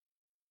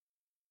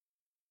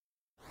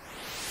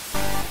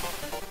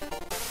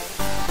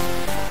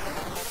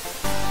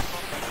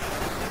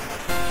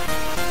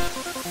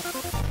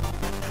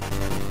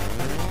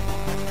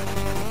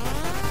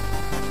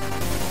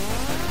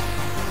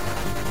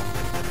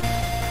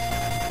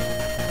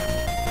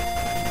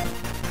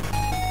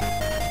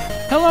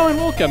Hello and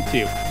welcome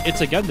to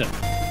It's a Gundam,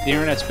 the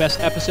internet's best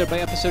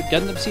episode-by-episode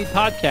Gundam Seed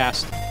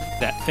podcast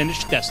that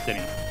finished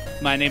Destiny.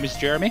 My name is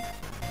Jeremy.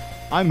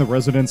 I'm the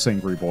resident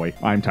angry boy.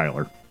 I'm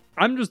Tyler.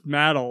 I'm just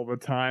mad all the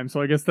time,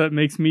 so I guess that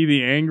makes me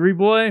the angry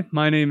boy.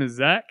 My name is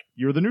Zach.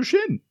 You're the new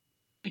Shin.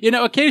 You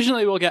know,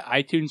 occasionally we'll get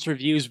iTunes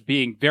reviews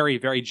being very,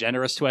 very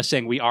generous to us,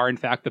 saying we are, in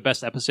fact, the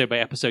best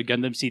episode-by-episode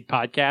Gundam Seed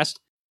podcast.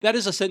 That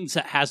is a sentence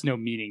that has no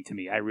meaning to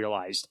me, I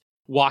realized,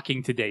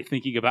 walking today,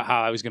 thinking about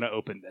how I was going to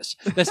open this.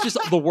 That's just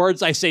the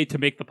words I say to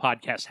make the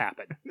podcast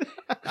happen.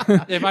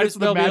 It might It's as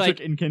well the be magic like,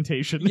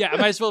 incantation. yeah, it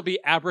might as well be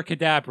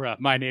abracadabra.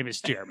 My name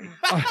is Jeremy.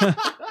 I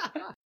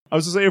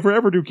was to say, if we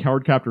ever do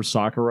Card Captor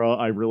Sakura,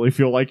 I really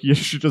feel like you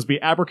should just be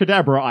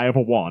abracadabra, I have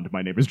a wand.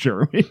 My name is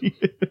Jeremy.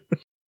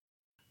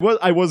 Well,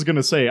 I was going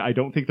to say, I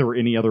don't think there were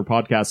any other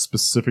podcasts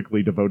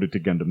specifically devoted to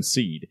Gundam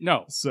Seed.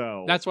 No.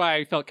 So That's why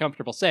I felt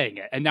comfortable saying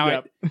it. And now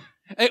Yep.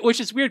 which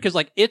is weird because,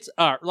 like, it's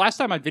last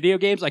time on video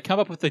games, I come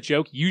up with a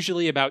joke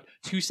usually about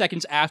 2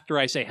 seconds after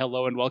I say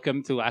hello and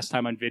welcome to last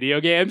time on video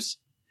games.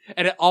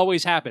 And it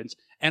always happens.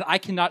 And I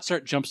cannot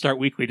start Jumpstart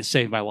Weekly to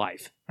save my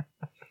life.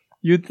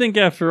 You'd think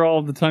after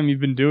all the time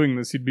you've been doing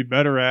this, you'd be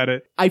better at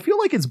it. I feel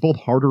like it's both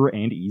harder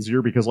and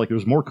easier because, like,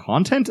 there's more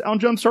content on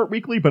Jumpstart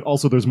Weekly, but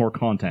also there's more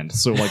content.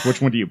 So, like,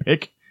 which one do you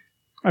pick?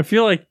 I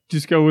feel like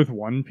just go with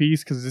One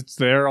Piece because it's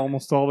there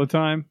almost all the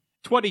time.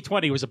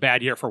 2020 was a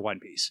bad year for One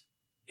Piece.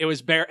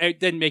 It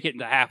didn't make it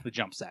into half the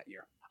jumps that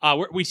year.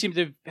 We seem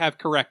to have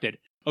corrected.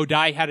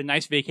 Odai had a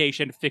nice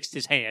vacation, fixed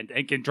his hand,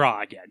 and can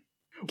draw again.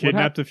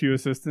 Kidnapped a few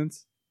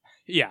assistants.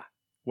 Yeah.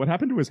 What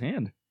happened to his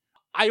hand?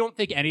 I don't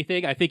think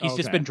anything. I think he's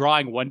just Okay. been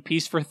drawing One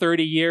Piece for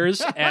 30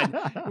 years,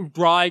 and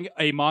drawing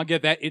a manga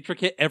that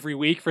intricate every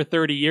week for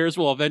 30 years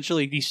will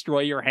eventually destroy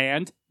your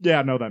hand.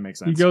 Yeah, no, that makes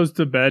sense. He goes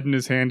to bed and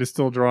his hand is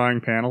still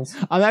drawing panels.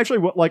 I'm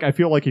actually, I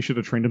feel like he should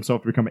have trained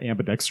himself to become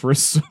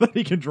ambidextrous so that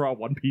he can draw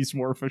One Piece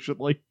more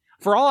efficiently.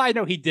 For all I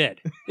know, he did.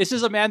 This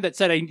is a man that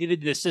said I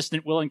needed an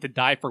assistant willing to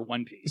die for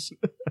One Piece.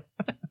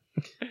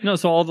 No,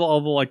 so all the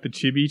like the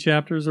chibi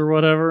chapters or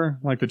whatever,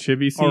 like the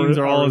chibi scenes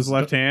are all his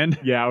left hand.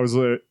 Yeah, I was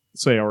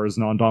say, or his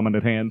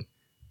non-dominant hand.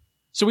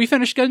 So we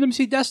finished Gundam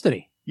Seed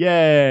Destiny.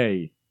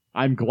 Yay!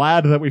 I'm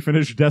glad that we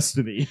finished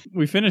Destiny.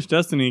 We finished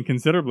Destiny in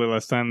considerably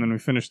less time than we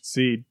finished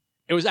Seed.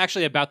 It was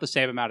actually about the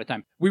same amount of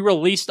time. We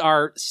released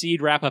our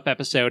Seed wrap-up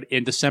episode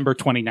in December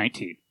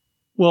 2019,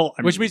 Well,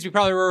 which means we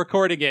probably were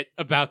recording it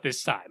about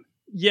this time.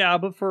 yeah,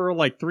 but for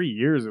like 3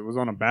 years it was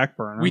on a back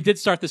burner. We did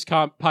start this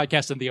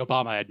podcast in the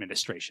Obama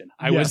administration.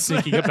 I was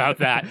Yes. thinking about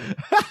that.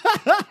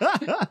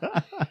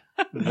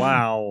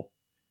 Wow.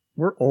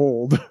 We're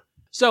old.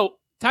 So,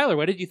 Tyler,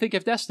 what did you think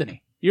of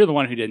Destiny? You're the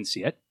one who didn't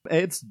see it.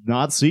 It's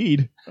not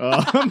Seed,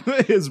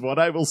 is what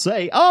I will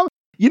say.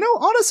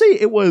 Honestly,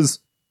 it was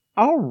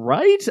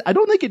alright. I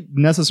don't think it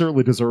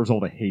necessarily deserves all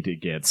the hate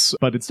it gets,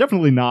 but it's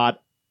definitely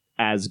not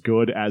as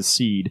good as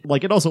Seed.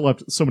 Like, it also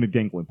left so many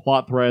dangling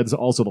plot threads.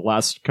 Also, the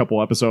last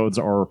couple episodes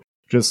are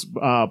just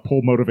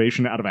pull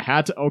motivation out of a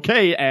hat.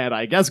 Okay, and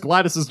I guess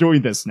Gladys is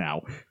doing this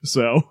now.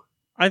 So,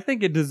 I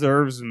think it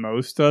deserves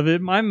most of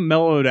it. I'm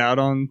mellowed out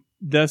on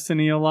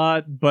Destiny a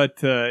lot,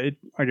 but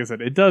like I said,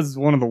 it does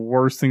one of the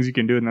worst things you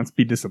can do, and that's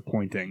be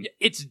disappointing.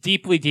 It's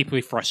deeply, deeply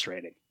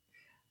frustrating.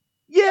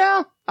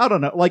 yeah, I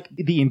don't know. Like,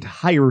 the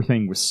entire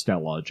thing with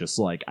Stella, just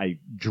like, I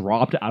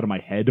dropped out of my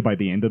head by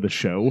the end of the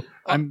show.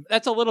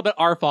 That's a little bit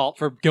our fault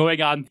for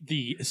going on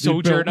the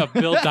sojourn of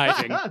build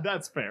diving.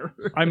 That's fair.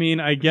 I mean,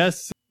 I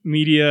guess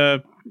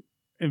media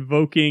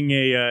evoking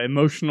a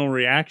emotional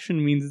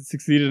reaction means it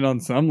succeeded on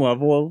some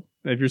level,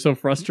 if you're so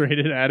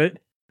frustrated at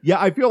it. Yeah,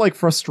 I feel like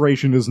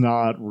frustration is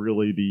not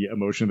really the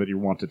emotion that you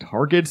want to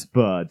target,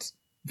 but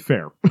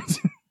fair.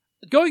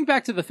 Going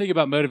back to the thing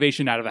about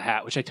motivation out of a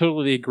hat, which I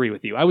totally agree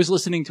with you. I was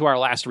listening to our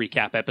last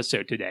recap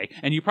episode today,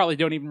 and you probably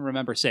don't even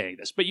remember saying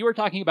this, but you were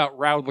talking about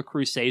Raul the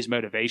Crusade's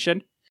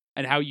motivation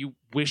and how you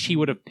wish he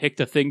would have picked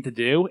a thing to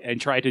do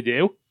and try to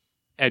do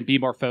and be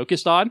more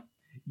focused on.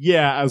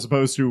 Yeah, as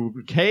opposed to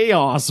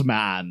Chaos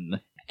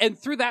Man. And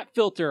through that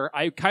filter,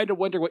 I kind of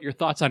wonder what your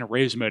thoughts on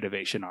Ray's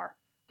motivation are.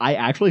 I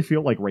actually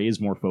feel like Ray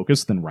is more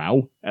focused than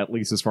Rao, at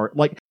least as far...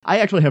 Like, I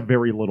actually have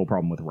very little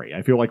problem with Ray.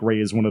 I feel like Ray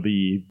is one of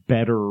the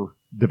better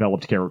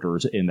developed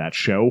characters in that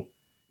show.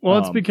 Well,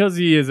 it's because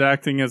he is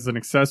acting as an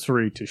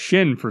accessory to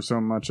Shin for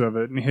so much of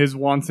it, and his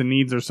wants and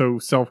needs are so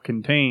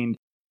self-contained,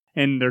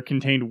 and they're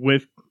contained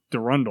with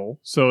Durandal.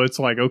 So it's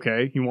like,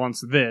 okay, he wants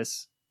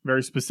this,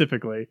 very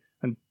specifically,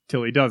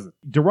 until he does it.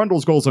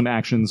 Durandal's goals and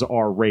actions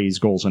are Ray's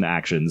goals and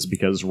actions,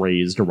 because Ray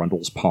is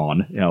Durandal's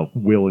pawn,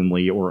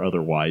 willingly or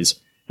otherwise.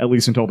 At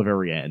least until the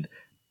very end.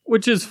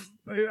 Which is,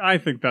 I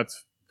think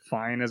that's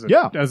fine as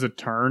a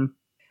turn.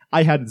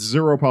 I had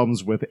zero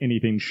problems with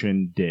anything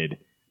Shin did.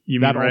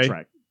 You That mean all Ray?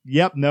 track.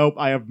 Yep, nope,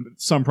 I have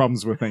some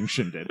problems with things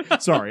Shin did.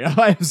 Sorry,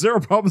 I have zero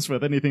problems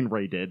with anything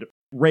Ray did.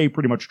 Ray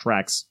pretty much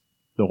tracks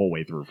the whole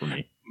way through for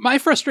me. My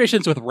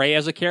frustrations with Ray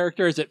as a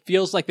character is it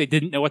feels like they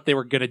didn't know what they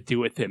were going to do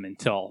with him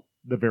until...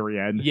 The very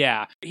end.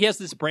 Yeah, he has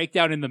this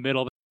breakdown in the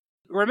middle.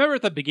 Remember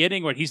at the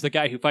beginning when he's the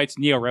guy who fights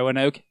Neo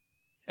Roanoke?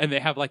 and they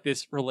have like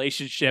this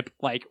relationship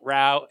like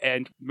Rao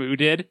and Mu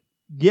did.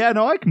 Yeah,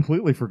 no, I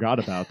completely forgot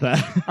about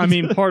that. I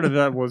mean, part of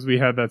that was we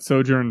had that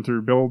sojourn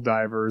through Build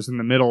Divers in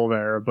the middle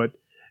there, but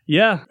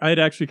yeah, I'd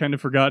actually kind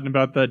of forgotten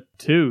about that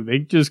too. They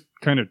just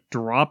kind of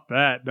drop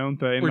that, don't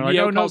they? And Where they're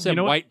Neo like, oh, no, calls you him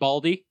know what? White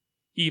Baldy.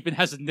 He even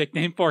has a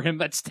nickname for him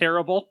that's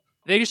terrible.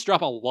 They just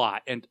drop a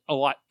lot, and a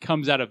lot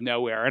comes out of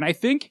nowhere. And I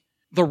think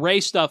the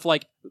Rey stuff,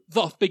 like,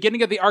 the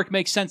beginning of the arc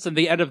makes sense and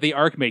the end of the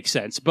arc makes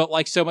sense, but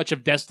like so much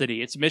of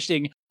Destiny, it's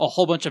missing a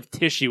whole bunch of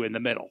tissue in the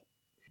middle.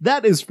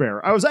 That is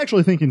fair. I was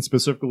actually thinking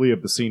specifically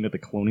of the scene at the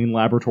cloning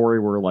laboratory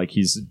where, like,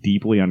 he's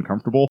deeply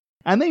uncomfortable,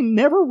 and they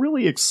never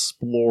really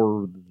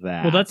explore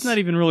that. Well, that's not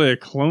even really a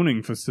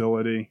cloning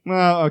facility.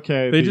 Well,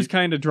 okay. They just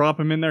kind of drop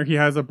him in there. He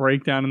has a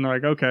breakdown, and they're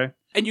like, okay.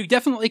 And you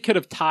definitely could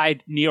have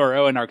tied Neo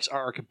Roanark's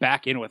arc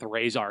back in with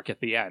Rey's arc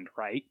at the end,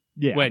 right?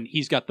 Yeah. When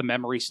he's got the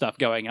memory stuff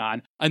going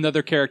on.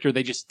 Another character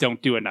they just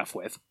don't do enough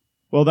with.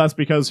 Well, that's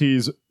because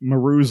he's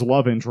Maru's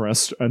love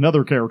interest,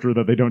 another character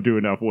that they don't do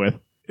enough with.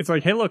 It's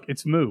like, hey, look,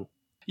 it's Mu.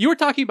 You were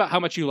talking about how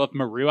much you love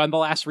Maru on the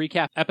last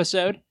recap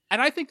episode,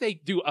 and I think they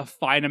do a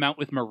fine amount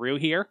with Maru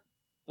here.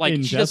 Like,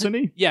 In she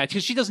Destiny? doesn't, yeah,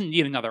 because she doesn't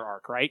need another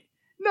arc, right?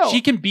 No. She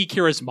can be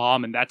Kira's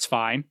mom, and that's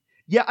fine.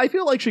 Yeah, I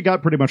feel like she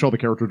got pretty much all the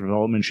character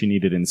development she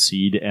needed in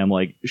Seed, and,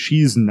 like,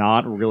 she's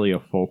not really a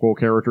focal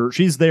character.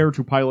 She's there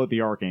to pilot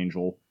the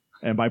Archangel,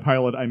 and by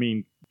pilot, I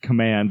mean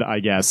command, I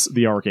guess,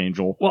 the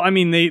Archangel. Well, I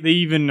mean, they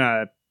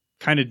even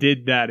kind of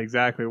did that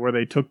exactly, where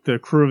they took the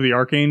crew of the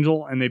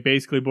Archangel and they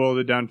basically boiled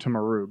it down to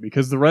Maru,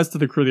 because the rest of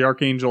the crew of the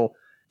Archangel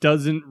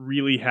doesn't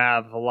really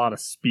have a lot of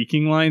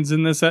speaking lines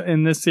in this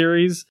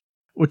series,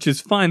 which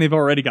is fine. They've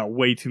already got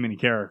way too many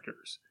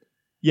characters.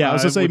 Yeah, I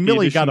was gonna say, with the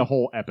Millie got addition- a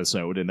whole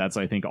episode, and that's,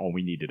 I think, all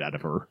we needed out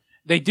of her.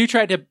 They do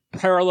try to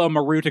parallel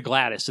Maru to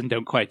Gladys and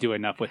don't quite do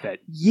enough with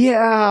it.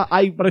 Yeah,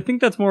 But I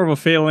think that's more of a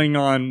failing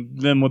on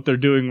them, what they're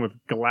doing with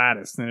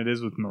Gladys, than it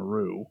is with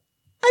Maru.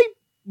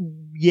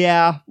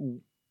 Yeah.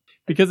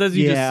 Because as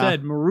you just Yeah.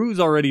 said, Maru's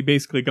already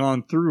basically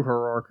gone through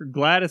her arc.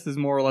 Gladys is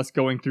more or less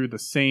going through the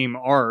same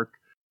arc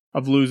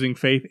of losing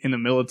faith in the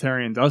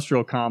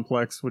military-industrial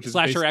complex, which is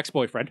Slash her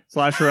ex-boyfriend.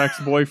 slash her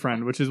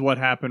ex-boyfriend, which is what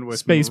happened with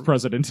Space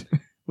president.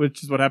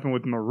 which is what happened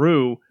with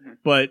Maru.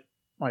 But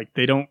like,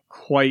 they don't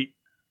quite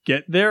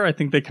get there. I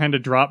think they kind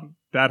of drop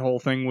that whole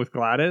thing with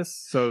Gladys,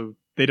 so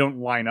they don't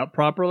line up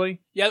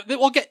properly. Yeah,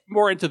 we'll get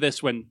more into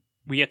this when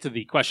we get to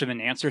the question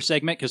and answer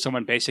segment, because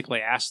someone basically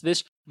asked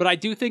this. But I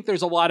do think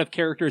there's a lot of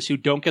characters who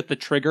don't get the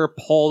trigger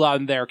pulled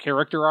on their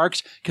character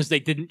arcs because they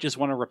didn't just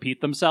want to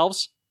repeat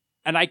themselves.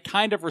 And I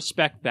kind of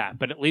respect that,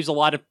 but it leaves a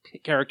lot of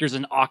characters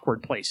in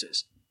awkward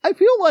places. I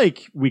feel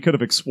like we could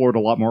have explored a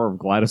lot more of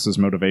Gladys's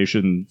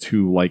motivation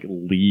to, like,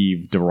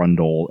 leave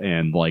Durandal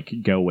and, like,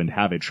 go and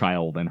have a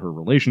child, and her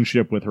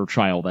relationship with her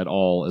child at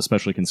all,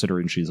 especially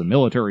considering she's a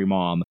military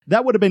mom.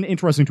 That would have been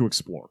interesting to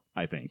explore,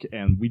 I think.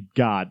 And we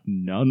got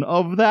none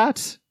of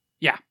that.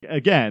 Yeah.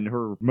 Again,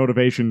 her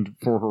motivation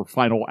for her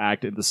final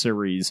act in the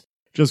series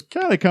just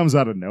kind of comes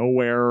out of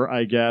nowhere,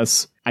 I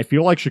guess. I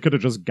feel like she could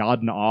have just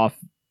gotten off.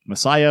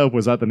 Messiah,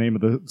 was that the name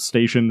of the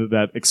station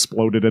that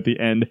exploded at the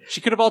end? She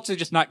could have also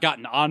just not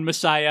gotten on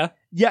Messiah.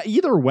 Yeah,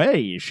 either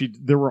way,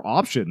 there were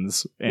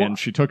options, and Well,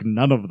 she took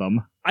none of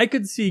them. I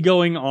could see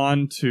going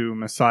on to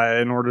Messiah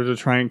in order to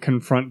try and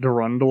confront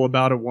Durandal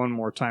about it one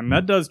more time.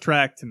 That does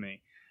track to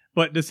me.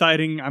 But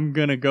deciding I'm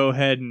going to go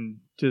ahead and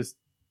just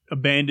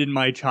abandon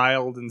my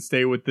child and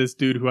stay with this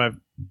dude who I've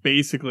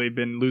basically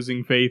been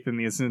losing faith in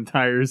this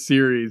entire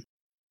series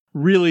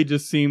really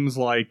just seems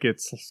like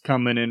it's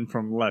coming in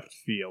from left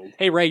field.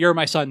 Hey, Rey, you're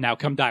my son now.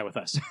 Come die with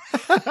us.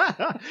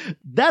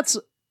 That's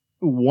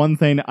one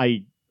thing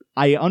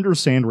I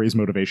understand Rey's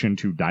motivation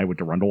to die with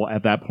Durandal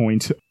at that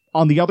point.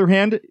 On the other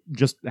hand,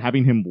 just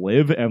having him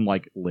live and,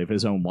 like, live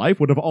his own life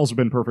would have also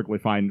been perfectly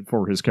fine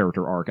for his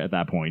character arc at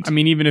that point. I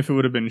mean, even if it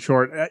would have been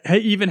short,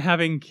 even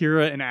having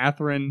Kira and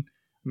Athrun,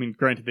 I mean,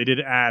 granted, they did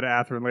add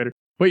Athrun later,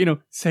 but, you know,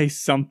 say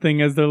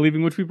something as they're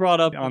leaving, which we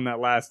brought up on that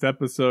last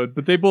episode,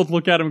 but they both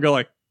look at him and go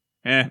like,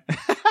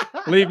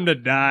 leave him to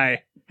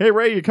die. Hey,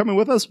 Rey, you coming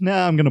with us?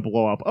 Nah, I'm gonna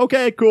blow up.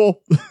 Okay,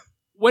 cool.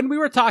 When we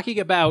were talking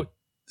about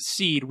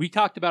Seed, we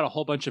talked about a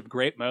whole bunch of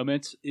great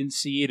moments in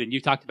Seed, and you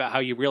talked about how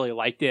you really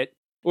liked it.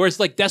 Whereas,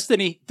 like,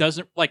 Destiny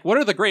doesn't, like, what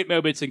are the great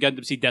moments in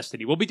Gundam Seed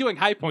Destiny? We'll be doing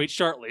high points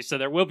shortly, so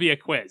there will be a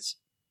quiz.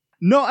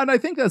 No, and I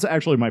think that's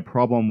actually my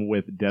problem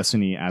with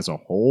Destiny as a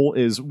whole,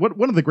 is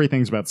one of the great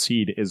things about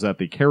Seed is that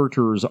the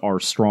characters are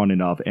strong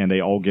enough and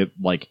they all get,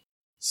 like,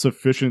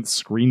 sufficient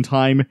screen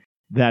time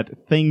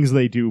that things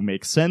they do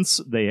make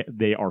sense.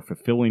 They are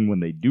fulfilling when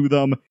they do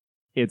them.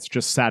 It's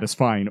just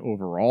satisfying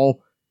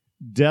overall.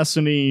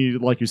 Destiny,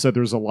 like you said,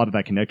 there's a lot of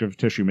that connective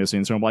tissue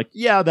missing, so I'm like,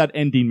 yeah, that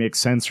ending makes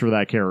sense for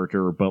that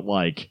character, but,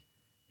 like,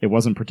 it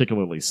wasn't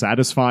particularly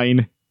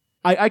satisfying.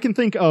 I can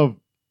think of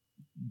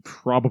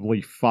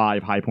probably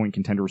 5 high point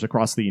contenders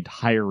across the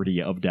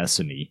entirety of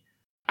Destiny.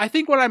 I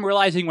think what I'm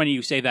realizing when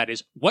you say that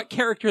is, what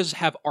characters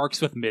have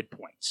arcs with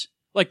midpoints?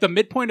 Like, the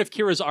midpoint of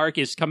Kira's arc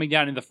is coming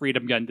down in the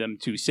Freedom Gundam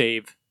to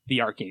save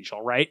the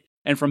Archangel, right?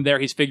 And from there,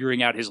 he's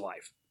figuring out his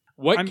life.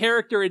 What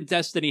character in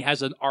Destiny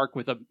has an arc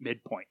with a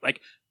midpoint?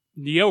 Like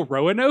Neo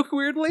Roanoke,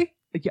 weirdly?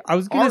 Yeah, I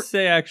was going to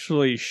say,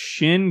 actually,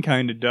 Shin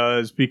kind of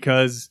does,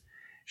 because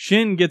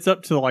Shin gets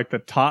up to, like, the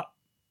top,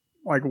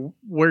 like,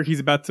 where he's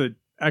about to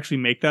actually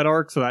make that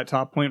arc, so that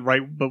top point,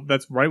 right, but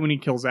that's right when he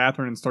kills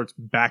Athrun and starts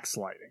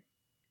backsliding.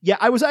 Yeah,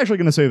 I was actually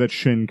going to say that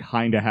Shin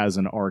kind of has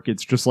an arc.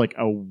 It's just like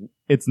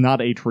it's not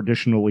a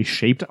traditionally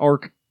shaped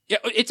arc. Yeah,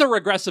 it's a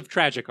regressive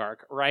tragic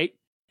arc, right?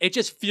 It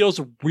just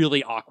feels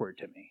really awkward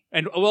to me.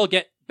 And we'll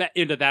get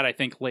into that, I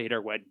think,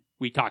 later when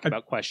we talk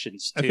about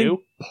questions, too. I think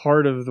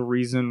part of the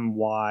reason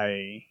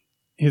why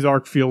his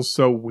arc feels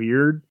so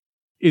weird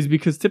is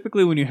because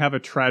typically when you have a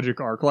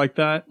tragic arc like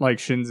that, like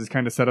Shin's is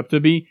kind of set up to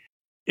be,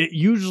 it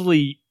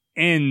usually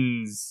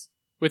ends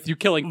with you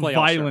killing Flail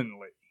violently.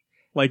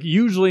 Like,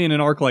 usually in an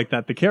arc like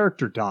that, the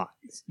character dies.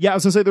 Yeah, I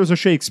was going to say there's a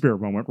Shakespeare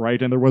moment,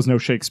 right? And there was no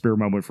Shakespeare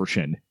moment for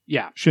Shin.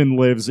 Yeah. Shin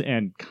lives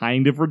and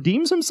kind of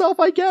redeems himself,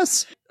 I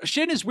guess.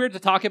 Shin is weird to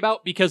talk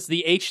about because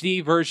the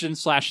HD version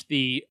 /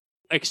 the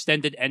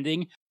extended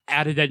ending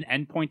added an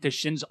endpoint to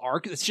Shin's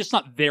arc. It's just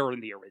not there in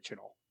the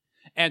original.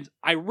 And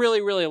I really,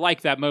 really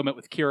like that moment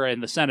with Kira in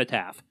the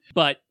Cenotaph.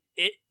 But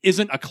it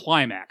isn't a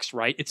climax,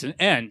 right? It's an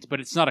end, but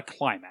it's not a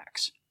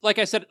climax. Like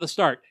I said at the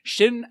start,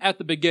 Shin at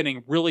the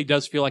beginning really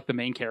does feel like the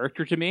main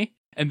character to me.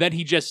 And then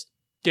he just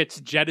gets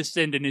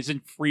jettisoned and is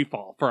in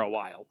freefall for a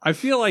while. I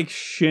feel like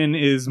Shin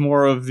is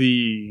more of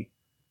the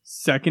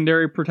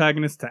secondary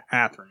protagonist to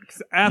Athrun,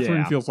 because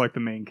Athrun feels like the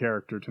main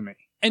character to me.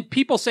 And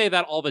people say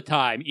that all the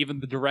time, even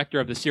the director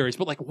of the series,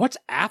 but like, what's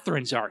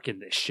Athrun's arc in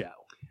this show?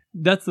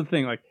 That's the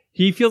thing, like,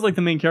 he feels like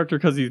the main character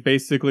because he's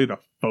basically the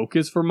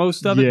focus for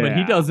most of it, but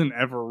he doesn't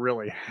ever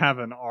really have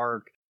an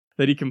arc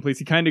that he completes.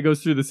 He kind of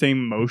goes through the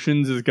same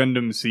motions as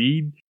Gundam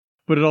Seed,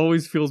 but it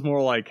always feels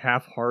more like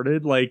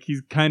half-hearted. Like,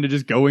 he's kind of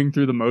just going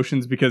through the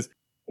motions because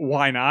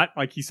why not?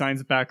 Like, he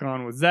signs it back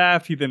on with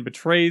Zaft, he then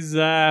betrays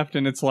Zaft,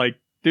 and it's like,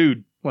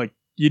 dude, like,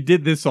 you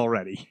did this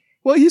already.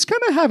 Well, he's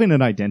kind of having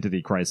an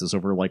identity crisis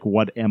over, like,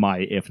 what am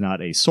I if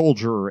not a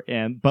soldier?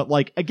 But,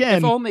 like, again...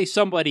 If only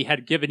somebody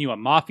had given you a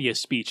Mafia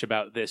speech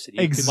about this, and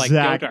you could, like,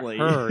 go to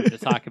her to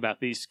talk about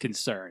these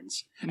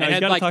concerns. No,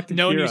 and had, like,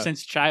 known Kira. you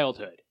since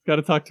childhood. Got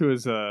to talk to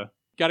his, Got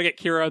to get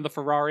Kira in the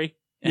Ferrari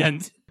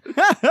and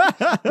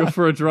go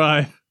for a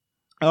drive.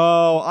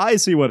 Oh, I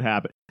see what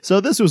happened.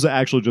 So this was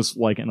actually just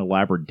like an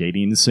elaborate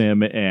dating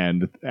sim,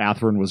 and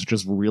Athrun was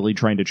just really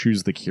trying to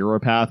choose the Kira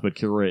path, but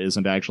Kira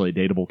isn't actually a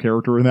dateable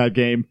character in that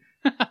game.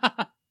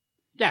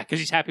 Yeah, because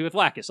he's happy with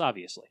Lacus,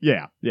 obviously.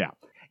 Yeah.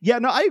 Yeah,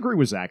 no, I agree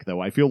with Zach, though.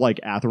 I feel like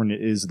Athrun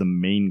is the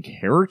main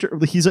character.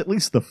 He's at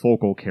least the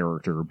focal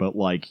character, but,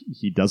 like,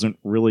 he doesn't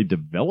really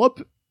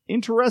develop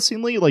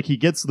interestingly. Like, he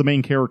gets the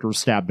main character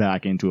stabbed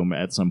back into him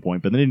at some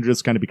point, but then he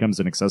just kind of becomes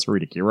an accessory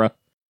to Kira.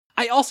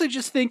 I also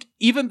just think,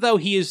 even though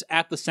he is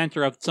at the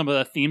center of some of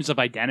the themes of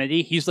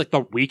identity, he's, like, the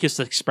weakest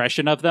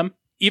expression of them,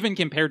 even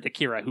compared to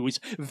Kira, who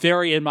is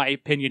very, in my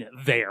opinion,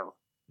 there.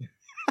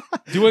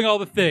 Doing all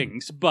the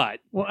things, but...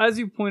 Well, as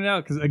you pointed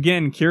out, because,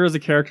 again, Kira's a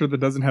character that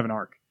doesn't have an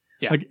arc.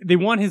 Yeah. Like, they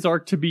want his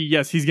arc to be,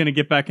 yes, he's going to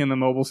get back in the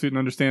mobile suit and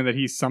understand that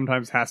he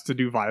sometimes has to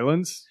do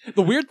violence.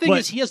 The weird thing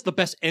is he has the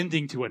best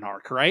ending to an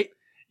arc, right?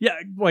 Yeah,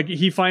 like,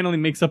 he finally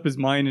makes up his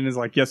mind and is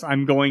like, yes,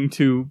 I'm going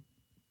to,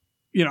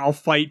 I'll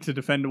fight to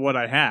defend what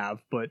I have,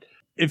 but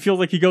it feels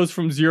like he goes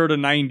from 0 to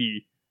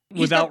 90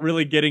 without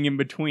really getting in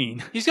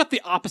between. He's got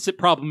the opposite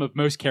problem of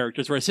most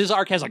characters, whereas his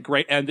arc has a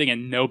great ending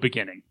and no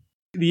beginning.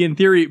 The, in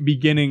theory,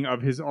 beginning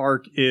of his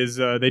arc is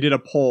they did a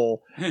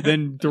poll,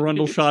 then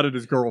Durandal shot at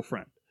his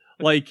girlfriend.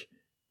 Like,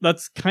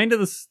 that's kind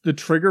of the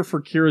trigger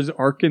for Kira's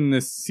arc in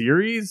this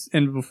series,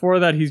 and before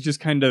that, he's just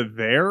kind of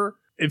there.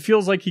 It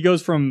feels like he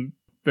goes from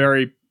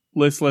very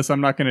listless, I'm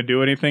not going to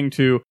do anything,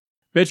 to,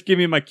 bitch, give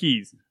me my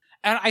keys.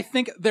 And I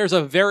think there's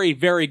a very,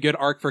 very good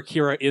arc for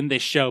Kira in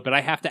this show, but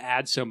I have to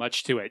add so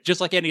much to it, just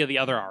like any of the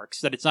other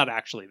arcs, that it's not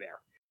actually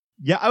there.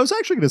 Yeah, I was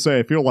actually going to say,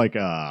 I feel like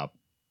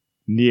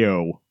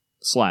Neo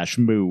 /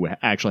 Mu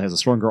actually has a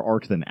stronger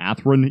arc than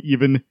Athrun,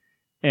 even.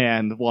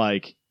 And,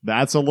 like,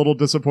 that's a little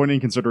disappointing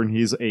considering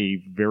he's a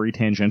very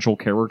tangential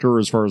character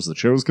as far as the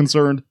show's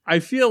concerned. I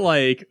feel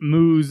like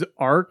Mu's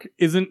arc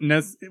isn't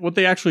what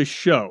they actually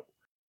show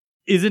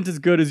isn't as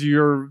good as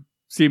you're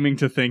seeming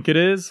to think it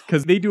is,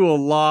 because they do a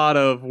lot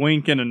of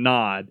wink and a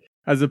nod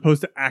as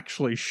opposed to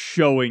actually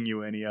showing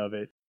you any of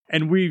it.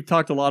 And we've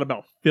talked a lot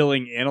about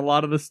filling in a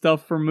lot of the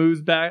stuff for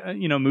Mu's back,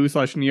 Mu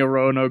 / Neo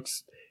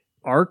Roanoke's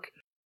arc.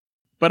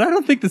 But I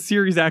don't think the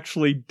series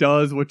actually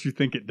does what you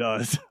think it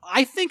does.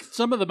 I think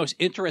some of the most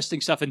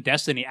interesting stuff in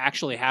Destiny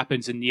actually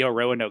happens in Neo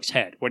Roanoke's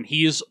head, when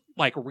he's,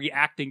 like,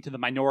 reacting to the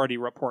Minority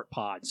Report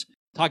pods.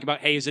 Talking about,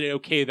 hey, is it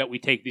okay that we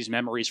take these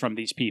memories from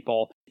these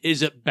people?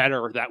 Is it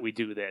better that we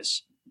do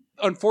this?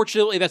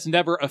 Unfortunately, that's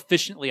never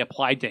efficiently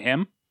applied to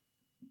him,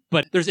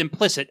 but there's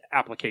implicit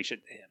application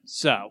to him,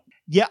 so...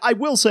 Yeah, I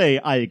will say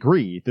I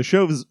agree. The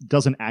show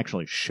doesn't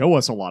actually show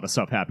us a lot of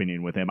stuff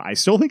happening with him. I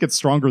still think it's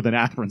stronger than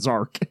Athrun's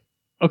arc.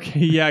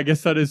 Okay, yeah, I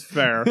guess that is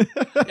fair.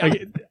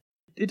 Like,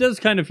 it does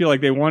kind of feel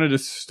like they wanted to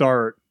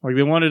start, like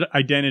they wanted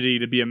identity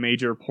to be a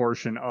major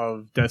portion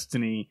of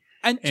Destiny,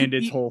 and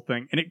its whole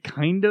thing. And it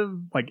kind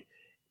of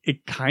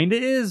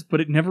is,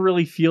 but it never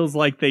really feels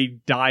like they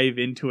dive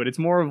into it. It's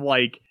more of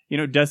like,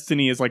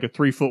 Destiny is like a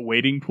 3-foot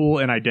wading pool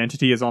and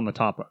Identity is on the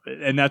top of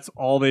it. And that's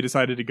all they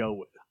decided to go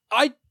with.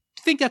 I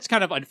think that's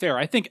kind of unfair.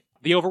 I think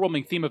the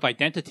overwhelming theme of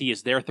Identity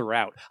is there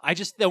throughout. I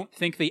just don't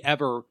think they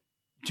ever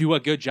do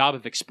a good job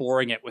of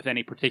exploring it with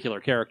any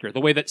particular character.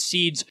 The way that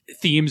Seed's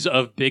themes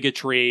of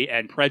bigotry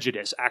and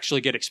prejudice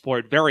actually get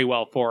explored very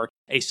well for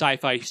a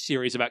sci-fi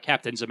series about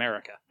Captain's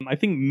America. I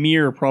think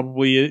Mir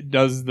probably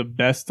does the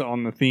best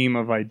on the theme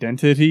of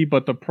Identity,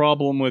 but the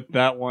problem with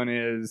that one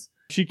is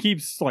she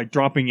keeps like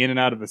dropping in and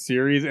out of the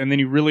series, and then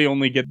you really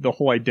only get the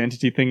whole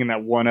Identity thing in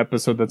that one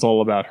episode that's all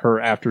about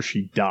her after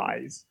she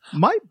dies.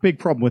 My big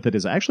problem with it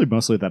is actually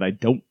mostly that I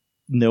don't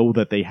know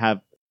what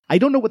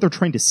they're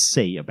trying to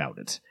say about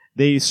it.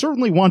 They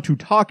certainly want to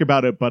talk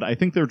about it, but I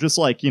think they're just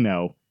like,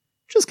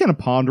 just kind of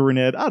pondering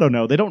it. I don't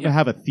know. They don't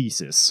have a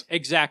thesis.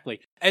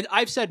 Exactly. And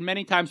I've said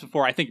many times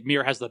before, I think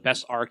Mir has the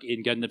best arc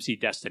in Gundam Seed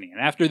Destiny.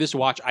 And after this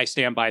watch, I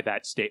stand by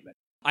that statement.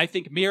 I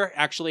think Mir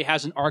actually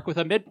has an arc with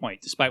a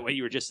midpoint, despite what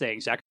you were just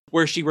saying, Zach,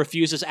 where she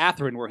refuses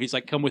Athrun, where he's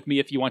like, come with me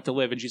if you want to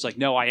live. And she's like,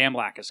 no, I am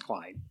Lacus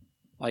Clyde.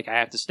 Like, I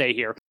have to stay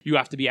here. You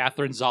have to be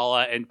Athrun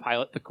Zala and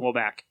pilot the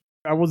Comac.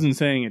 I wasn't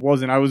saying it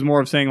wasn't. I was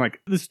more of saying,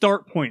 like, the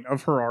start point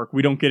of her arc,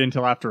 we don't get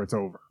until after it's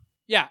over.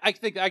 Yeah, I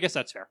guess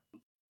that's fair.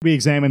 We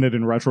examine it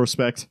in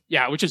retrospect.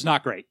 Yeah, which is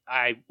not great.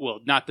 I will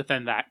not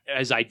defend that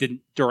as I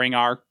didn't during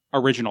our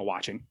original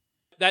watching.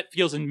 That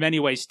feels in many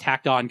ways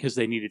tacked on because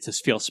they needed to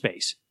fill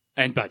space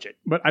and budget.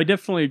 But I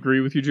definitely agree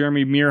with you,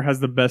 Jeremy. Mir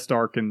has the best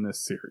arc in this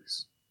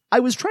series.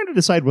 I was trying to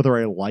decide whether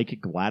I like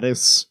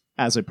Gladys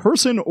as a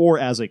person or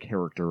as a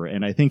character,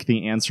 and I think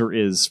the answer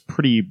is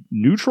pretty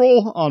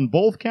neutral on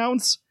both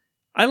counts.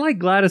 I like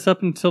Gladys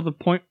up until the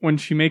point when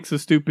she makes a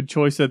stupid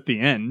choice at the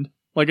end.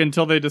 Like,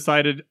 until they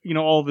decided,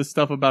 all this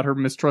stuff about her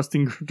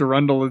mistrusting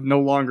Durandal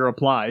no longer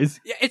applies.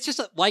 Yeah, it's just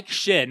like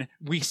Shin.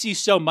 We see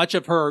so much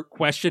of her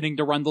questioning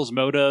Durandal's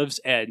motives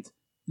and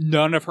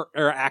none of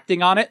her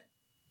acting on it.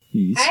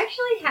 I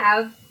actually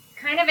have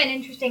kind of an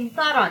interesting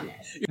thought on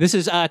this. This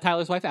is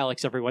Tyler's wife,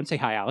 Alex, everyone. Say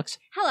hi, Alex.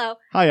 Hello.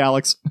 Hi,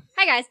 Alex.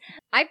 Hi, guys.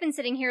 I've been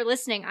sitting here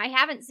listening. I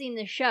haven't seen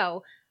the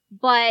show,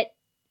 but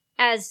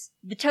as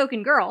the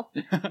token girl,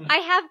 I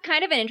have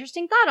kind of an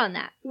interesting thought on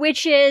that,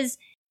 which is,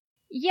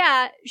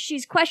 yeah,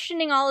 she's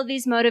questioning all of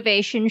these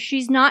motivations.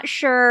 She's not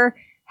sure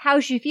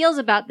how she feels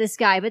about this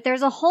guy, but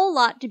there's a whole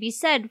lot to be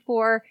said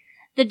for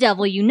the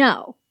devil you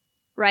know,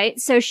 right?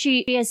 So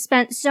she has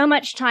spent so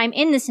much time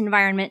in this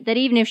environment that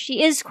even if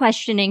she is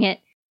questioning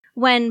it,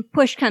 when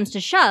push comes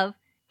to shove,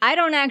 I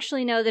don't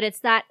actually know that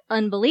it's that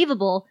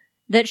unbelievable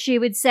that she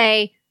would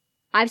say,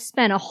 I've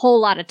spent a whole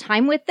lot of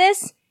time with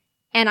this,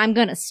 and I'm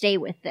gonna stay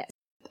with this.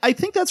 I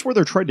think that's where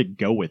they're trying to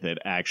go with it,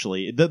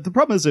 actually. The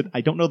problem is that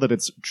I don't know that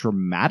it's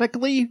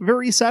dramatically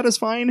very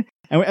satisfying.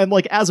 And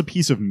like, as a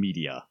piece of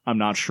media, I'm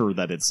not sure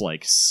that it's,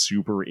 like,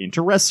 super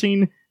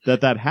interesting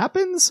that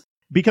happens.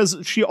 Because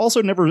she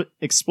also never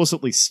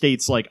explicitly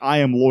states, like, I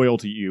am loyal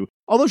to you.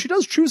 Although she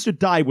does choose to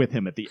die with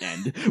him at the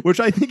end, which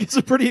I think is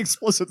a pretty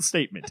explicit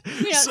statement.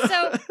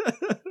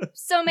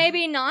 So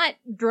maybe not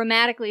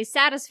dramatically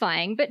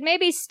satisfying, but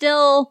maybe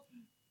still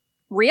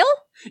real?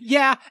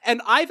 Yeah,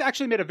 and I've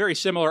actually made a very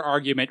similar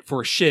argument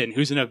for Shin,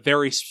 who's in a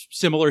very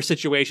similar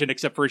situation,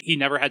 except for he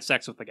never had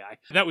sex with the guy,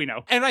 that we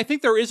know. And I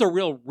think there is a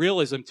real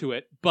realism to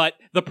it, but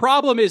the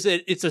problem is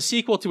that it's a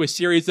sequel to a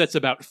series that's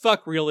about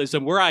fuck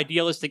realism. We're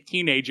idealistic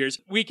teenagers.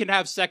 We can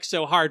have sex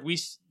so hard, we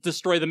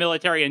destroy the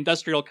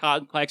military-industrial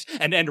complex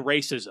and end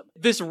racism.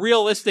 This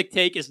realistic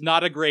take is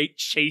not a great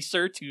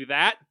chaser to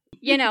that.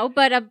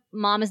 But a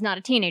mom is not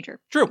a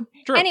teenager. True.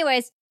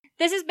 Anyways,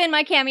 this has been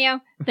my cameo.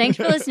 Thanks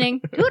for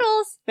listening.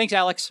 Toodles! Thanks,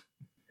 Alex.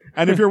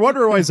 And if you're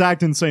wondering why Zach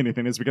didn't say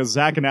anything, it's because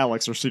Zach and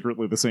Alex are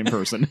secretly the same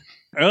person.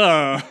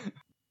 I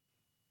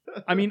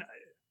mean,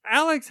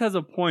 Alex has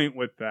a point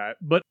with that,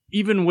 but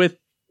even with,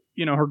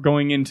 her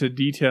going into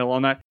detail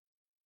on that,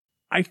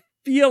 I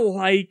feel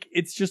like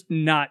it's just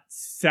not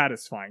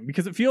satisfying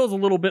because it feels a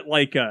little bit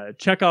like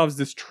Chekhov's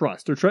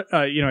distrust or,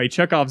 a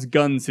Chekhov's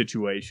gun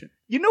situation.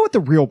 You know what the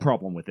real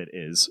problem with it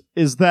is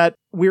that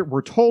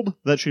we're told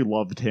that she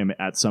loved him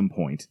at some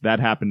point. That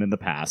happened in the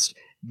past.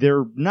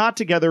 They're not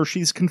together.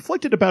 She's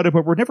conflicted about it,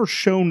 but we're never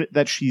shown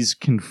that she's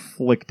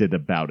conflicted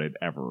about it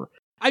ever.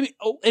 I mean,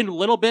 in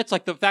little bits,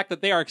 like the fact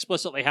that they are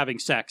explicitly having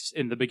sex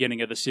in the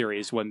beginning of the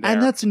series when they're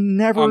and that's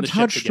never on the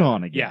touched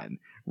on again, yeah.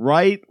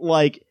 Right?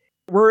 Like,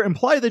 we're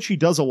implied that she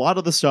does a lot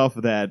of the stuff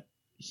that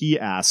he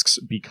asks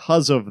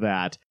because of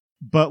that.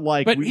 But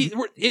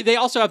they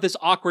also have this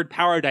awkward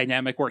power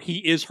dynamic where he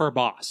is her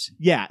boss.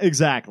 Yeah,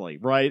 exactly.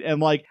 Right.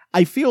 And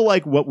I feel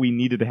like what we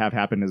needed to have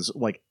happen is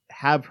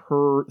have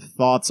her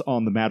thoughts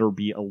on the matter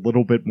be a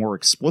little bit more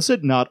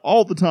explicit. Not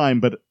all the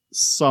time, but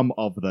some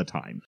of the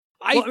time.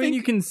 I mean,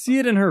 you can see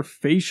it in her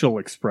facial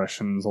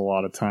expressions a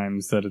lot of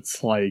times that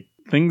it's like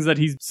things that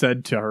he's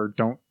said to her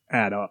don't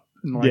add up.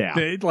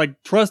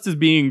 Trust is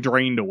being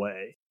drained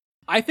away.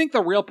 I think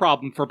the real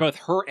problem for both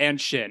her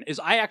and Shin is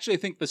I actually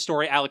think the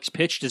story Alex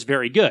pitched is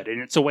very good,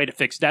 and it's a way to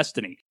fix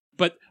Destiny.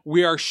 but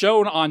we are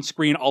shown on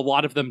screen a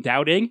lot of them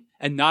doubting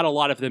and not a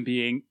lot of them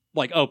being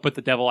like, oh, but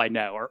the devil I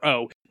know, or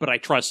oh, but I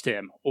trust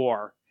him,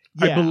 or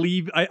Yeah.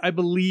 I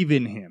believe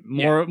in him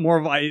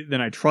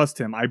than I trust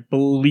him. I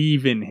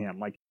believe in him.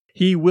 Like,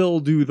 he will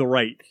do the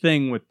right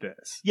thing with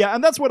this. Yeah,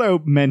 and that's what I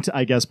meant,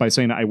 I guess, by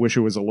saying I wish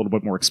it was a little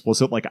bit more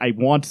explicit. Like, I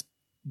want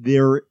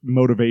their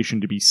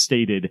motivation to be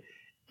stated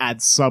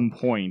at some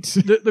point.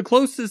 The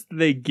closest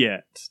they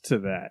get to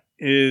that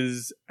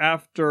is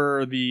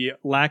after the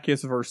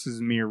Lacus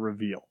versus Mir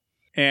reveal.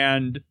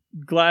 And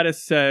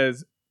Gladys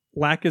says,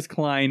 Lacus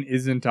Klein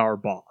isn't our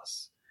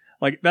boss.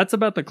 Like, that's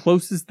about the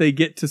closest they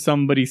get to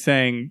somebody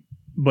saying,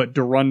 but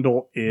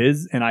Durandal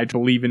is, and I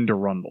believe in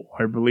Durandal.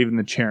 I believe in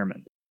the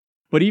chairman.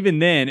 But even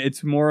then,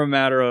 it's more a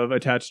matter of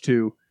attached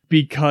to,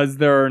 because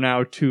there are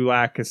now 2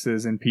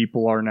 Lacuses and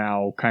people are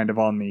now kind of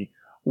on the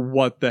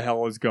what the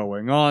hell is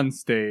going on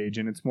stage,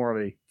 and it's more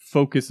of a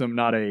focus them,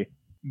 not a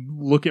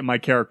look at my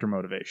character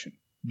motivation.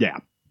 Yeah.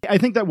 I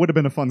think that would have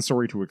been a fun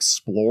story to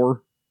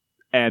explore,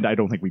 and I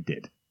don't think we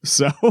did.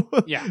 So,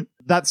 yeah.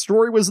 that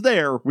story was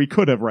there. We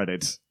could have read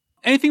it.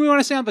 Anything we want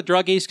to say on the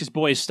druggies? Because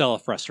boy, is Stella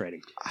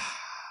frustrating.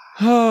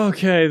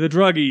 Okay, the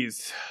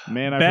druggies.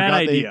 Man, I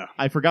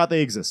Bad forgot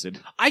they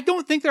existed. I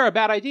don't think they're a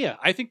bad idea.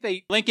 I think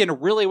they link in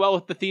really well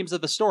with the themes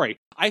of the story.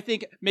 I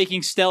think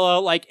making Stella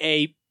like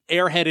a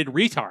airheaded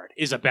retard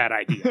is a bad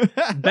idea.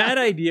 Bad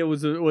idea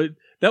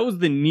that was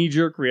the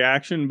knee-jerk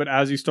reaction, but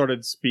as you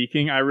started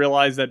speaking, I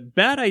realized that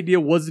bad idea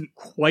wasn't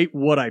quite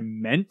what I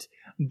meant.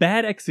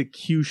 Bad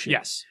execution.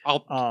 Yes,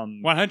 I'll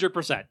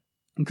 100%.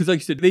 Because like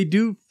you said, they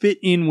do fit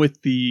in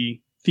with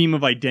the theme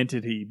of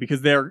identity,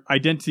 because their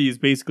identity is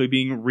basically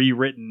being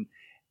rewritten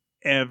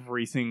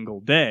every single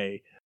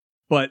day,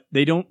 but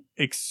they don't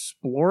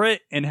explore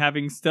it, and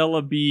having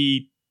Stella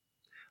be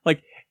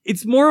like,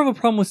 it's more of a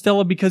problem with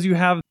Stella because you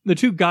have the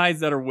 2 guys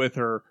that are with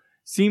her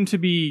seem to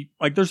be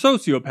like, they're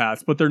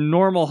sociopaths, but they're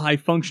normal high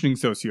functioning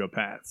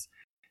sociopaths.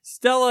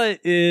 Stella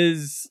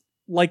is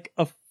like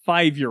a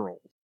 5-year-old.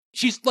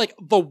 She's like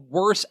the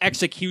worst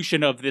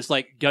execution of this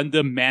like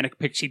Gundam Manic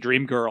Pixie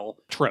Dream Girl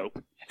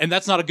trope. And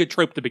that's not a good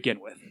trope to begin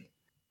with.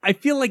 I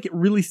feel like it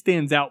really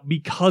stands out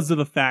because of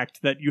the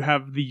fact that you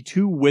have the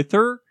 2 with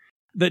her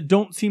that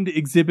don't seem to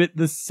exhibit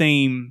the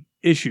same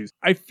issues.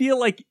 I feel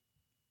like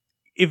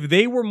if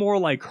they were more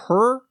like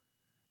her,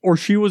 or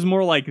she was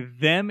more like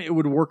them, it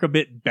would work a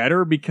bit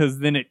better, because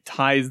then it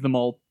ties them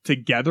all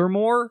together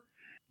more.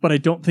 But I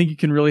don't think you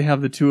can really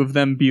have the 2 of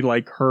them be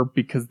like her,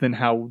 because then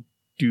how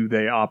do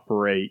they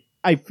operate?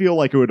 I feel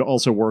like it would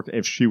also work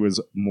if she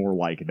was more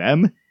like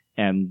them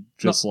and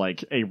just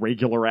like a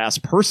regular ass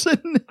person.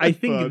 I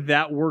think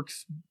that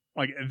works.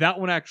 Like,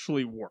 that one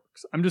actually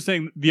works. I'm just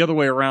saying the other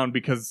way around,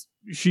 because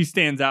she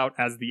stands out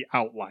as the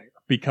outlier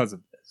because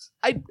of this.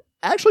 I'd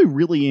actually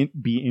really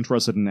be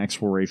interested in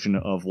exploration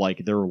of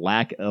like their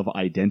lack of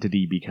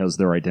identity because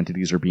their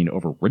identities are being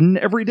overridden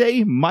every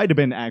day. Might have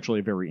been actually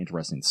a very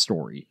interesting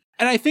story.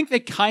 And I think they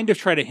kind of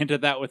try to hint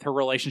at that with her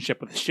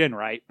relationship with Shin,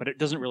 right? But it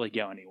doesn't really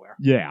go anywhere.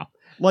 Yeah.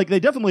 Like, they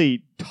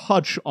definitely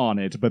touch on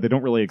it, but they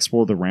don't really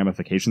explore the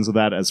ramifications of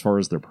that as far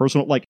as their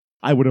personal... Like,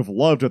 I would have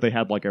loved if they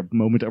had, like, a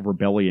moment of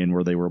rebellion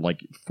where they were,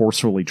 like,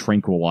 forcefully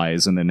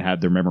tranquilized and then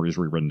had their memories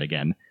rewritten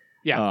again.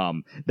 Yeah.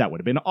 That would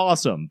have been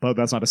awesome, but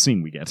that's not a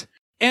scene we get.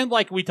 And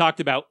like we talked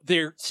about,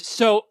 there's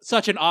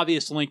such an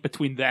obvious link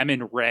between them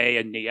and Rey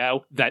and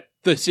Neo that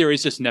the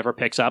series just never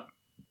picks up.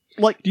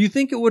 Like, do you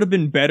think it would have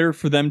been better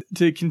for them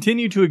to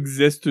continue to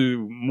exist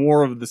through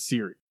more of the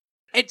series?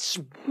 It's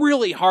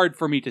really hard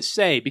for me to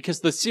say because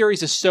the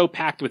series is so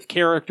packed with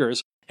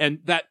characters, and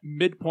that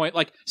midpoint,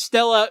 like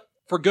Stella,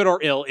 for good or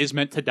ill, is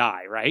meant to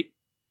die, right?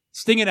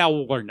 Sting and Al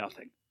will learn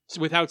nothing. So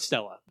without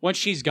Stella, once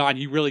she's gone,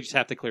 you really just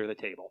have to clear the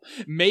table.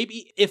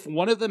 Maybe if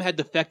one of them had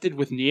defected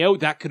with Neo,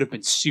 that could have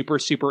been super,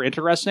 super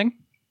interesting.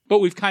 But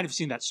we've kind of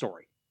seen that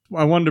story.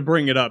 I wanted to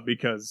bring it up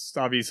because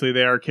obviously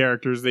they are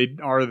characters. They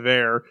are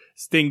there.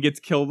 Sting gets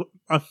killed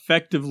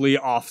effectively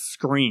off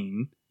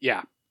screen.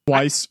 Yeah.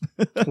 Twice.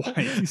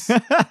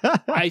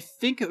 I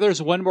think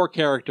there's one more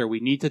character we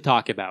need to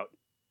talk about.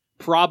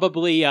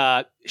 Probably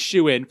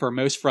shoe-in for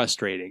most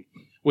frustrating,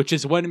 which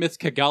is one Miss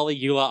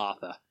Kigali Yula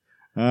Atha.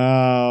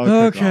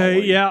 Oh,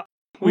 okay, yeah.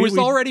 Who was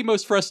already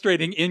most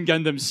frustrating in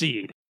Gundam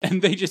Seed,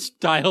 and they just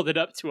dialed it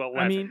up to 11.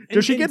 I mean,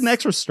 does she get an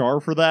extra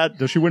star for that?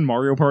 Does she win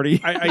Mario Party?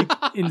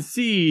 In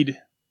Seed,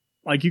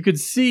 like, you could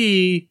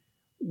see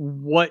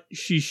what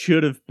she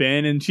should have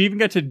been, and she even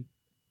got to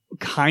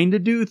kind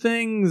of do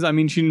things. I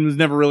mean, she was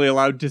never really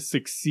allowed to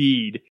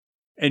succeed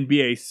and be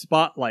a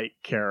spotlight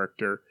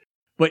character.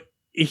 But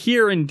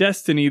here in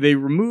Destiny, they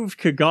removed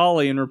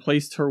Kigali and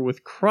replaced her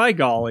with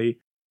Krygali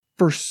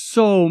for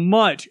so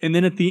much. And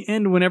then at the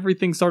end, when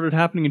everything started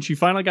happening and she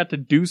finally got to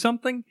do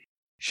something,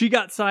 she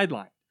got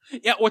sidelined.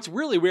 Yeah, what's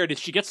really weird is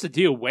she gets to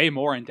do way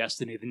more in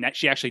Destiny than that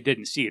she actually did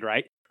in Seed,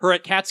 right? Her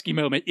Akatsuki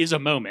moment is a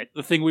moment,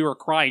 the thing we were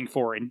crying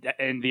for in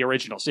the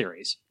original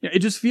series. Yeah, it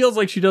just feels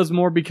like she does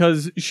more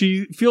because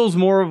she feels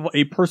more of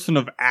a person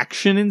of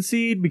action in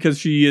Seed because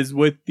she is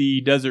with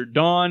the Desert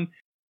Dawn.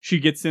 She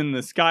gets in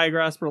the Sky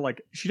Grasper.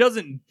 Like, she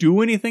doesn't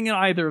do anything in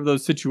either of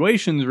those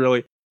situations,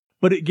 really,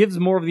 but it gives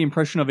more of the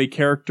impression of a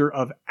character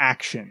of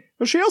action.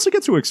 But she also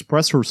gets to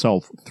express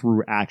herself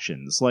through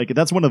actions. Like,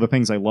 that's one of the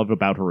things I love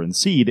about her in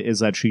Seed, is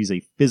that she's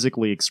a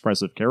physically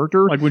expressive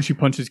character. Like when she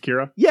punches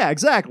Kira. Yeah,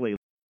 exactly.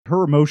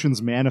 Her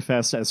emotions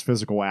manifest as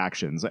physical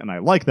actions, and I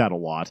like that a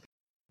lot.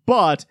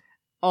 But,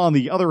 on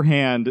the other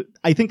hand,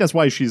 I think that's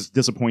why she's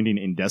disappointing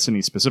in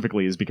Destiny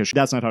specifically, is because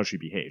that's not how she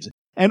behaves.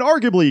 And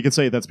arguably, you could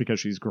say that's because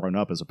she's grown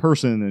up as a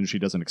person and she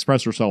doesn't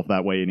express herself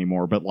that way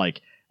anymore, but,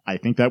 like, I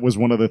think that was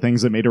one of the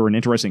things that made her an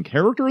interesting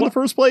character in the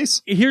first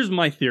place. Here's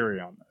my theory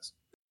on this.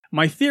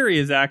 My theory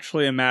is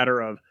actually a matter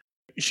of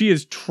she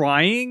is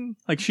trying,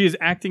 like she is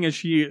acting as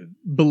she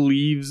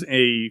believes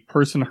a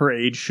person her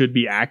age should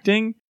be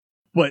acting,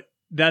 but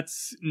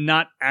that's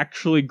not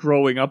actually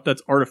growing up.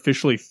 That's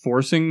artificially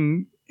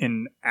forcing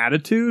an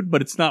attitude,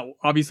 but it's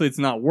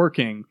not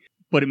working,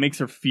 but it makes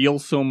her feel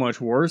so much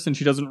worse, and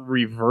she doesn't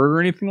revert or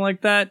anything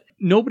like that.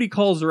 Nobody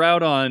calls her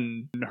out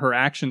on her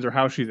actions or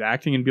how she's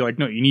acting and be like,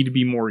 no, you need to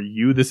be more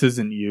you. This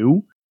isn't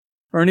you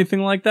or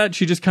anything like that.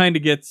 She just kind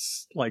of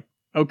gets like,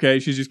 okay,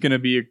 she's just going to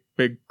be a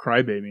big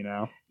crybaby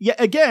now. Yeah,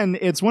 again,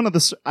 it's one of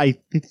the... I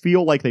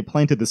feel like they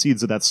planted the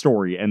seeds of that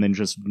story and then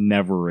just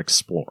never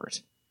explore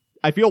it.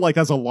 I feel like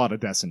that's a lot of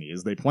Destiny,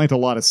 is they plant a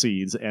lot of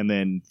seeds and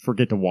then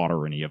forget to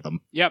water any of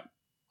them. Yep.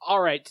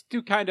 All right, to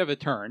do kind of a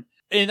turn.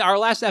 In our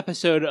last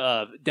episode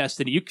of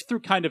Destiny, you threw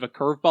kind of a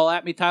curveball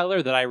at me,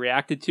 Tyler, that I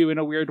reacted to in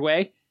a weird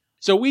way.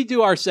 So we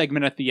do our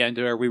segment at the end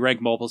where we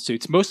rank mobile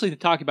suits, mostly to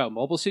talk about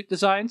mobile suit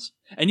designs.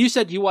 And you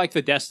said you like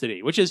the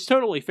Destiny, which is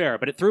totally fair,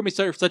 but it threw me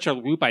such a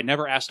loop I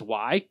never asked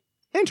why.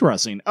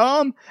 Interesting.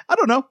 I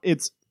don't know.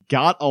 It's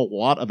got a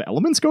lot of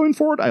elements going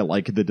for it. I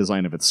like the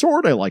design of its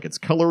sword. I like its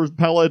color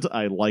palette.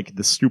 I like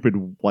the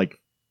stupid, like,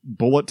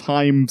 bullet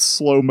time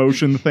slow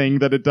motion thing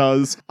that it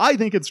does. I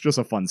think it's just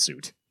a fun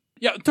suit.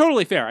 Yeah,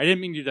 totally fair. I didn't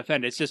mean to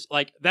defend it. It's just,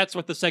 like, that's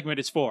what the segment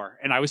is for.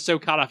 And I was so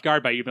caught off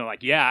guard by you being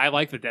like, yeah, I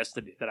like the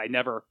Destiny, that I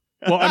never...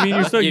 Well, I mean,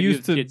 you're so Give you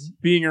used the to kids.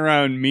 being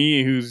around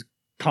me who's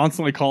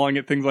constantly calling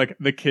it things like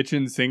the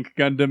kitchen sink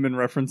Gundam and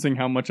referencing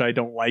how much I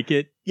don't like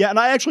it. Yeah, and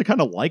I actually kind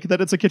of like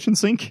that it's a kitchen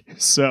sink,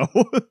 so...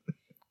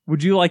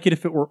 Would you like it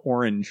if it were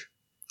orange?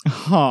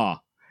 Huh.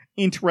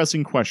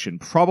 Interesting question.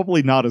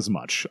 Probably not as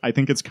much. I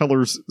think its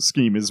color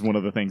scheme is one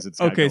of the things it's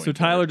got Okay, going so for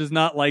Tyler it. does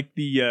not like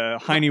the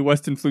Heine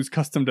Westenflus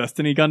custom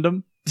Destiny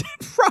Gundam?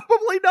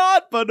 Probably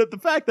not, but the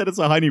fact that it's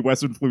a Heine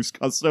Westenflus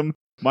custom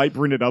might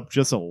bring it up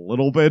just a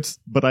little bit,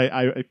 but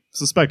I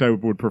suspect I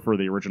would prefer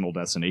the original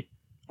Destiny.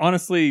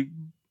 Honestly,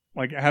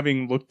 like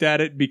having looked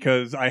at it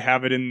because I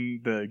have it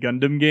in the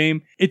Gundam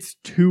game, it's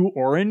too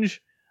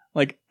orange.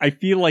 Like, I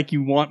feel like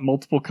you want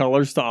multiple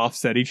colors to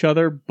offset each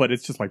other, but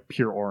it's just like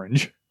pure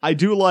orange. I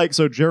do like,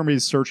 so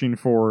Jeremy's searching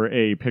for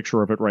a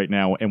picture of it right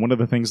now, and one of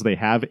the things they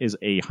have is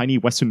a Heine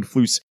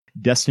Westenflus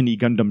Destiny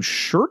Gundam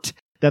shirt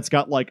that's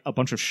got like a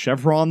bunch of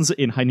chevrons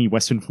in Heine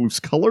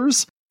Westenflus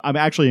colors. I'm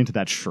actually into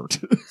that shirt.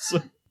 So,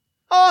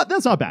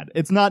 that's not bad.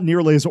 It's not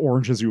nearly as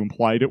orange as you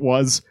implied it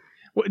was.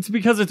 Well, it's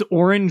because it's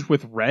orange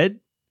with red.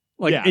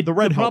 Like, Yeah, the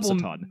red helps a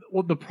problem, ton.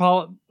 Well, the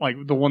problem, like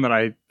the one that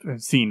I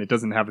have seen, it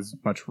doesn't have as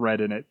much red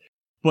in it.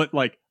 But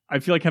like, I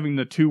feel like having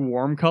the two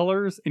warm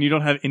colors and you don't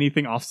have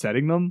anything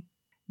offsetting them.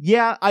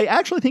 Yeah, I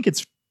actually think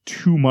it's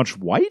too much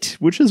white,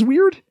 which is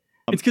weird.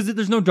 It's because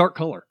there's no dark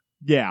color.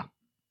 Yeah,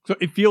 So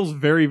it feels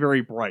very,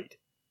 very bright.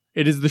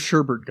 It is the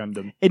Sherbert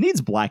Gundam. it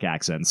needs black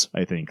accents,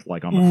 I think,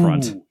 like on the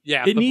front. Ooh.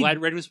 Yeah, It if the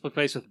need- red was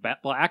replaced with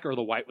black or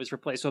the white was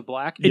replaced with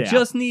black. It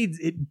Yeah.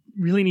 it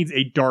really needs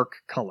a dark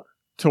color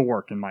to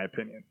work, in my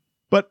opinion.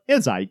 But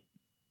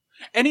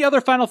Any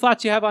other final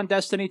thoughts you have on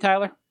Destiny,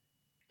 Tyler?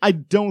 I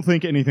don't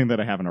think anything that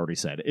I haven't already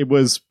said. It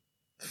was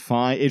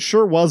fine. It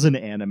sure was an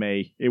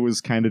anime. It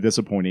was kind of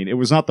disappointing. It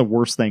was not the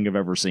worst thing I've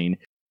ever seen.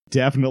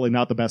 Definitely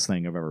not the best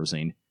thing I've ever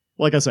seen.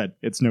 Like I said,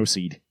 it's no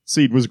Seed.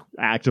 Seed was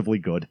actively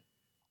good.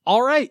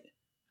 All right.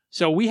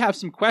 So we have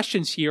some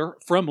questions here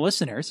from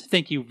listeners.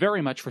 Thank you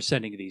very much for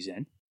sending these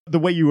in. The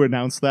way you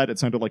announced that, it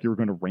sounded like you were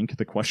going to rank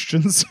the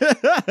questions.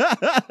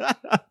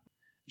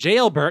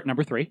 JL Burt,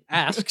 number 3,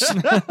 asks...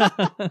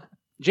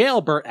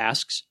 JL Burt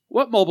asks,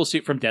 what mobile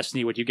suit from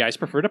Destiny would you guys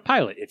prefer to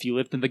pilot if you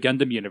lived in the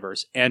Gundam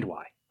universe, and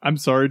why? I'm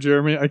sorry,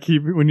 Jeremy. I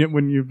keep when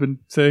you've been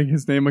saying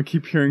his name, I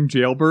keep hearing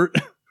Jailbert.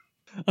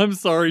 I'm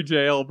sorry,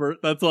 Jailbert.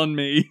 That's on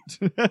me.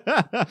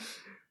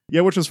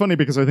 Yeah, which is funny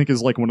because I think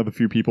is like one of the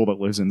few people that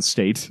lives in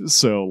state.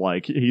 So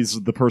like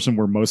he's the person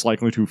we're most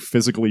likely to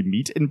physically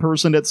meet in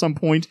person at some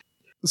point.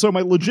 So my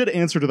legit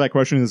answer to that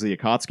question is the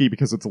Akatsuki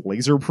because it's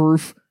laser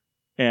proof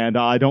and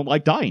I don't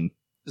like dying.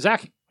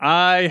 Zach?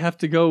 I have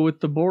to go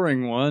with the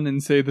boring one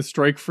and say the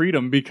Strike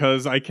Freedom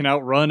because I can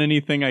outrun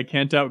anything I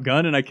can't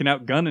outgun, and I can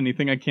outgun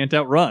anything I can't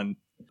outrun.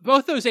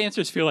 Both those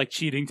answers feel like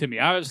cheating to me.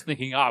 I was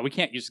thinking, we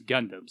can't use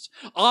Gundams.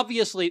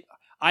 Obviously,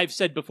 I've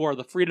said before,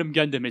 the Freedom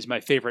Gundam is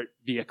my favorite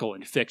vehicle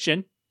in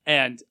fiction,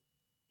 and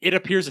it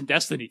appears in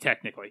Destiny,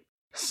 technically.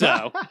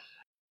 So,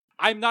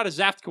 I'm not a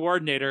Zaft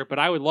coordinator, but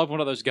I would love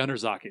one of those Gunner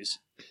Zakus.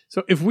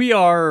 So if we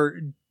are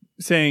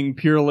saying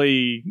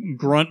purely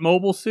grunt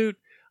mobile suit,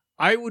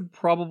 I would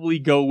probably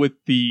go with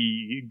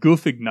the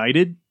Goof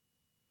Ignited.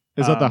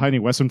 Is that the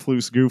Heine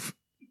Westenflus goof?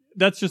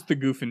 That's just the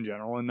Goof in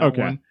general in that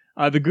Okay. one.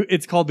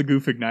 It's called the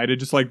Goof Ignited,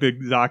 just like the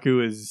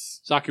Zaku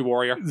is Zaku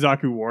Warrior.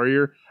 Zaku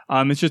Warrior.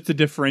 It's just to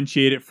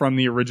differentiate it from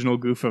the original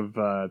Goof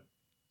of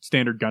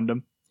Standard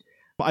Gundam.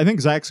 I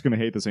think Zach's going to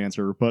hate this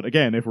answer, but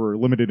again, if we're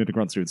limited into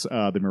grunt suits,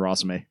 the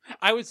Murasame.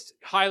 I was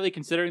highly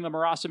considering the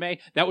Murasame.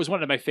 That was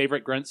one of my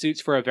favorite grunt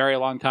suits for a very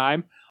long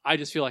time. I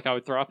just feel like I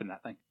would throw up in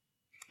that thing.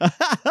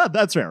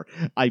 That's fair.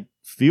 I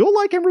feel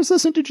like I'm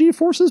resistant to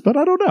G-forces, but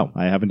I don't know.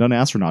 I haven't done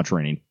astronaut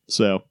training,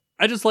 so...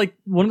 I just like,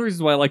 one of the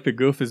reasons why I like the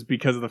Goof is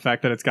because of the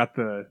fact that it's got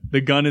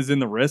the gun is in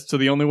the wrist, so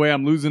the only way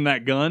I'm losing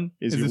that gun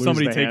is you if lose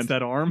somebody the takes hand.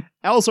 that arm.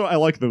 Also, I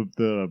like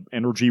the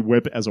energy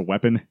whip as a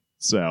weapon,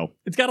 so...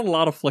 It's got a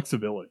lot of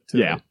flexibility to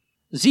Yeah.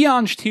 it.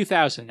 Zeonge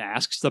 2000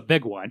 asks, the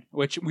big one,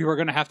 which we were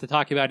going to have to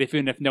talk about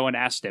even if no one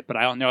asked it, but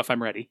I don't know if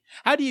I'm ready.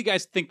 How do you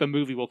guys think the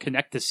movie will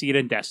connect to Seed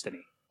and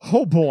Destiny?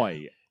 Oh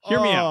boy.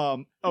 Hear me out.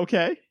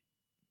 Okay.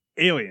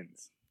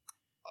 Aliens.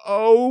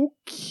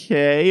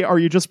 Okay. Are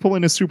you just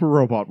pulling a Super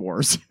Robot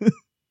Wars?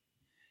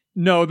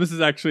 No, this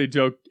is actually a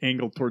joke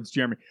angled towards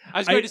Jeremy. I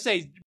was going to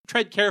say,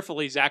 tread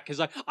carefully, Zach,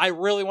 because I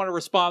really want to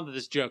respond to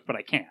this joke, but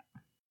I can't.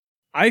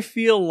 I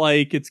feel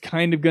like it's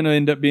kind of going to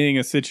end up being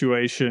a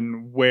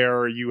situation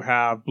where you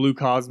have Blue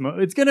Cosmo.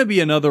 It's going to be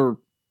another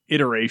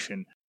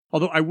iteration.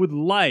 Although I would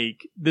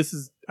like,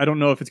 I don't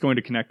know if it's going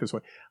to connect this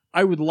way.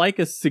 I would like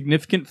a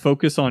significant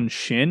focus on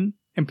Shin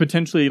and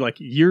potentially like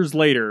years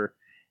later,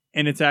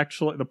 and it's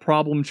actually the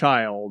problem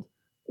child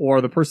or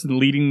the person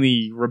leading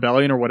the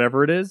rebellion or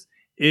whatever it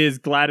is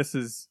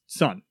Gladys's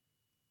son.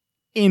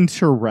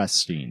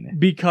 Interesting.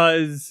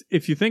 Because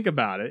if you think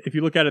about it, if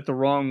you look at it the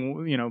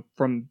wrong,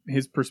 from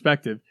his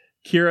perspective,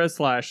 Kira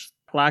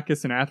 /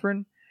 Lacus and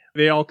Athrun,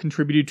 they all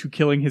contributed to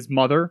killing his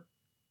mother.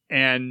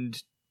 And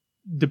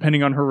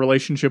depending on her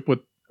relationship with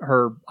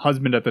her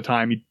husband at the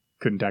time, you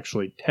couldn't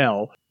actually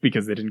tell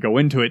because they didn't go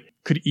into it,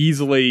 could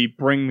easily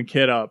bring the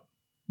kid up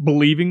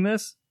believing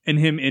this and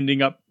him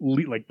ending up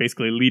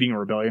basically leading a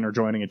rebellion or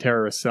joining a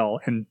terrorist cell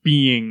and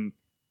being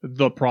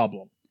the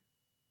problem.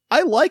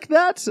 I like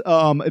that.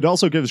 It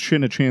also gives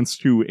Shin a chance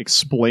to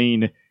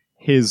explain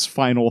his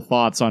final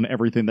thoughts on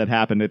everything that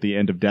happened at the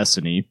end of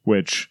Destiny,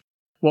 which...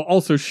 Well,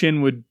 also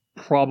Shin would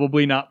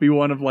probably not be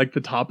one of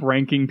the top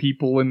ranking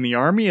people in the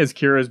army, as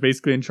Kira is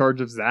basically in charge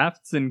of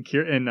Zafts and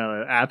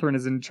Athrun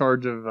is in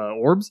charge of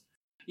orbs.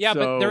 Yeah, So-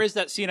 but there is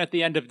that scene at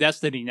the end of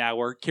Destiny now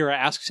where Kira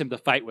asks him to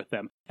fight with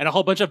them, and a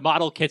whole bunch of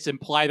model kits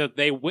imply that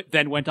they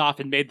then went off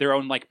and made their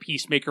own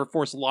Peacemaker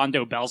Force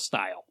Londo Bell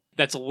style.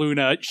 That's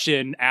Luna,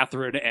 Shin,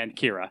 Athrun, and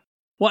Kira.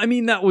 Well, I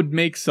mean, that would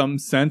make some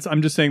sense.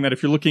 I'm just saying that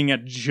if you're looking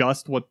at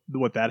just what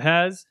that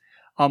has,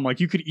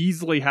 you could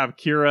easily have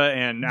Kira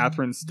and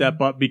Athrun step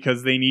up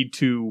because they need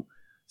to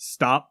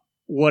stop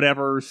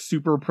whatever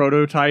super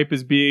prototype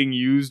is being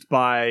used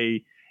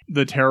by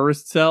the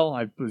terrorist cell.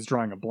 I was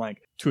drawing a blank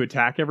to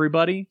attack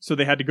everybody, so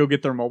they had to go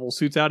get their mobile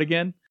suits out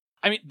again.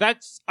 I mean,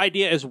 that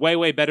idea is way,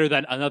 way better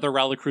than another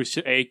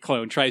Relicruce A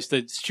clone tries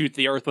to shoot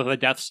the Earth with a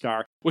Death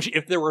Star, which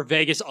if there were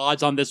Vegas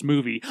odds on this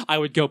movie, I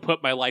would go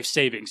put my life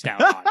savings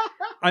down on.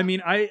 I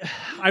mean, I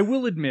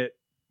will admit,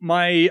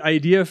 my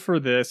idea for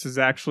this is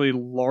actually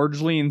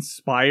largely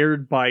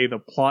inspired by the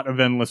plot of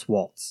Endless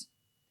Waltz.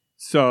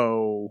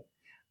 So,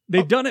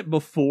 they've done it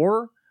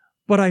before,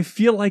 but I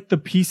feel like the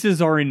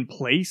pieces are in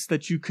place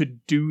that you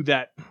could do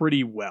that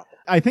pretty well.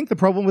 I think the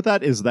problem with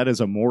that is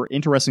a more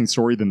interesting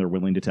story than they're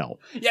willing to tell.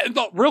 Yeah,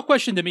 the real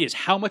question to me is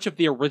how much of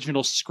the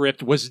original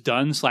script was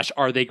done /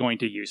 are they going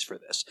to use for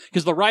this?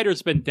 Because the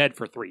writer's been dead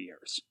for 3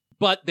 years.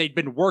 But they'd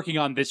been working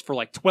on this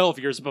for 12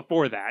 years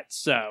before that,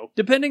 so...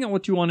 Depending on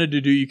what you wanted to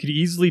do, you could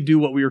easily do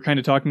what we were kind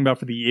of talking about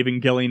for the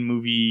Evangelion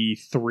movie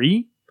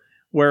 3,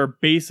 where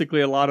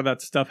basically a lot of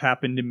that stuff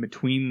happened in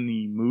between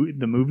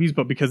the movies,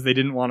 but because they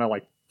didn't want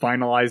to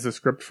finalize the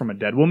script from a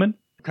dead woman,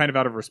 kind of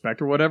out of respect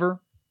or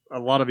whatever, a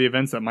lot of the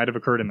events that might have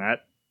occurred in that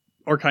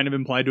are kind of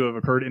implied to have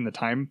occurred in the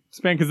time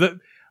span, because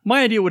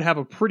my idea would have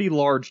a pretty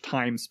large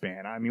time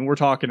span. I mean, we're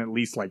talking at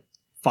least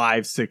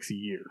 5-6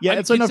 years. Yeah,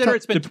 it's enough consider ti-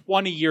 it's been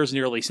 20 years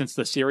nearly since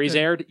the series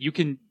aired. You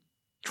can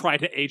try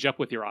to age up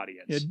with your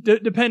audience. Yeah,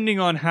 depending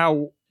on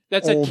how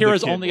That's it. old the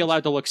Kira's kid only was.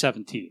 allowed to look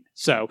 17.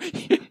 So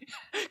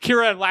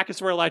Kira and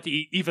Lacus were allowed to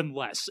eat even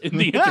less in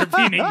the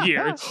intervening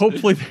years.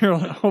 Hopefully they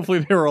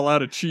were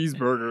allowed a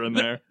cheeseburger in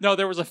there. No,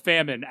 there was a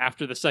famine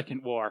after the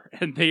Second War,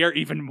 and they are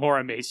even more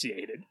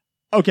emaciated.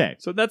 Okay,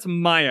 So that's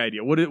my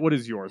idea. What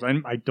is yours?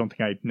 I don't think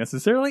I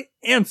necessarily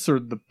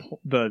answered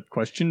the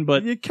question,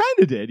 but you kind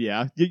of did,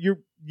 yeah.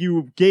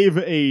 You gave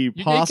a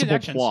gave possible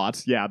connections.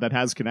 plot, yeah, that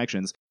has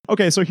connections.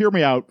 Okay, so hear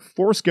me out.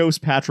 Force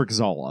Ghost Patrick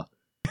Zala.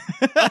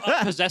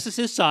 Possesses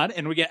his son,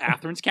 and we get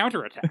Athrun's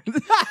counterattack.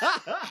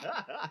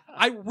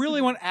 I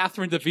really want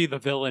Athrun to be the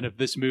villain of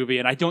this movie,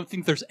 and I don't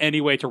think there's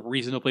any way to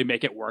reasonably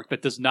make it work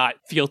that does not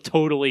feel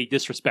totally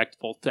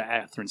disrespectful to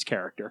Athrun's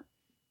character.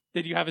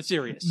 Did you have a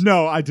serious?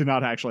 No, I did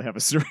not actually have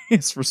a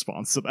serious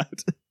response to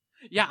that.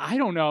 Yeah, I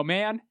don't know,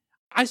 man.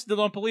 I still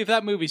don't believe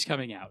that movie's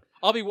coming out.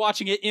 I'll be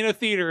watching it in a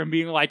theater and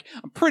being like,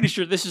 I'm pretty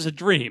sure this is a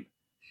dream.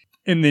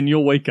 And then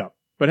you'll wake up.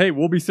 But hey,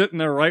 we'll be sitting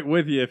there right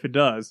with you if it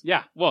does.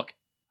 Yeah, look.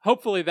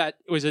 Hopefully that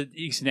was a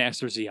decent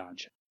answer,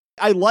 Zeonj.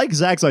 I like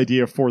Zach's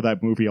idea for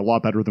that movie a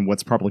lot better than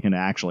what's probably going to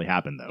actually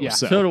happen, though. Yeah.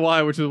 So do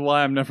I, which is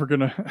why I'm not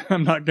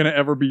gonna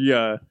ever be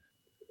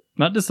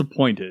not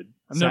disappointed.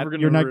 I'm Sad- never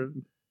gonna.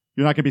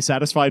 you're not going to be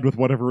satisfied with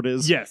whatever it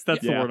is? Yes,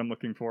 that's the Yeah. word I'm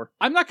looking for.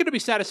 I'm not going to be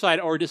satisfied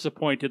or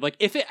disappointed. Like,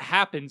 if it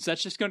happens,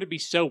 that's just going to be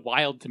so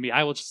wild to me.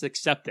 I will just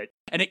accept it.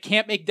 And it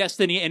can't make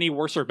Destiny any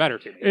worse or better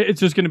to me.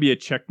 It's just gonna be a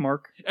check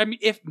mark. I mean,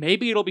 if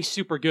maybe it'll be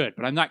super good,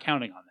 but I'm not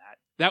counting on that.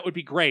 That would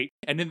be great.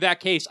 And in that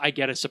case, I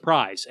get a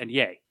surprise, and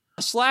yay.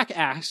 Slack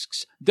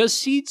asks, does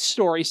Seed's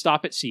story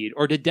stop at Seed,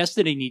 or did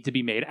Destiny need to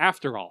be made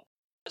after all?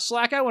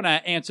 Slack, I want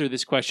to answer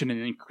this question in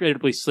an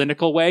incredibly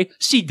cynical way.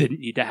 Seed didn't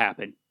need to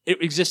happen.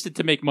 It existed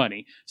to make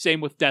money.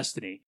 Same with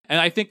Destiny. And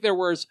I think there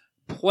was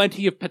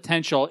plenty of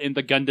potential in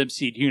the Gundam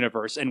Seed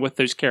universe and with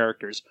those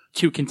characters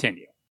to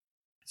continue.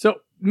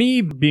 So,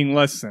 me being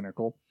less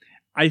cynical,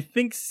 I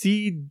think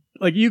Seed,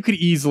 like, you could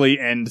easily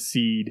end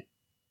Seed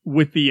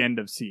with the end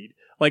of Seed.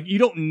 Like, you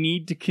don't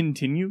need to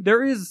continue.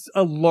 There is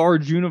a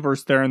large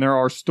universe there, and there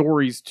are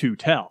stories to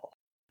tell.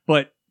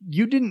 But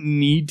you didn't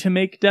need to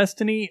make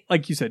Destiny.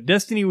 Like you said,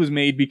 Destiny was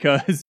made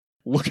because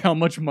look how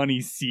much money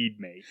Seed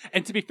made.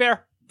 And to be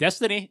fair,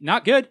 Destiny,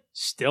 not good,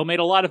 still made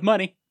a lot of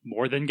money.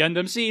 More than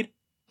Gundam Seed.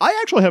 I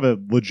actually have a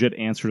legit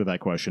answer to that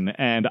question,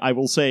 and I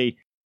will say,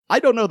 I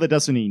don't know that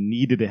Destiny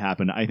needed to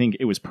happen. I think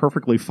it was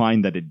perfectly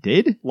fine that it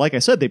did. Like I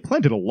said, they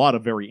planted a lot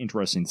of very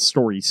interesting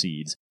story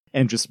seeds,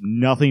 and just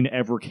nothing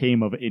ever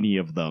came of any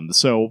of them.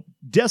 So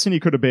Destiny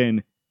could have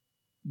been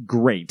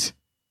great,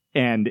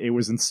 and it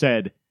was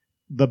instead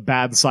the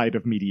bad side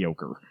of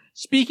mediocre.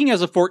 Speaking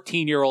as a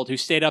 14-year-old who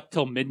stayed up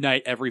till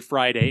midnight every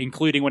Friday,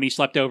 including when he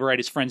slept over at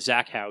his friend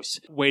Zach's house,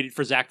 waited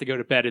for Zach to go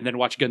to bed, and then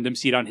watched Gundam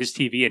Seed on his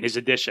TV in his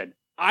edition.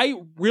 I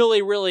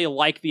really, really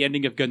like the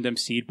ending of Gundam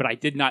Seed, but I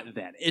did not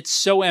then. It's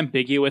so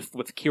ambiguous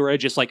with Kira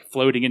just like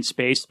floating in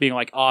space, being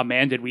like, oh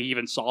man, did we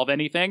even solve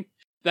anything?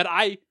 That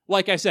I,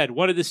 like I said,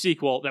 wanted the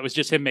sequel that was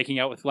just him making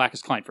out with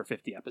Lacus Klein for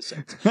 50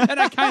 episodes. And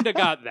I kind of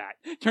got that.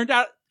 Turned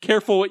out,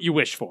 careful what you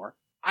wish for.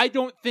 I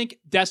don't think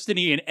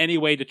Destiny in any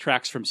way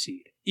detracts from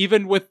Seed.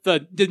 Even with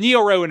the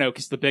Neo Roanoke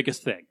is the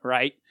biggest thing,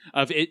 right?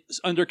 Of it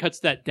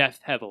undercuts that death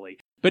heavily.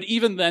 But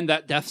even then,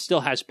 that death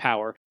still has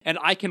power. And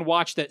I can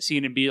watch that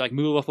scene and be like,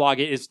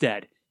 Mulaflaga is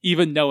dead.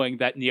 Even knowing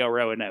that Neo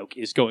Roanoke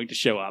is going to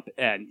show up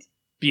and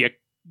be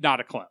not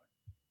a clone.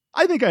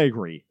 I think I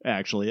agree,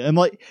 actually. And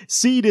like,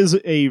 Seed is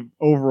a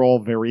overall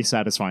very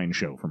satisfying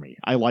show for me.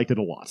 I liked it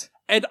a lot.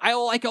 And I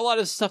like a lot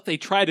of stuff they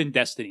tried in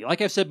Destiny.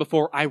 Like I've said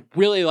before, I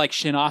really like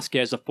Shin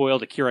Asuka as a foil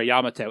to Kira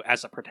Yamato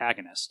as a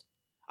protagonist.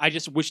 I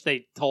just wish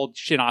they told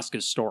Shin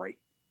Asuka's story.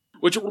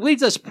 Which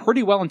leads us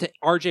pretty well into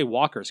RJ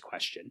Walker's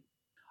question.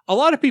 A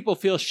lot of people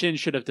feel Shin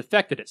should have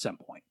defected at some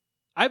point.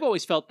 I've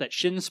always felt that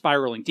Shin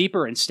spiraling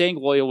deeper and staying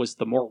loyal was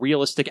the more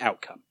realistic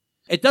outcome.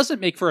 It doesn't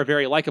make for a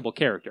very likable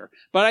character,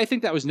 but I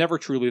think that was never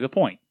truly the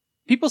point.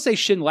 People say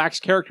Shin lacks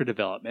character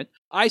development.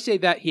 I say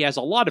that he has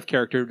a lot of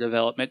character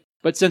development,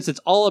 but since it's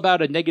all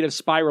about a negative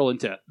spiral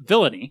into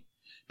villainy,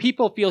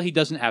 people feel he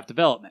doesn't have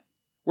development.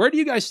 Where do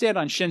you guys stand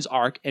on Shin's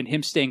arc and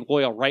him staying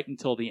loyal right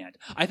until the end?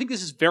 I think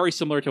this is very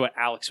similar to what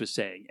Alex was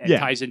saying and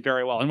ties in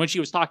very well. And when she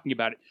was talking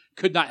about it,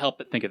 could not help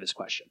but think of this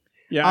question.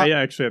 Yeah, I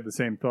actually have the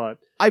same thought.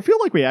 I feel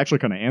like we actually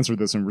kind of answered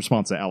this in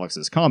response to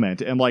Alex's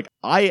comment. And like,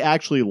 I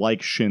actually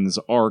like Shin's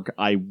arc.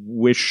 I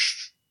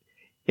wish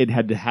it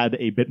had had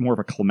a bit more of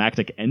a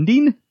climactic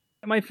ending.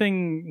 My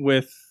thing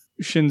with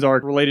Shin's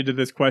arc related to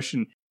this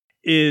question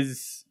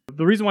is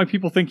the reason why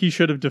people think he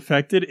should have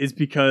defected is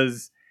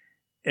because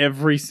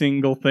every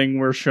single thing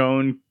we're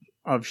shown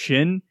of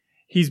Shin,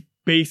 he's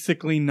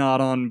basically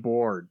not on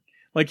board.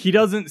 Like, he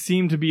doesn't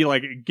seem to be,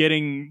 like,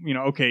 getting,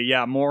 okay,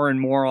 yeah, more and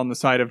more on the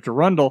side of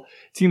Durundle.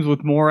 It seems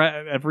with more,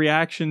 every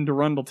action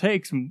Durundle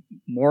takes,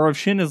 more of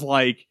Shin is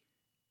like,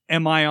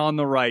 am I on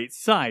the right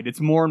side? It's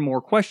more and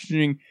more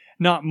questioning,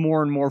 not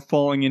more and more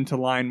falling into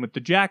line with the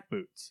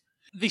jackboots.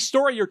 The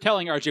story you're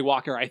telling, RJ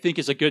Walker, I think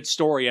is a good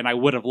story, and I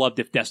would have loved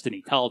if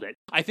Destiny told it.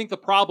 I think the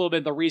problem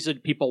and the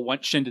reason people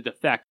want Shin to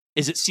defect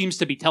is it seems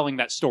to be telling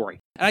that story.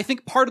 And I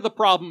think part of the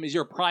problem is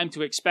you're primed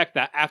to expect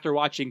that after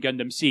watching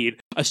Gundam Seed,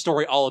 a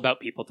story all about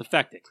people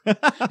defecting.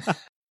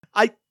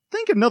 I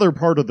think another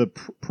part of the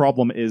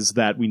problem is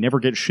that we never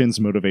get Shin's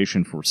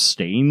motivation for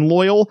staying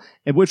loyal,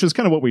 and which is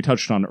kind of what we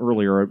touched on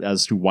earlier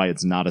as to why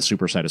it's not a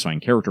super satisfying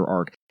character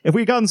arc. If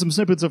we had gotten some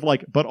snippets of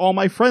like, but all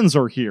my friends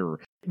are here,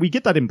 we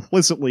get that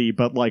implicitly,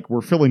 but like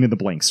we're filling in the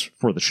blanks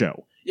for the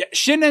show. Yeah,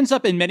 Shin ends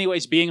up in many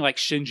ways being like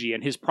Shinji,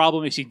 and his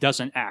problem is he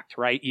doesn't act,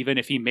 right? Even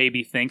if he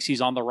maybe thinks he's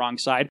on the wrong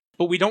side,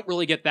 but we don't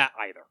really get that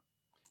either.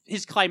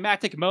 His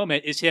climactic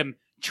moment is him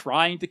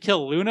trying to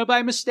kill Luna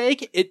by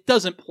mistake. It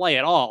doesn't play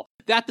at all.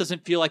 That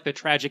doesn't feel like the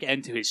tragic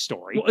end to his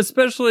story. Well,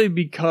 especially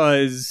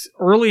because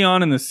early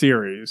on in the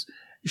series,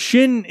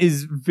 Shin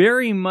is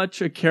very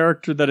much a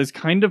character that is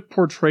kind of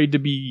portrayed to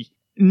be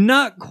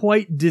not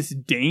quite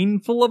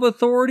disdainful of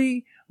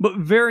authority, but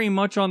very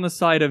much on the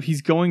side of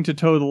he's going to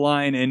toe the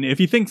line, and if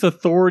he thinks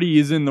authority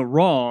is in the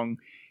wrong,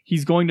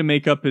 he's going to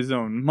make up his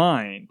own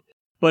mind.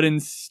 But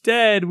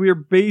instead, we're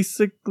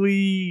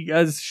basically,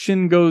 as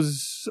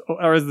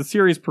the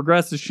series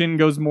progresses, Shin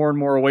goes more and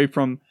more away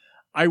from,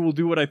 I will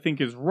do what I think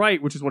is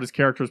right, which is what his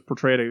character is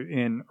portrayed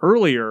in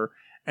earlier,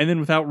 and then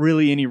without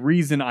really any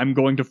reason, I'm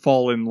going to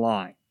fall in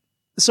line.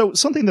 So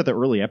something that the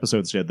early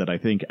episodes did that I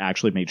think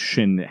actually made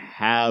Shin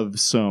have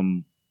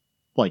some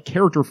like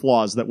character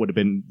flaws that would have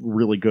been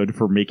really good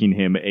for making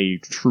him a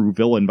true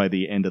villain by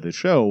the end of the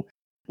show.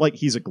 Like,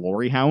 he's a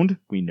glory hound.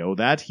 We know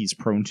that. He's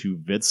prone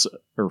to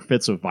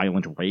fits of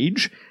violent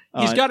rage.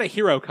 He's got a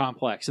hero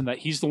complex in that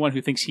he's the one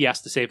who thinks he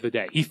has to save the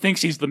day. He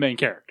thinks he's the main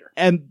character.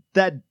 And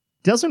that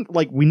doesn't,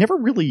 like, we never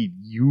really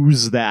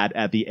use that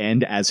at the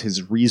end as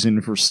his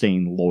reason for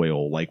staying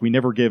loyal. Like, we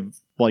never give,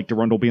 like,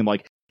 Durandal being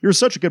like, you're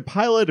such a good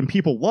pilot and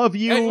people love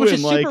you. Which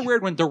is super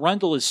weird when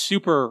Durandal is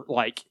super,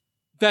 like,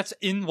 that's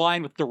in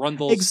line with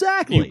Durandal's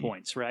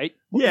viewpoints, right?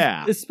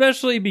 Yeah.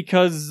 Especially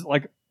because,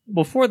 like,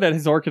 before that,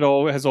 his arc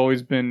has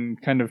always been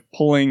kind of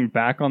pulling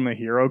back on the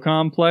hero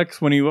complex.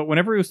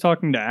 Whenever he was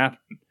talking to Athrun,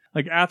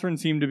 like, Athrun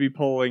seemed to be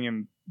pulling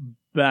him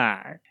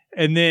back.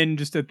 And then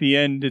just at the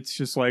end, it's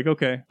just like,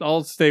 okay,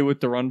 I'll stay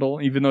with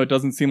Durandal, even though it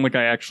doesn't seem like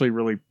I actually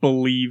really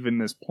believe in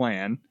this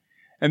plan.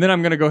 And then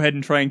I'm going to go ahead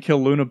and try and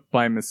kill Luna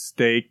by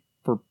mistake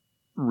for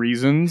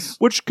reasons.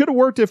 Which could have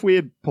worked if we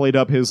had played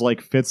up his,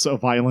 like, fits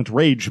of violent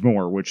rage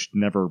more, which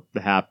never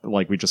happened.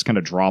 Like, we just kind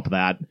of drop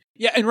that.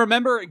 Yeah, and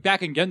remember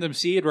back in Gundam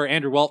Seed where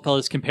Andrew Waltfeld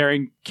is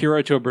comparing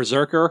Kira to a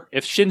berserker?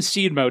 If Shin's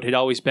Seed mode had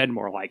always been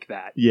more like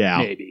that. Yeah.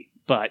 Maybe.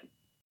 But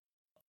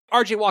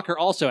RJ Walker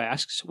also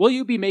asks, will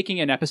you be making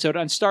an episode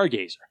on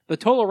Stargazer? The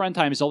total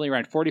runtime is only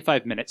around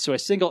 45 minutes, so a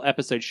single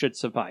episode should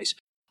suffice.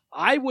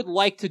 I would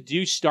like to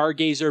do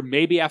Stargazer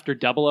maybe after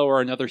 00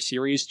 or another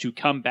series to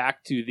come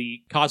back to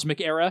the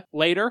Cosmic Era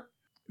later.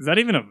 Is that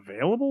even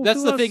available?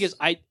 That's the thing is,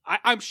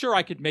 I'm sure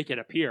I could make it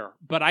appear,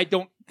 but I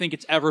don't think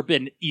it's ever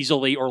been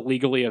easily or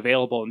legally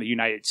available in the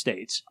United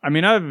States. I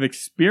mean, I've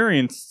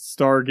experienced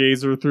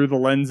Stargazer through the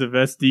lens of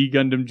SD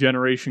Gundam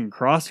Generation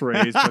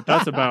Crossrays, but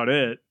that's about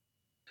it.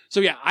 So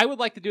yeah, I would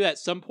like to do that at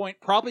some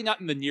point, probably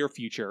not in the near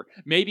future.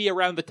 Maybe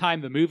around the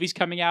time the movie's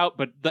coming out,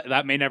 but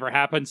that may never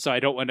happen, so I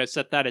don't want to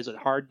set that as a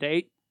hard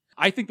date.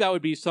 I think that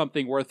would be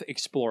something worth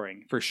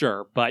exploring, for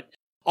sure. But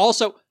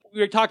also,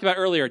 we talked about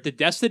earlier, did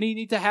Destiny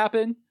need to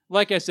happen?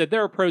 Like I said,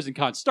 there are pros and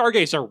cons.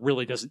 Stargazer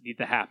really doesn't need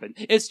to happen.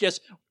 It's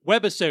just,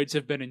 webisodes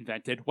have been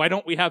invented. Why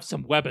don't we have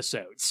some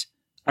webisodes?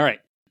 All right,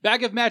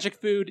 Bag of Magic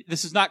Food,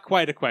 this is not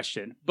quite a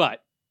question,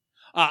 but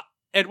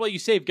and will you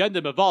save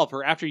Gundam Evolve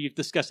for after you've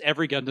discussed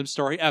every Gundam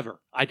story ever?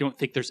 I don't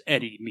think there's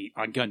any meat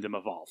on Gundam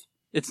Evolve.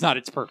 It's not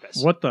its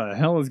purpose. What the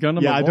hell is Gundam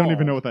Evolve? Yeah, I don't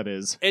even know what that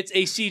is. It's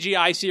a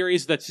CGI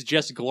series that's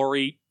just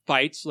glory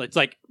fights. It's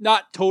like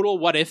not total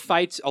what if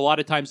fights. A lot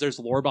of times there's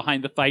lore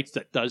behind the fights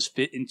that does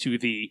fit into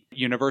the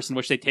universe in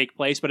which they take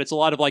place, but it's a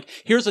lot of like,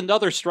 here's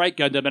another Strike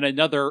Gundam and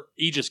another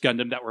Aegis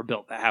Gundam that were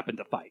built that happened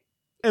to fight.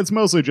 It's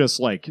mostly just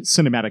like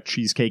cinematic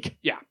cheesecake.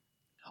 Yeah.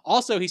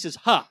 Also, he says,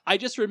 I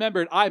just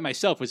remembered I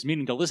myself was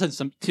meaning to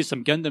listen to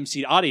some Gundam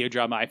Seed audio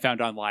drama I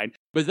found online,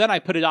 but then I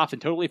put it off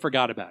and totally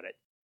forgot about it.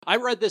 I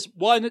read this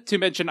one to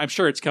mention, I'm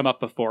sure it's come up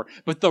before,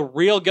 but the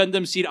real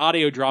Gundam Seed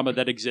audio drama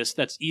that exists,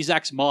 that's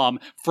Izak's mom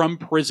from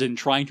prison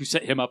trying to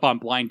set him up on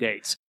blind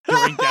dates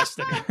during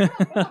Destiny.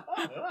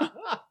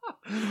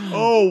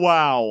 Oh,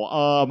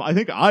 wow. I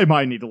think I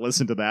might need to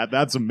listen to that.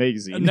 That's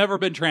amazing. Never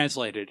been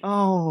translated.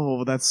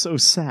 Oh, that's so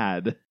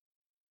sad.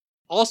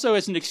 Also,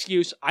 as an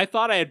excuse, I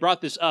thought I had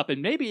brought this up,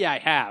 and maybe I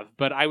have,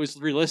 but I was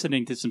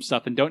re-listening to some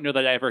stuff and don't know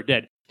that I ever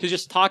did, to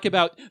just talk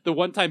about the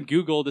one time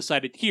Google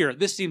decided, here,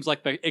 this seems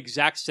like the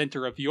exact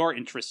center of your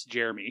interests,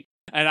 Jeremy.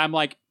 And I'm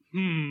like,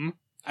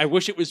 I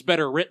wish it was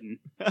better written.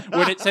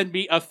 When it sent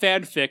me a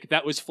fanfic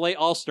that was Flay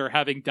Ulster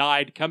having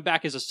died, come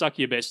back as a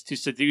succubus to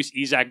seduce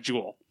Izak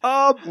Jewel.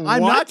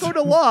 I'm not going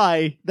to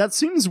lie. That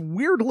seems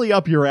weirdly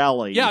up your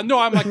alley. Yeah, no,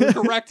 I'm like,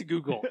 correct,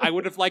 Google. I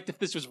would have liked if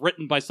this was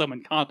written by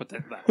someone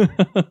competent, though.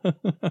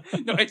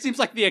 No, it seems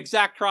like the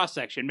exact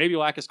cross-section. Maybe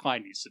Lacus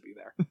Klein needs to be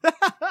there.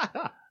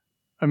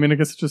 I mean, I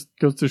guess it just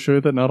goes to show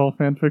that not all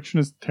fanfiction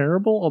is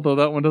terrible, although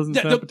that one doesn't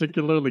sound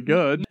particularly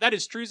good. That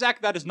is true,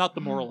 Zach. That is not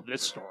the moral of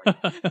this story.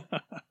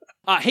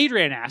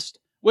 Hadrian asked,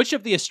 which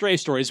of the Astray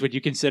stories would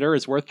you consider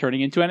is worth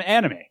turning into an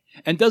anime?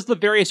 And does the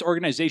various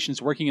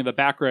organizations working in the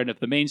background of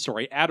the main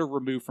story add or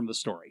remove from the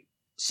story?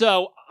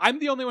 So, I'm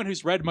the only one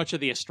who's read much of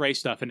the Astray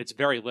stuff, and it's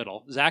very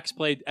little. Zach's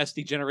played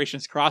SD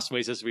Generations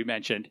Crossways, as we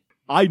mentioned.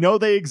 I know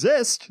they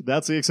exist.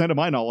 That's the extent of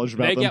my knowledge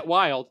about them. They get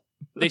wild.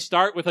 They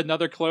start with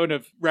another clone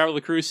of Raul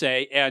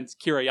Lacruse and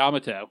Kira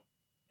Yamato,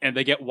 and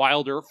they get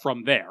wilder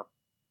from there.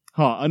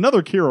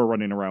 Another Kira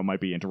running around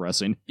might be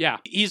interesting. Yeah,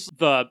 he's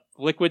the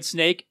liquid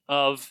snake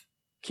of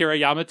Kira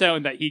Yamato,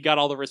 and that he got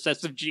all the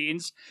recessive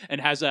genes and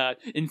has a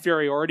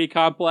inferiority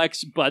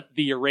complex, but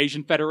the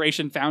Eurasian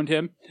Federation found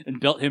him and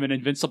built him an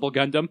invincible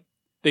Gundam.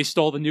 They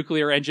stole the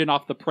nuclear engine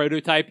off the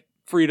prototype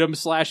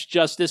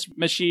Freedom/Justice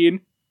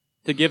machine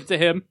to give to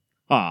him.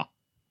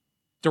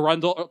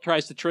 Durandal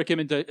tries to trick him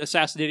into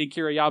assassinating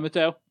Kira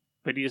Yamato,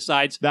 but he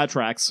decides That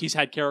tracks. he's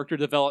had character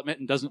development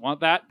and doesn't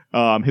want that.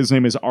 His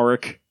name is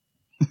Arik.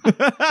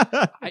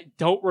 I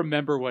don't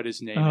remember what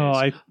his name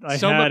is. I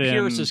Soma had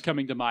Pierce him. is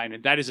coming to mind,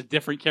 and that is a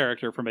different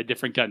character from a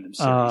different Gundam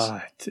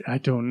series. I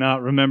do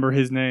not remember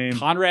his name.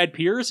 Conrad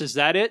Pierce, is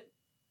that it?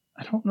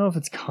 I don't know if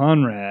it's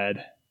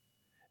Conrad.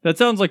 That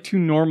sounds like too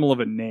normal of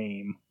a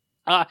name.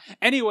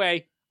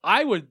 Anyway,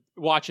 I would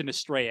watch an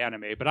Astray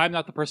anime, but I'm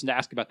not the person to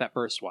ask about that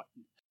first one.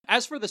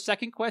 As for the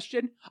second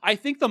question, I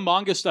think the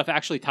manga stuff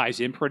actually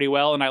ties in pretty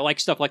well, and I like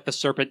stuff like the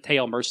Serpent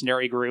Tail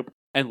Mercenary Group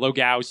and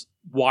Logao's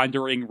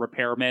Wandering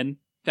Repairmen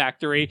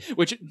Factory,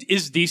 which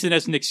is decent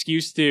as an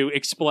excuse to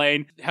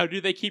explain how do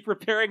they keep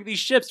repairing these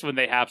ships when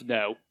they have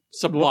no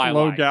supply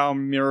line. Logao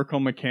Miracle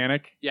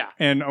Mechanic. Yeah.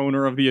 And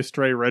owner of the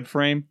Astray Red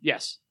Frame.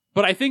 Yes.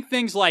 But I think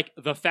things like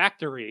the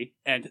factory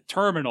and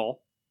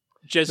terminal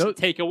just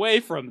take away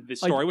from the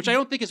story, which I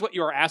don't think is what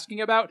you are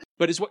asking about,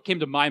 but is what came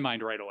to my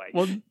mind right away.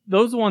 Well,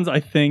 those ones, I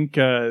think,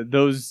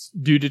 those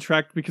do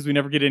detract because we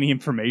never get any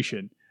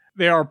information.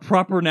 They are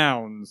proper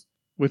nouns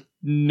with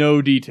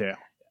no detail.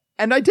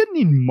 And I didn't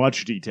need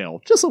much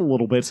detail, just a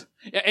little bit.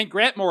 And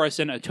Grant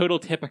Morrison, a total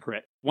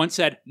hypocrite, once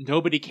said,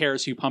 nobody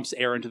cares who pumps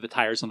air into the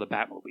tires on the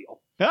Batmobile.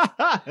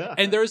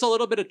 And there's a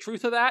little bit of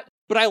truth to that,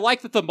 but I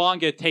like that the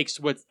manga takes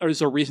what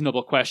is a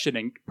reasonable question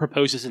and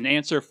proposes an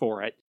answer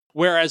for it.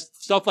 Whereas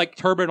stuff like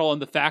Terminal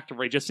and the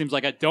Factory just seems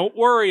like a don't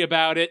worry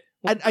about it.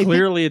 Well,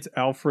 clearly it's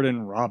Alfred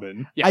and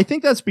Robin. Yeah. I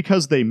think that's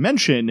because they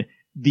mention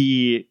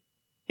the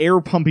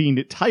air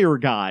pumping tire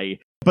guy,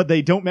 but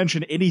they don't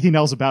mention anything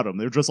else about him.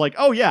 They're just like,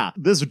 oh yeah,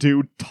 this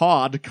dude,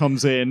 Todd,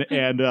 comes in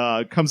and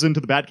comes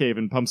into the Batcave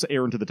and pumps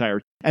air into the tire.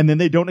 And then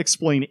they don't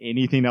explain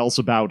anything else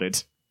about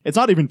it. It's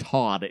not even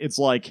Todd. It's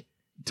like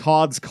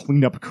Todd's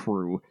cleanup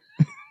crew.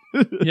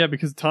 Yeah,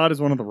 because Todd is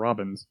one of the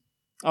Robins.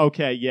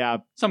 Okay, yeah.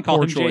 Some call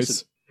Poor him choice.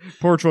 Jason.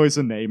 Poor choice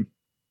in name.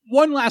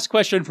 One last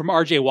question from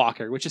RJ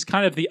Walker, which is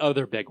kind of the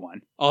other big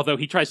one, although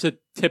he tries to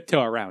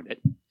tiptoe around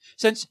it.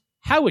 Since,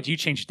 how would you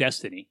change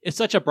Destiny? It's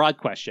such a broad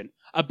question.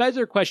 A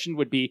better question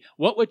would be,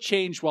 what would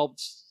change while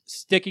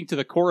sticking to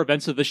the core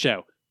events of the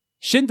show?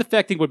 Shin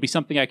defecting would be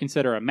something I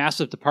consider a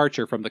massive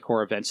departure from the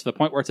core events to the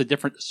point where it's a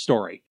different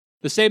story.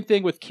 The same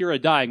thing with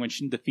Kira dying when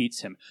Shin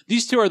defeats him.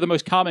 These two are the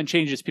most common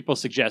changes people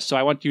suggest, so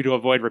I want you to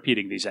avoid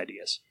repeating these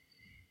ideas.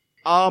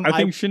 I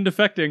think Shin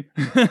defecting.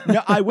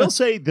 No, I will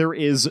say there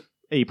is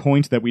a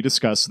point that we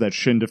discussed that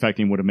Shin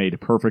defecting would have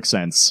made perfect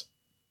sense.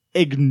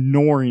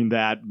 Ignoring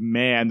that,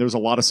 man, there's a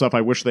lot of stuff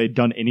I wish they'd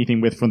done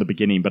anything with from the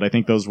beginning, but I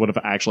think those would have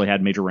actually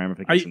had major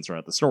ramifications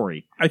throughout the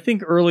story. I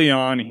think early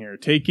on here,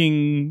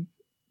 taking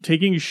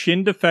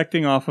Shin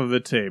defecting off of the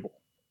table.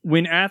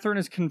 When Athrun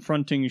is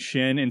confronting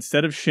Shin,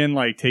 instead of Shin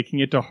like taking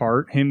it to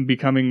heart, him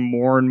becoming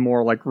more and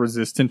more like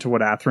resistant to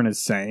what Athrun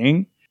is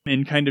saying,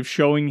 and kind of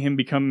showing him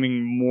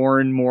becoming more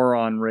and more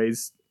on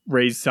Ray's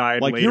side.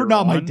 Like, later you're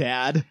not on, my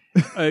dad.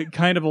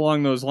 kind of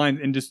along those lines,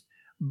 and just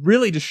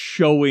really just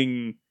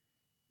showing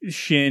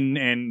Shin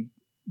and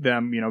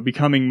them,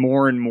 becoming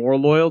more and more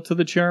loyal to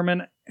the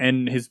chairman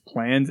and his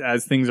plans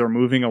as things are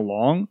moving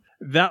along.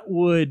 That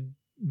would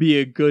be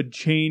a good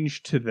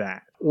change to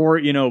that. Or,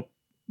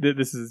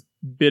 this is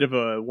a bit of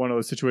one of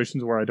those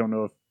situations where I don't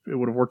know if it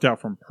would have worked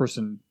out from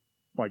person,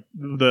 like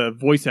the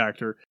voice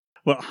actor,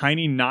 but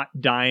Heine not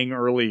dying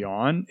early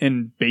on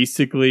and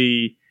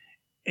basically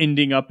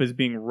ending up as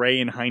being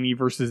Ray and Heine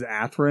versus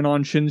Athrun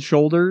on Shin's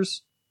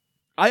shoulders.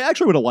 I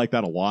actually would have liked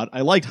that a lot.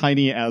 I liked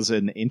Heine as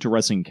an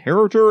interesting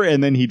character,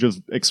 and then he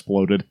just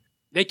exploded.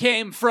 They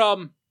came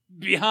from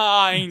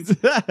behind.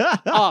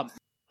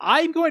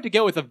 I'm going to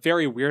go with a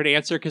very weird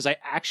answer because I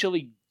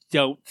actually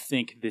don't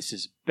think this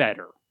is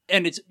better.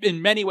 And it's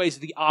in many ways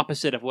the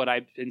opposite of what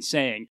I've been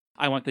saying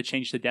I want the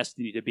change to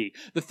Destiny to be.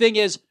 The thing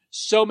is,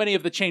 so many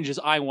of the changes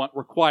I want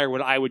require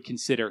what I would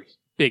consider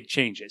big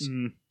changes.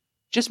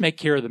 Just make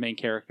Kira the main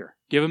character.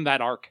 Give him that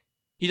arc.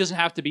 He doesn't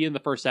have to be in the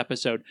first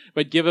episode,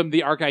 but give him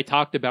the arc I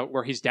talked about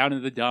where he's down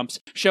in the dumps.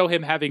 Show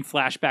him having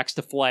flashbacks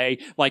to Flay,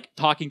 like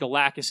talking to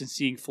Lacus and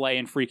seeing Flay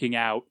and freaking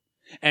out.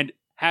 And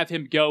have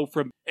him go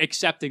from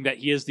accepting that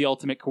he is the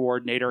ultimate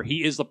coordinator,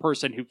 he is the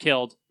person who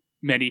killed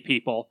many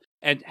people,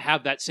 and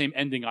have that same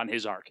ending on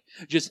his arc.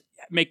 Just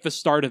make the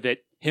start of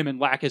it him and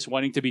Lacus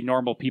wanting to be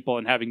normal people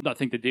and having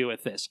nothing to do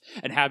with this,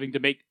 and having to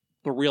make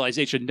the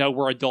realization, no,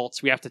 we're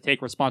adults, we have to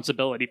take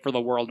responsibility for the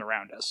world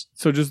around us.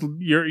 So just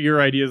your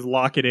ideas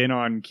lock it in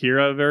on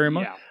Kira very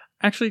much? Yeah.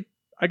 Actually,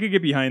 I could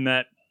get behind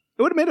that.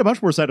 It would have made a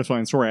much more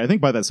satisfying story. I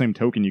think by that same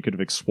token, you could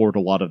have explored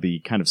a lot of the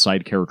kind of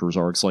side characters'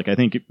 arcs. Like, I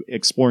think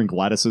exploring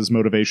Gladys's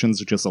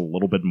motivations just a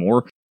little bit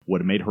more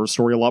would have made her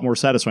story a lot more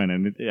satisfying.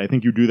 And I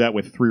think you do that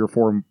with 3 or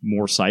 4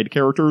 more side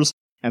characters,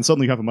 and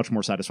suddenly you have a much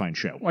more satisfying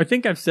show. Well, I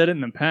think I've said it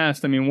in the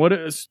past. I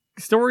mean,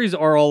 stories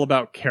are all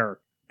about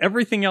character.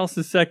 Everything else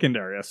is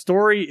secondary. A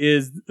story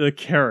is the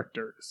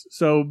characters.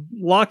 So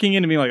locking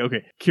into me like,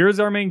 okay, Kira's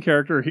our main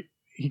character.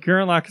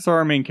 Kira and Lacus are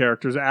our main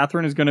characters.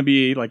 Athrun is going to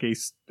be like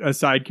a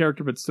side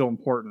character, but still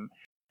important.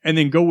 And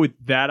then go with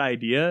that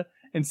idea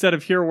instead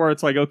of here where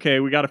it's like, okay,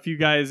 we got a few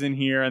guys in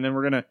here, and then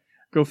we're going to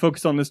go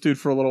focus on this dude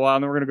for a little while,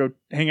 and then we're going to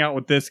go hang out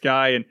with this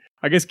guy. And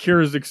I guess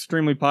Kira's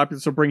extremely popular,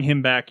 so bring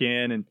him back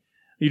in. And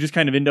you just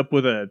kind of end up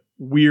with a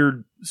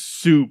weird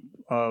soup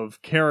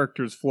of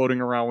characters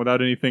floating around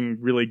without anything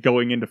really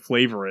going in to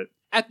flavor it.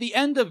 At the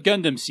end of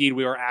Gundam Seed,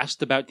 we were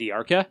asked about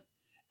Diarca,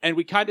 and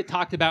we kind of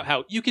talked about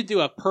how you can do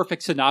a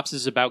perfect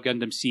synopsis about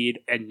Gundam Seed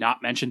and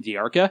not mention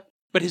Diarca,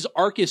 but his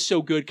arc is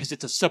so good because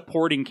it's a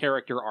supporting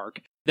character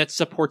arc that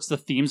supports the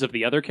themes of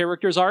the other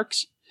characters'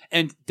 arcs,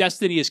 and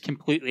Destiny is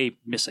completely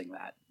missing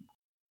that.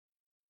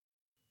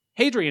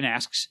 Hadrian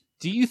asks,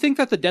 do you think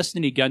that the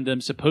Destiny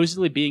Gundam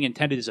supposedly being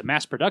intended as a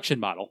mass production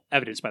model,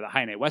 evidenced by the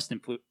Heine West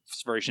influence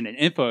version and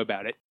info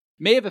about it,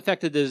 may have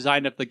affected the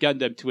design of the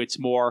Gundam to its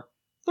more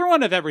throw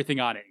one of everything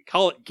on it and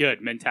call it good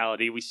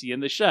mentality we see in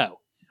the show?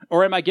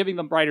 Or am I giving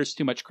the writers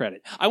too much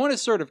credit? I want to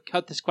sort of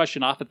cut this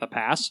question off at the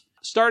pass,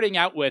 starting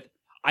out with,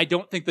 I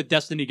don't think the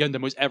Destiny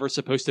Gundam was ever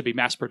supposed to be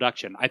mass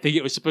production. I think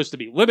it was supposed to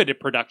be limited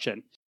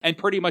production, and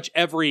pretty much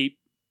every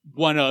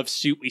one-of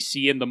suit we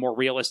see in the more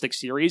realistic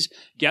series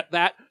get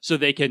that, so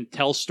they can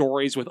tell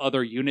stories with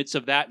other units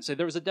of that and say,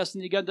 there was a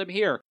Destiny Gundam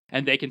here,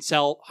 and they can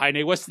sell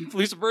Heine West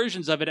exclusive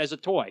versions of it as a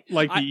toy.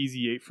 Like the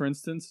Easy 8, for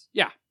instance?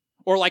 Yeah.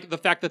 Or like the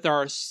fact that there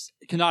are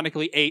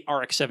canonically 8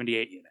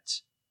 RX-78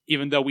 units,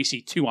 even though we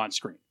see 2 on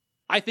screen.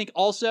 I think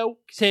also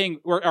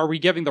saying, are we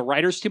giving the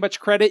writers too much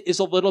credit is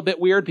a little bit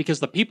weird, because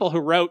the people who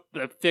wrote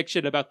the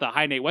fiction about the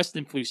Heine West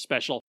Influence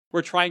special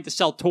were trying to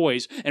sell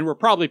toys, and were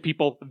probably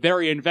people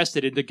very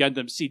invested into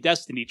Gundam Seed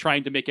Destiny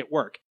trying to make it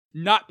work.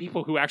 Not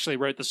people who actually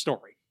wrote the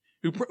story,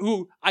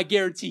 who I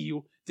guarantee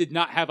you did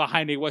not have a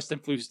Heine West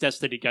Influence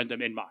Destiny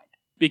Gundam in mind.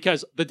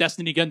 Because the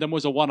Destiny Gundam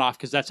was a one-off,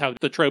 because that's how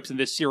the tropes in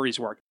this series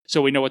work.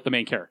 So we know what the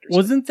main characters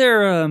Wasn't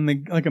there a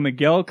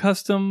Miguel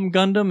custom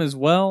Gundam as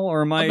well?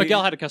 Or am I...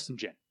 Miguel had a custom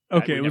Jin.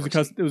 Okay, it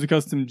was a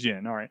custom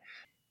Jin. All right.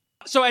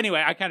 So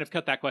anyway, I kind of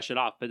cut that question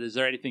off, but is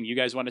there anything you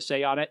guys want to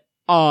say on it?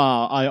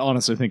 I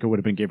honestly think it would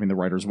have been giving the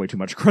writers way too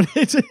much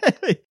credit.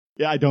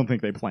 Yeah, I don't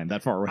think they planned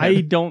that far ahead.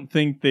 I don't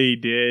think they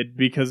did,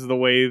 because of the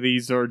way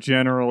these are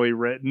generally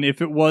written.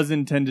 If it was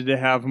intended to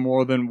have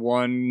more than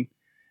one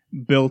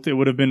built, it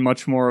would have been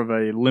much more of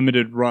a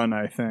limited run,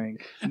 I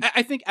think.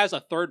 I think as a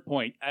third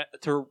point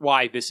to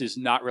why this is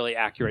not really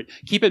accurate,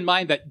 keep in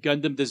mind that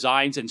Gundam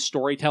designs and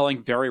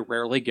storytelling very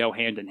rarely go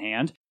hand in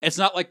hand. It's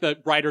not like the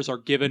writers are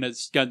given a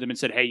Gundam and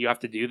said, hey, you have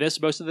to do this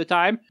most of the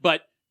time,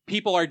 but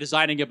people are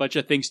designing a bunch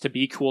of things to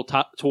be cool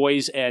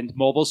toys and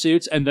mobile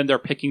suits, and then they're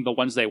picking the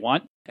ones they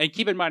want. And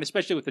keep in mind,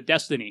 especially with the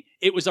Destiny,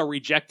 it was a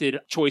rejected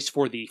choice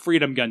for the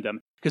Freedom Gundam,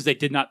 because they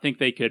did not think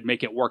they could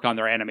make it work on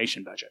their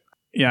animation budget.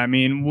 Yeah, I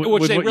mean...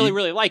 Which they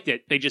really liked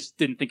it. They just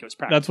didn't think it was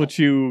practical. That's what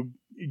you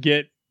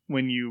get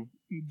when you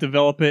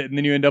develop it, and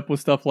then you end up with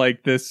stuff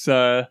like this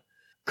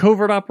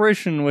covert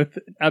operation with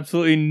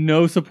absolutely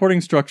no supporting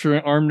structure,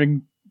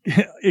 armed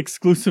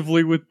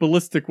exclusively with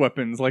ballistic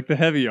weapons, like the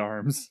heavy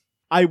arms.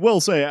 I will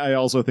say, I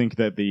also think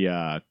that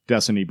the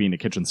Destiny being a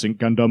kitchen sink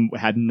Gundam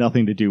had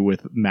nothing to do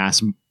with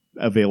mass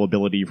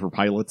availability for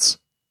pilots.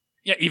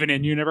 Yeah, even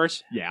in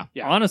universe? Yeah.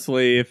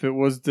 Honestly, if it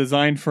was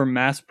designed for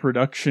mass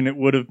production, it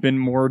would have been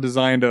more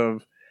designed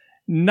of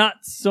not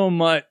so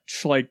much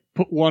like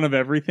put one of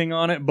everything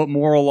on it, but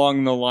more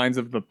along the lines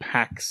of the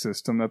pack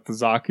system that the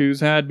Zaku's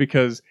had,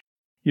 because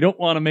you don't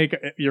want to make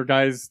your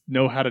guys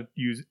know how to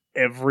use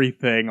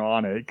everything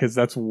on it, because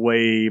that's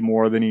way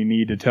more than you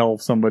need to tell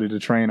somebody to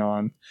train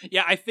on.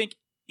 Yeah, I think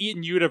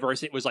in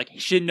universe, it was like,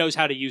 Shin knows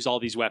how to use all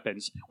these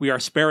weapons. We are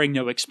sparing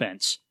no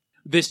expense.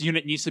 This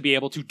unit needs to be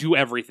able to do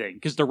everything,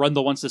 because the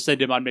Rundle wants to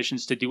send him on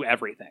missions to do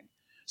everything.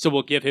 So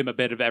we'll give him a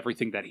bit of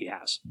everything that he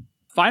has.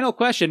 Final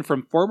question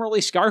from formerly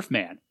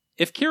Scarfman.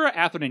 If Kira,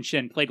 Athrun, and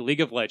Shin played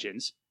League of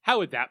Legends, how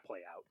would that play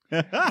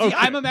out? See,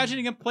 I'm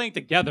imagining them playing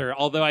together,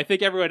 although I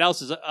think everyone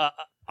else is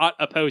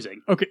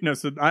opposing. Okay, no,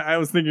 so I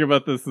was thinking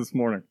about this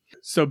morning.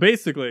 So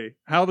basically,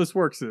 how this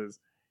works is,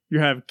 you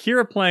have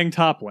Kira playing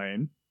top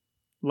lane,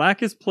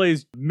 Lacus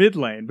plays mid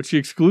lane, but she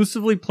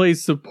exclusively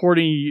plays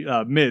supporting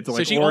mids. So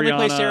like she Oriana,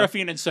 only plays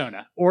Seraphine and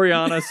Sona.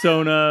 Oriana,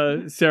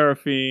 Sona,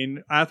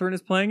 Seraphine. Athrun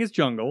is playing as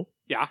jungle.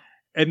 Yeah.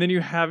 And then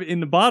you have, in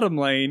the bottom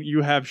lane,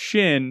 you have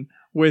Shin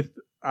with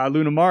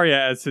Luna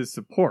Maria as his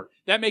support.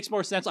 That makes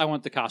more sense. I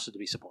want Takasa to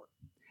be support.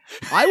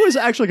 I was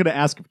actually going to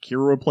ask if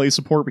Kira would play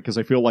support, because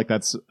I feel like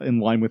that's in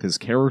line with his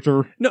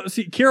character. No,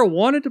 see, Kira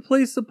wanted to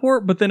play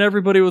support, but then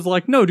everybody was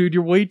like, no, dude,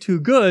 you're way too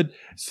good.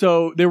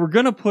 So they were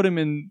going to put him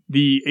in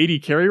the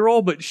AD carry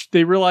role, but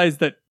they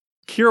realized that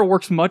Kira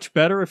works much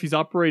better if he's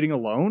operating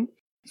alone.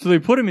 So they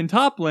put him in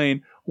top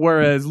lane,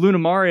 whereas Luna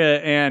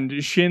Maria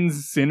and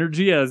Shin's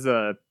synergy as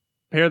a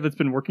pair that's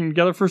been working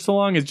together for so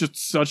long is just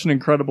such an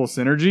incredible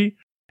synergy.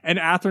 And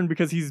Athrun,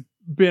 because he's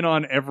been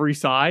on every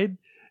side,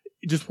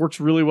 it just works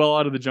really well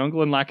out of the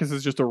jungle, and Lacus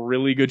is just a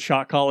really good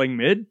shot calling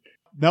mid.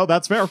 No,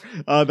 that's fair.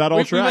 That all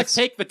We tracks. must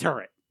take the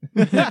turret.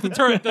 If the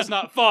turret does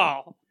not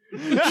fall,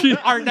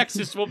 our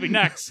Nexus will be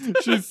next.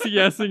 She's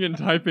CSing and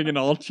typing in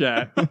all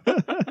chat.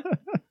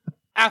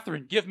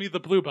 Athrun, give me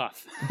the blue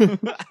buff.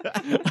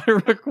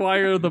 I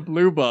require the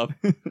blue buff.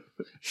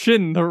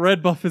 Shin, the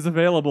red buff is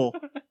available.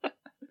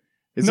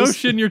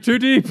 Shin, you're too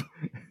deep.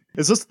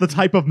 Is this the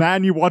type of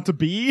man you want to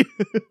be?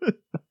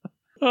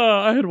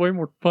 I had way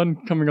more fun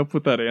coming up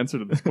with that answer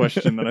to this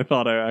question than I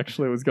thought I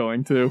actually was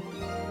going to.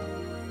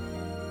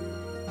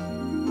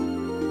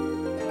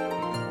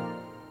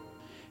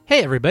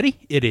 Hey everybody,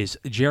 it is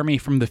Jeremy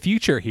from the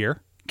future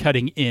here,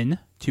 cutting in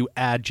to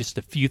add just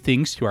a few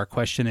things to our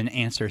question and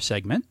answer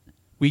segment.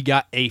 We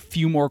got a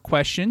few more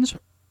questions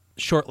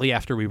shortly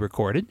after we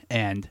recorded,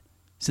 and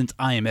since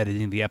I am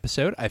editing the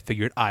episode, I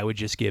figured I would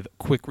just give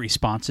quick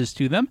responses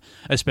to them,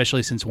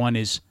 especially since one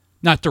is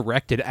not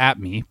directed at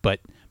me, but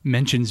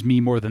mentions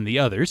me more than the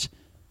others.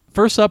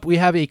 First up, we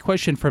have a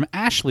question from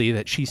Ashley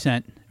that she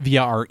sent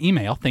via our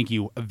email. Thank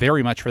you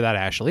very much for that,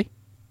 Ashley.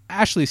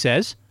 Ashley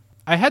says,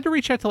 I had to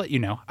reach out to let you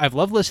know I've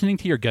loved listening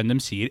to your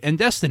Gundam Seed and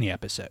Destiny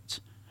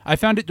episodes. I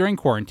found it during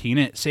quarantine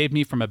and it saved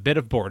me from a bit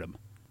of boredom.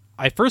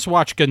 I first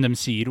watched Gundam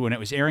Seed when it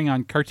was airing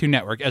on Cartoon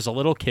Network as a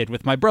little kid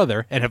with my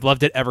brother and have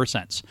loved it ever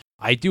since.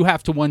 I do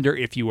have to wonder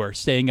if you were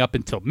staying up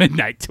until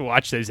midnight to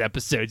watch those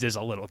episodes as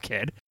a little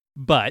kid,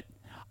 but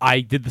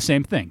I did the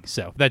same thing,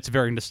 so that's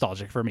very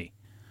nostalgic for me.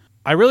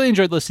 I really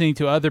enjoyed listening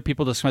to other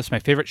people discuss my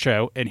favorite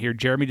show and hear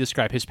Jeremy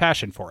describe his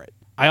passion for it.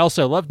 I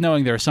also loved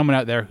knowing there is someone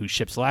out there who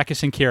ships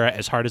Lacus and Kira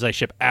as hard as I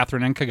ship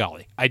Athrun and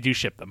Kigali. I do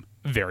ship them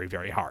very,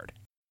 very hard.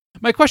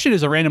 My question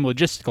is a random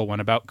logistical one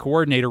about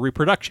coordinator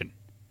reproduction.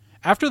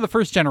 After the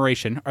first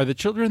generation, are the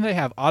children they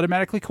have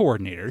automatically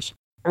coordinators,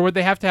 or would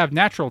they have to have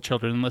natural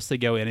children unless they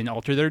go in and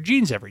alter their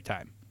genes every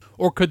time?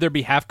 Or could there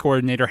be half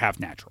coordinator, half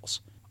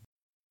naturals?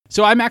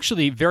 So I'm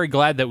actually very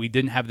glad that we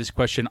didn't have this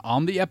question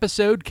on the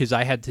episode because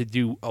I had to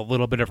do a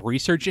little bit of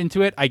research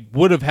into it. I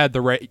would have had the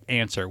right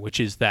answer, which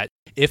is that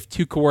if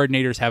two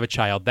coordinators have a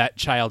child, that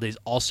child is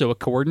also a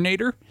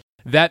coordinator.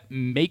 That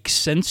makes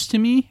sense to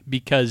me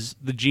because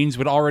the genes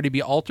would already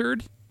be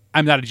altered.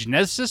 I'm not a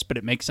geneticist, but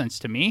it makes sense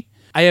to me.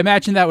 I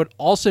imagine that would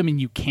also mean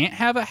you can't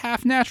have a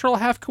half natural,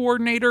 half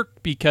coordinator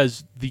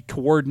because the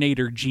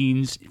coordinator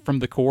genes from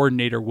the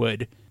coordinator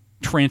would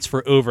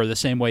transfer over the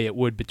same way it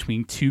would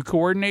between two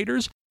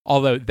coordinators,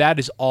 although that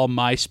is all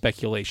my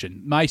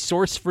speculation. My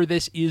source for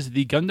this is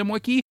the Gundam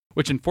Wiki,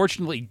 which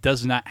unfortunately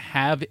does not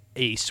have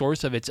a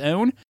source of its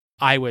own.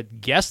 I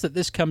would guess that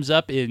this comes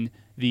up in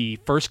the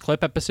first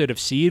clip episode of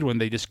Seed when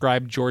they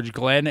describe George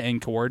Glenn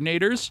and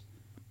coordinators.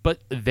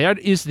 But that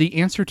is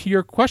the answer to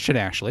your question,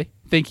 Ashley.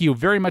 Thank you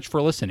very much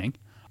for listening.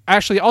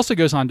 Ashley also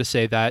goes on to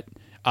say that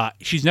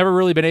she's never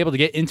really been able to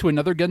get into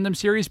another Gundam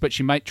series, but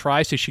she might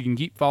try so she can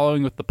keep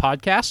following with the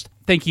podcast.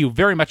 Thank you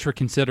very much for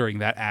considering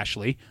that,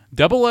 Ashley.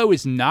 00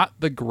 is not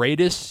the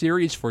greatest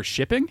series for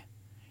shipping.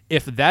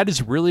 If that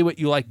is really what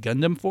you like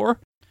Gundam for,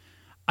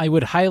 I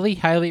would highly,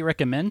 highly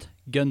recommend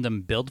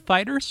Gundam Build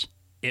Fighters.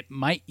 It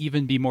might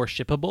even be more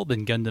shippable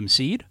than Gundam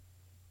Seed.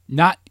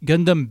 Not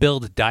Gundam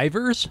Build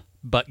Divers,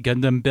 but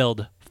Gundam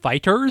Build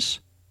Fighters.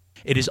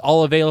 It is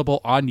all available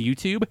on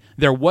YouTube.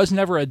 There was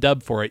never a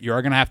dub for it. You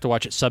are going to have to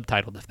watch it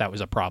subtitled if that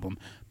was a problem.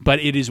 But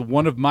it is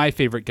one of my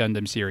favorite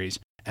Gundam series,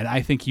 and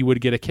I think you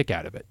would get a kick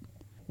out of it.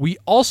 We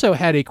also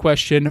had a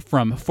question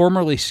from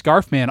formerly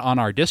Scarfman on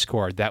our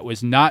Discord that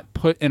was not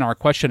put in our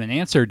question and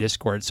answer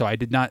Discord, so I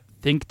did not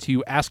think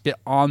to ask it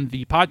on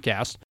the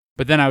podcast,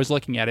 but then I was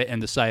looking at it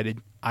and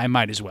decided I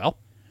might as well.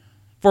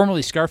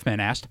 Formerly Scarfman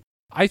asked,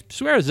 I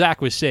swear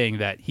Zach was saying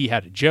that he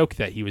had a joke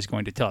that he was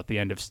going to tell at the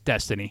end of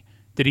Destiny.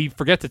 Did he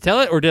forget to tell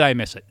it, or did I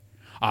miss it?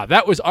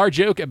 That was our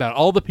joke about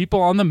all the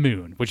people on the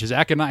moon, which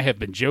Zach and I have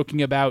been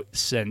joking about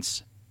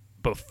since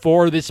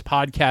before this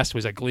podcast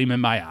was a gleam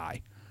in my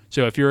eye.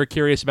 So if you're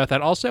curious about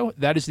that also,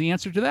 that is the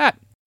answer to that.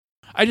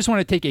 I just want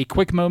to take a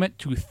quick moment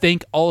to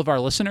thank all of our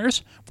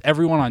listeners,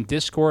 everyone on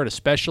Discord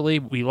especially.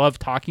 We love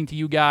talking to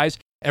you guys.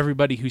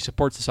 Everybody who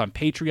supports us on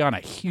Patreon,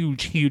 a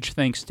huge, huge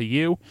thanks to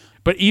you.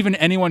 But even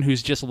anyone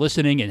who's just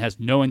listening and has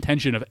no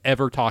intention of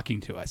ever talking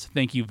to us,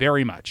 thank you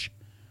very much.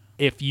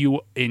 If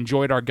you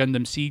enjoyed our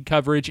Gundam Seed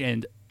coverage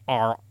and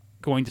are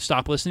going to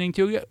stop listening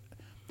to it,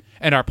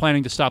 and are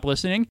planning to stop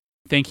listening,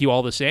 thank you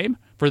all the same.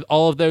 For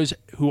all of those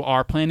who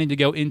are planning to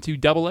go into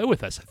 00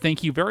 with us,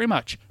 thank you very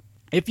much.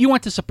 If you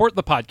want to support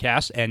the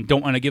podcast and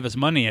don't want to give us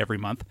money every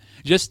month,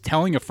 just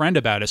telling a friend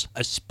about us,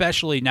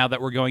 especially now that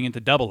we're going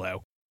into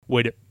 00,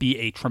 would be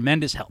a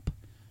tremendous help.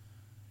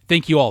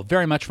 Thank you all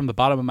very much from the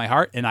bottom of my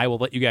heart, and I will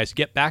let you guys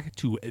get back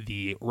to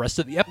the rest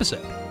of the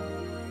episode.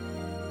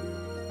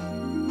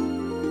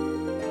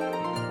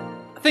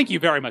 Thank you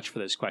very much for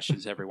those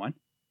questions, everyone.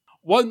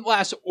 One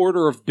last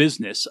order of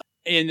business.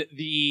 In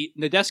the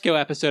Nadesco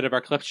episode of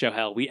our Clip Show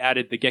Hell, we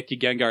added the Gekki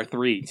Gengar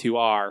 3 to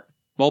our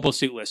mobile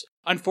suit list.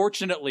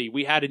 Unfortunately,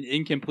 we had an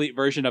incomplete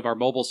version of our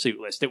mobile suit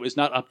list. It was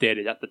not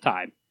updated at the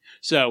time.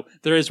 So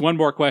there is one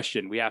more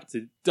question we have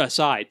to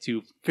decide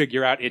to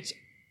figure out its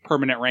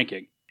permanent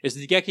ranking. Is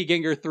the Gekki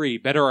Gengar 3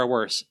 better or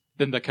worse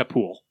than the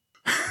Kapool?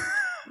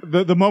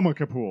 The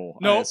Momokapool.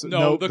 No,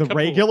 the Kapool.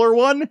 Regular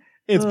one?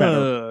 It's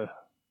better.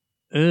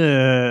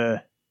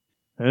 Better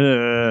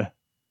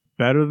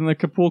than the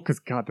Kapool? Because,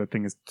 God, that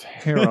thing is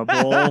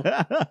terrible.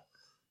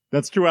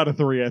 That's 2 out of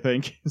 3, I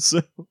think.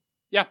 So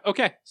Yeah,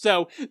 okay.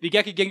 So the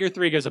Gekiganger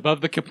 3 goes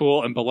above the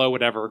Kapul and below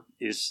whatever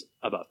is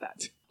above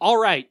that. All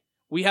right,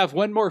 we have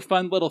one more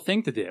fun little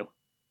thing to do.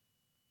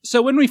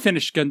 So when we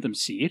finish Gundam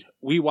Seed,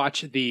 we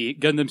watch the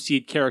Gundam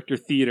Seed character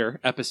theater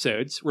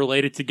episodes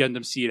related to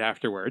Gundam Seed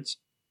afterwards.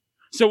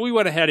 So we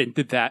went ahead and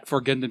did that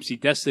for Gundam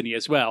Seed Destiny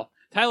as well.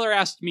 Tyler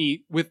asked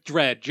me with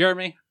dread,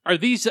 Jeremy, are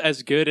these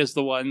as good as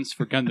the ones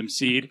for Gundam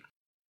Seed?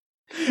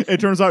 It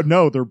turns out,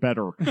 no, they're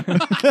better.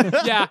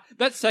 Yeah,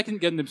 that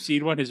second Gundam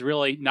Seed one is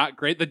really not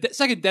great. The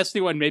second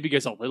Destiny one maybe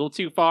goes a little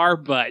too far,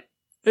 but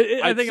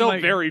I think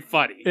it's very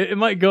funny. It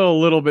might go a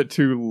little bit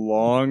too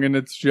long in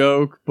its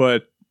joke,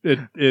 but it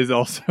is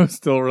also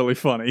still really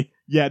funny.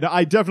 Yeah, no,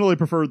 I definitely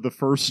preferred the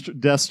first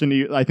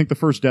Destiny. I think the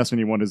first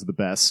Destiny one is the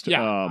best.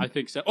 Yeah, I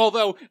think so.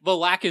 Although the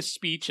lack of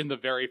speech in the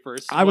very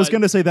first I was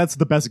going to say that's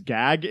the best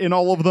gag in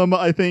all of them,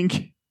 I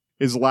think,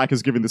 is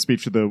Lacus giving the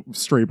speech to the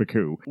Stray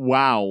Baku.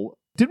 Wow.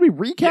 Did we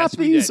recap Yes,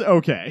 we these? did.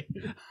 Okay.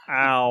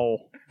 Ow.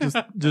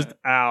 Just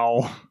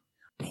ow.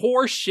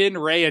 Poor Shin,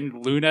 Rei,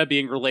 and Luna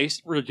being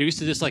reduced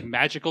to this like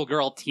magical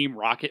girl Team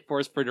Rocket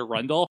Force for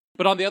Durandal.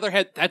 But on the other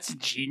hand, that's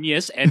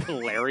genius and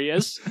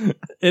hilarious.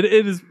 It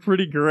is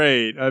pretty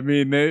great. I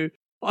mean,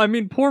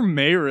 poor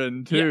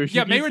Mayrin too.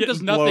 Yeah, Mayrin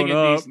does nothing in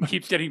these and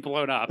keeps getting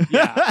blown up.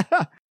 Yeah.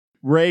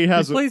 Ray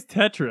He plays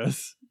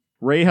Tetris.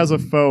 has a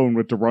phone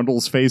with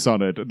Durandal's face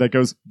on it that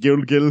goes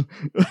Gil Gil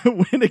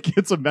when it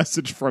gets a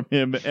message from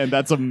him, and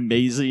that's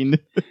amazing.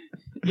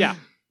 Yeah.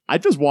 I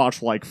just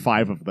watched like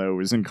 5 of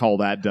those and call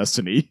that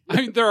Destiny.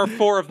 I mean, there are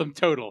 4 of them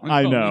total.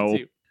 I know. Only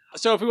 2.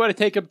 So if we want to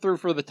take them through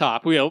for the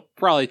top, we'll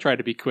probably try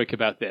to be quick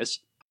about this.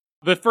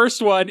 The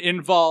first one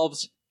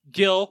involves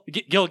Gil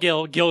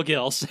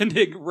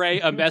sending Rei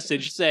a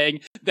message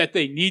saying that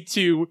they need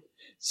to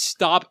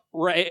stop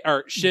Rei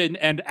or Shin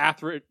and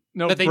Athrun.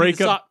 No, that they break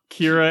need to up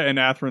Kira and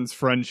Athrun's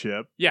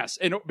friendship. Yes,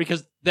 and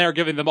because they're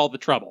giving them all the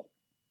trouble.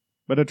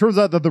 But it turns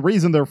out that the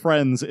reason they're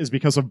friends is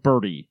because of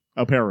Birdie,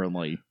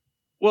 apparently.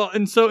 Well,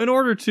 and so in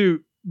order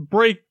to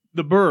break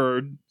the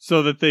bird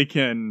so that they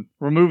can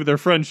remove their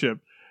friendship,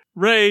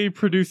 Rei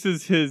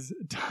produces his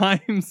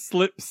time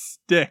slip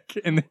stick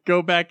and they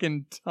go back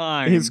in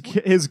time.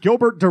 His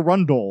Gilbert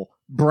Durandal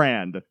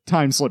brand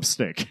time slip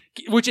stick.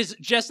 Which is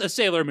just a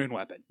Sailor Moon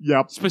weapon.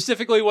 Yep.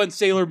 Specifically one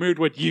Sailor Moon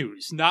would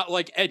use, not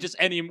like just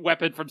any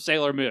weapon from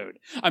Sailor Moon.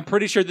 I'm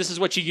pretty sure this is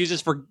what she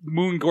uses for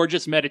Moon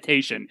Gorgeous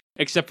meditation,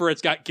 except for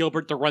it's got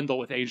Gilbert Durandal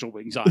with angel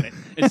wings on it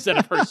instead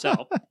of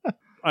herself.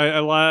 I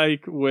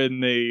like when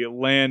they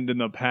land in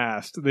the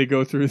past, they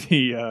go through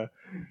the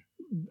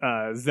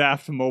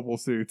Zaft mobile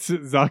suits,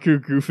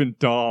 Zaku, Goof, and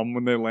Dom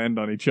when they land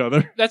on each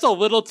other. That's a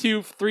little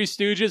too Three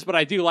Stooges, but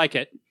I do like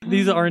it.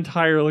 These are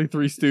entirely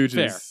Three Stooges.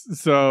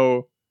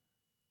 Fair.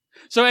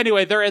 So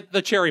anyway, they're at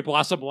the Cherry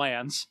Blossom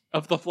lands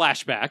of the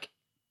flashback.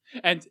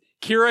 And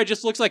Kira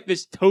just looks like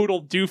this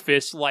total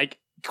doofus, like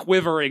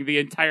quivering the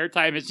entire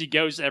time as he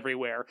goes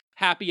everywhere.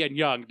 Happy and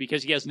young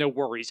because he has no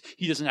worries.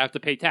 He doesn't have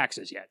to pay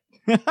taxes yet.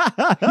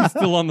 He's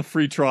still on the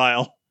free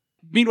trial.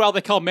 Meanwhile,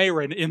 they call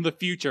Mayrin in the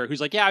future,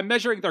 who's like, yeah, I'm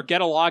measuring their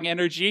get-along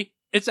energy.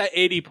 It's at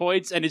 80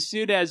 points, and as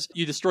soon as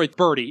you destroy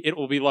Birdie, it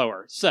will be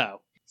lower. So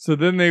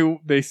then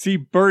they see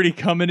Birdie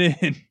coming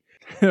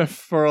in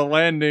for a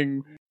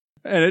landing,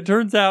 and it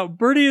turns out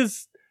Birdie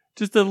is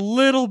just a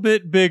little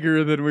bit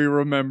bigger than we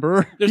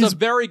remember. There's a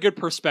very good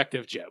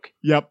perspective joke.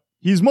 Yep.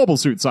 He's mobile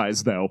suit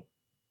size, though.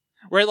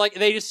 Where, like,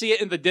 they just see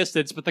it in the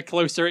distance, but the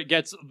closer it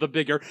gets, the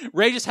bigger.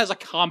 Rei just has a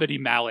comedy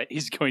mallet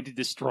he's going to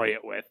destroy it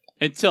with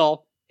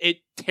until it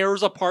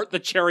tears apart the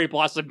cherry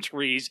blossom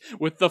trees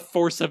with the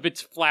force of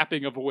its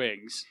flapping of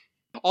wings.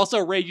 Also,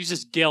 Rei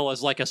uses Gil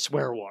as, like, a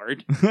swear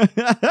word.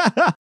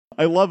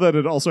 I love that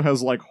it also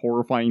has, like,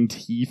 horrifying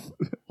teeth.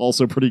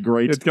 Also pretty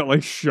great. It's got,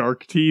 like,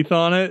 shark teeth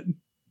on it.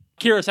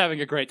 Kira's having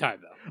a great time,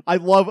 though. I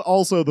love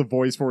also the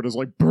voice for it is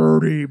like,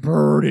 Birdie,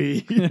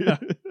 Birdie. Yeah.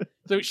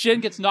 So Shin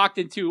gets knocked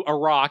into a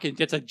rock and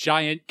gets a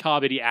giant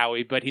comedy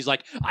owie, but he's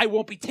like, I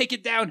won't be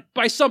taken down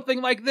by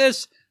something like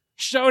this.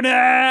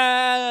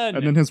 Shonen!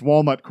 And then his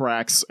walnut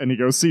cracks, and he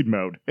goes seed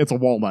mode. It's a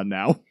walnut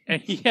now.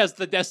 And he has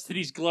the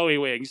Destiny's glowy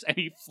wings, and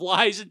he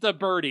flies into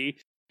Birdie,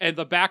 and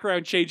the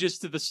background changes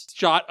to the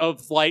shot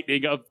of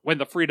lightning of when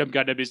the Freedom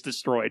Gundam is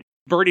destroyed.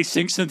 Birdie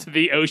sinks into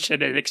the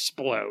ocean and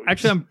explodes.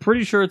 Actually, I'm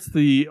pretty sure it's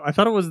I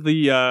thought it was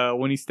the,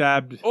 when he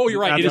stabbed... Oh,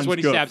 you're right. It is when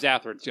he Goof. stabs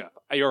Athrun's Goof.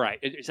 You're right.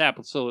 It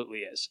absolutely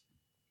is.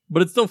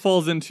 But it still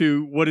falls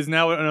into what is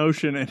now an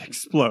ocean and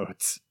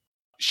explodes.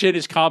 Shin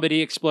is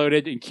comedy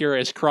exploded, and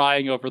Kira is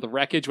crying over the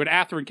wreckage when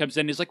Athrun comes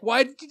in. He's like,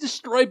 why did you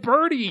destroy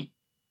Birdie?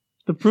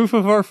 The proof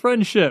of our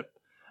friendship.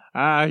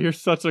 Ah, you're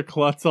such a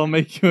klutz. I'll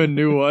make you a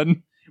new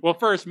one. Well,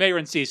 first,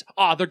 Mayrin sees,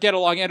 their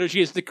get-along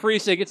energy is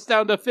decreasing. It's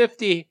down to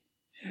 50.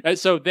 And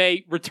so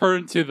they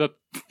return to the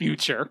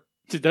future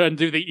to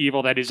undo the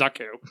evil that is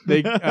Zaku.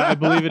 I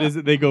believe it is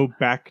that they go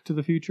back to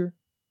the future.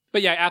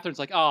 But yeah, Athrun's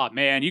like,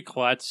 man, you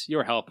klutz.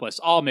 You're helpless.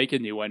 I'll make a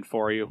new one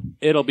for you.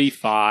 It'll be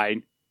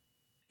fine.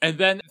 And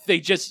then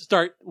they just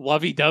start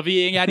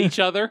lovey-doveying at each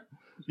other.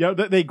 Yeah,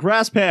 they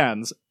grasp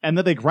hands, and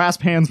then they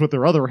grasp hands with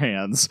their other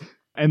hands,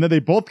 and then they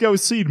both go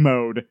seed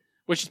mode.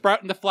 which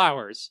sprouting the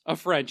flowers of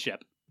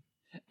friendship.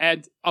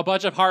 And a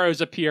bunch of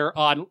Haros appear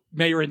on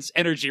Mayron's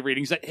energy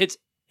readings that hits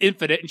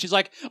infinite, and she's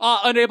like,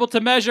 unable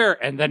to measure,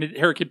 and then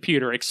her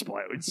computer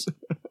explodes.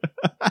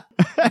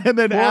 And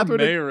then Poor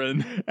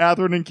Athrun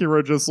and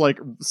Kira just like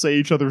say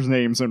each other's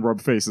names and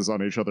rub faces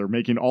on each other,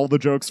 making all the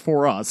jokes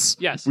for us.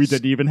 Yes. We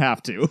didn't even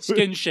have to.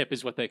 Skinship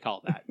is what they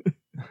call that.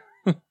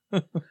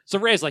 So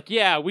Ray's like,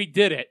 yeah, we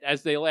did it,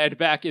 as they land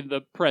back in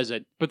the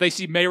present. But they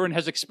see Mayron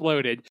has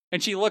exploded,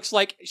 and she looks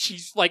like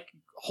she's like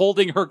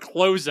holding her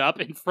clothes up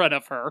in front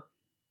of her.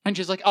 And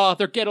she's like, oh,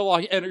 their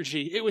get-along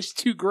energy. It was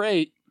too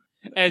great.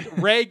 And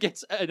Ray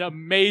gets an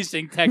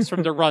amazing text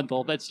from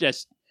Durandal that's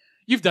just,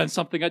 you've done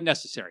something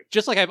unnecessary.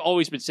 Just like I've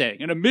always been saying.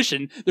 In a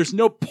mission, there's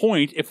no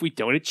point if we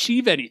don't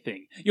achieve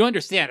anything. You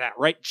understand that,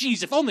 right?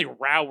 Jeez, if only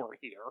Rao were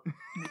here.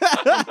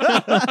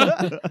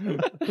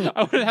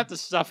 I wouldn't have to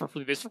suffer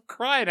for this. For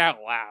crying out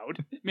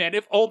loud. Man,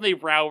 if only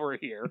Rao were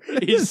here.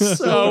 He's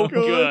so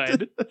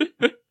good.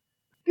 Do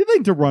you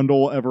think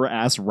Durandal ever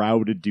asked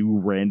Rao to do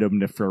random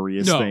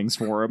nefarious things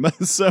for him?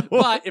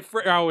 But if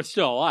Rao was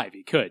still alive,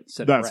 he could.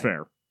 That's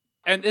fair.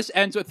 And this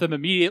ends with them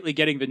immediately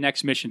getting the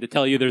next mission to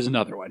tell you there's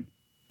another one.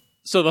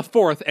 So the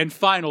fourth and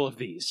final of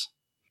these.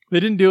 They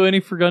didn't do any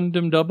for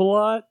Gundam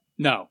Double-O?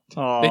 No.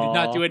 Aww. They did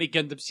not do any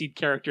Gundam Seed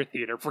character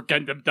theater for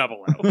Gundam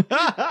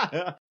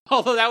 00.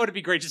 Although that would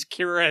be great, just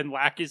Kira and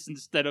Lacus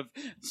instead of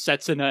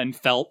Setsuna and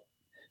Felt.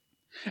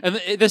 And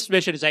this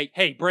mission is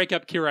hey, break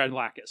up Kira and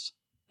Lacus.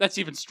 That's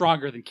even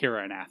stronger than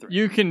Kira and Athrun.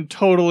 You can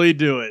totally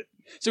do it.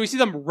 So we see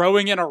them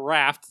rowing in a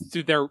raft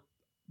to their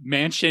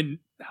mansion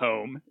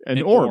home.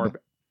 An orb.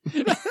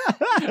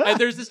 And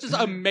there's this just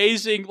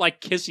amazing,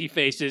 like, kissy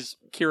faces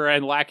Kira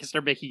and Lacus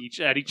are making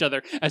at each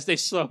other as they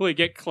slowly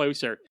get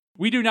closer.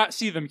 We do not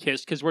see them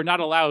kiss because we're not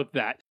allowed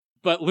that.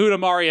 But Luna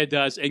Maria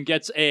does and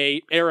gets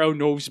a arrow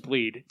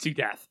nosebleed to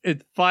death.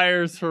 It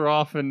fires her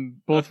off,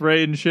 and both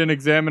Ray and Shin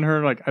examine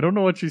her like, I don't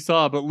know what she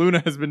saw, but Luna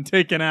has been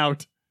taken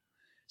out.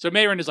 So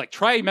Mayron is like,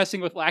 try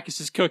messing with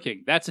Lacus's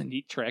cooking. That's a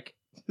neat trick.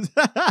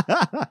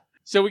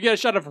 So we get a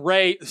shot of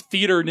Ray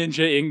theater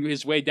ninja-ing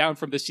his way down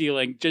from the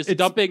ceiling,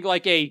 dumping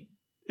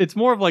It's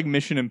more of like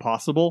Mission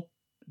Impossible.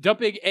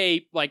 Dumping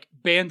a, like,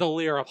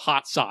 bandolier of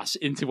hot sauce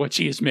into what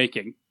she is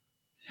making.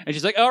 And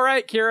she's like, all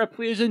right, Kira,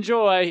 please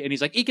enjoy. And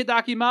he's like,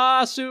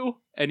 Ikadakimasu.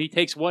 And he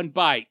takes one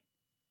bite.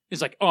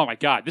 He's like, oh my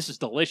god, this is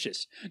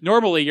delicious.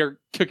 Normally your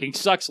cooking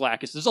sucks,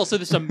 Lacus. There's also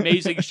this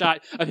amazing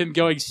shot of him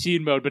going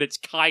seed mode, but it's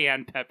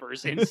cayenne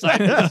peppers inside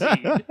the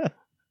seed.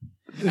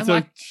 It's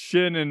like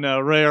Shin and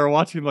Ray are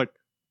watching like,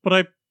 but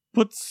I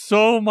put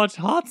so much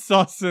hot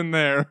sauce in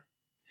there.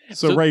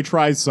 So Ray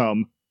tries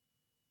some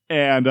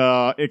and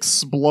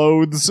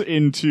explodes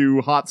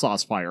into hot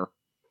sauce fire.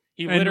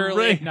 He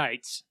literally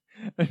ignites.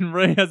 And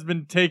Ray has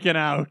been taken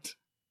out.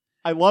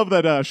 I love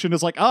that Shin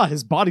is like,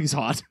 his body's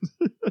hot.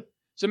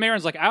 So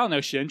Mayron's like, I don't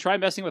know, Shin, try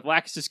messing with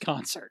Lacus's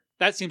concert.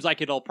 That seems like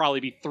it'll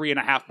probably be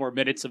 3.5 more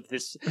minutes of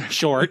this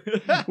short.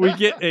 We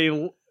get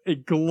a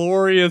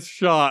glorious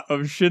shot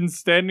of Shin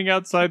standing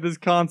outside this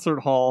concert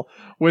hall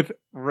with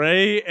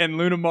Ray and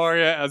Luna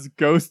Maria as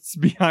ghosts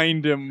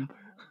behind him.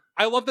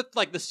 I love that,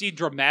 like, the scene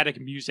dramatic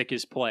music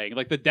is playing.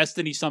 Like, the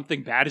Destiny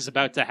something bad is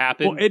about to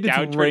happen. Well,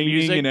 it's raining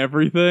music. And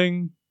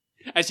everything.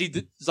 As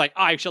he's like,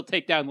 I shall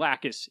take down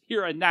Lacus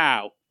here and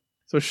now.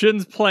 So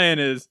Shin's plan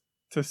is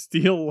to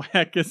steal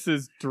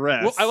Lacus's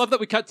dress. Well, I love that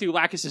we cut to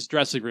Lacus's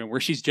dressing room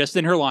where she's just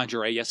in her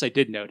lingerie. Yes, I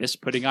did notice,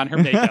 putting on her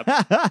makeup.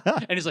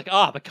 And he's like,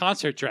 the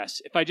concert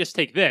dress. If I just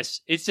take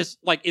this, it's just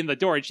like in the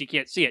door and she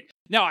can't see it.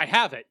 Now I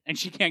have it and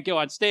she can't go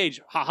on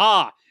stage.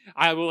 Ha.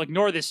 I will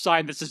ignore this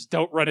sign that says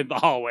don't run in the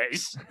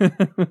hallways.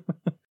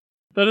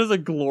 That is a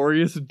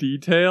glorious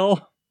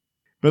detail.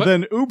 But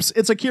then, oops,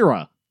 it's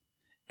Akira.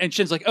 And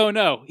Shin's like, oh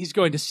no, he's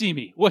going to see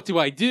me. What do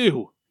I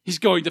do? He's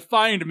going to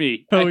find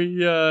me.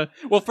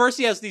 Well, first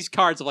he has these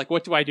cards of like,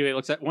 what do I do? He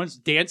looks at one's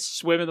dance,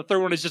 swim, and the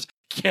third one is just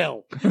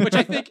kill. Which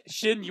I think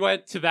Shin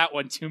went to that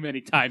one too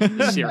many times in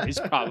the series,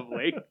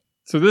 probably.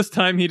 So this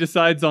time he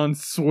decides on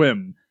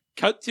swim.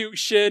 Cut to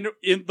Shin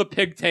in the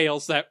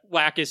pigtails that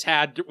Lacus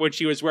had when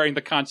she was wearing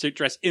the concert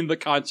dress in the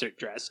concert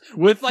dress.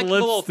 With like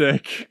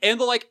lipstick.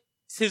 And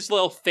his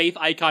little faith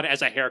icon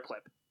as a hair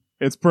clip.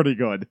 It's pretty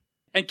good.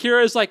 And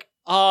Kira's like,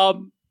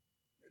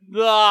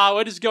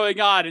 what is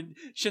going on? And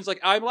Shin's like,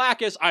 I'm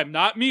Lacus, I'm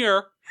not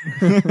Mir.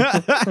 And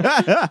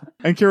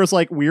Kira's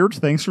like, weird,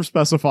 thanks for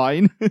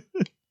specifying.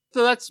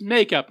 So that's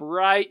makeup,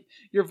 right?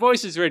 Your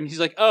voice is written.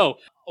 He's like, oh,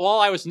 while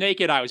I was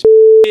naked, I was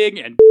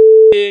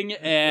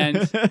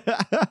and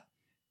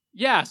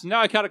yeah, so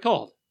now I caught a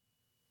cold.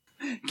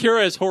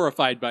 Kira is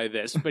horrified by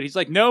this, but he's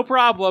like, no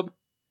problem.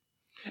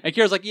 And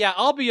Kira's like, yeah,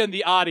 I'll be in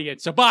the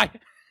audience, so bye.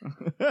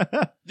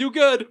 Do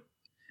good.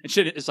 And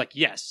Shin is like,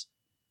 yes.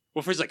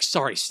 Wolford's like,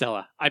 sorry,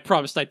 Stella. I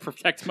promised I'd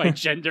protect my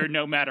gender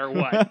no matter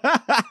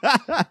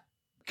what.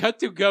 Cut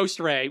to Ghost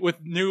Ray with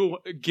new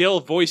Gil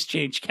voice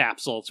change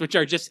capsules, which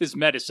are just his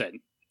medicine.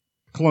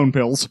 Clone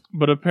pills.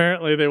 But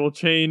apparently they will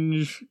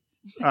change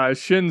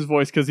Shin's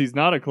voice, because he's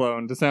not a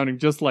clone, to sounding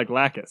just like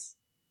Lacus.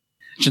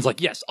 Shin's like,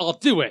 yes, I'll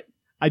do it.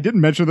 I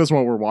didn't mention this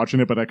while we're watching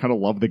it, but I kind of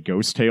love the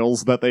ghost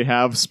tails that they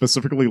have.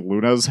 Specifically,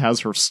 Luna's has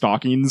her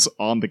stockings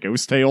on the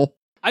ghost tail.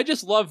 I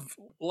just love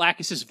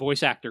Lacus's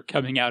voice actor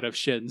coming out of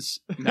Shin's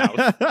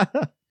mouth.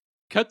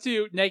 Cut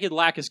to naked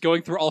Lacus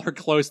going through all her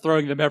clothes,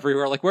 throwing them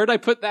everywhere. Like, where'd I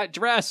put that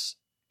dress?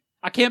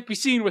 I can't be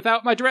seen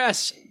without my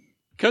dress.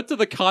 Cut to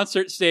the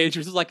concert stage,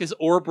 which is like his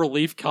Orb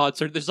Relief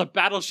concert. There's a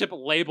battleship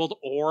labeled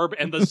Orb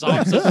and the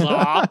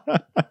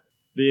Zamzaza.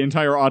 The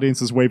entire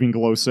audience is waving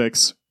glow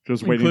sticks,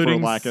 just waiting for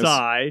Including Lacus.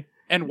 Sai.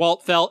 And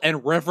Waltfell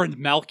and Reverend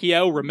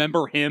Malchio,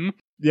 remember him?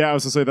 Yeah, I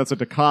was to say that's a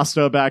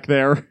DaCosta back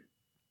there.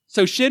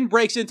 So Shin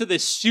breaks into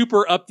this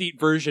super upbeat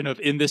version of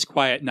In This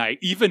Quiet Night,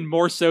 even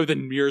more so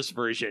than Mir's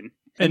version.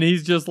 And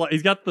he's just like,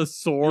 he's got the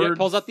sword He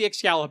pulls out the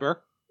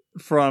Excalibur.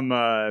 from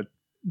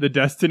the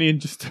Destiny and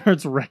just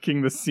starts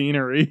wrecking the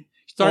scenery.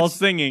 While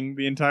singing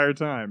the entire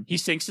time. He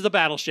sinks to the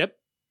battleship.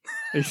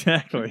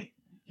 Exactly.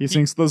 He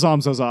sings the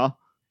Zamzaza.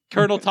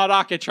 Colonel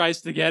Tadaka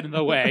tries to get in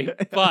the way,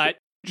 but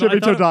Chibi I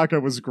thought-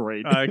 Todaka was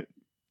great.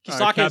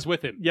 Kisake is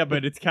with him. Yeah,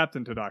 but it's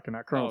Captain Tadaka,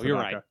 not Colonel Oh, Tadaka. you're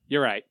right.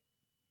 You're right.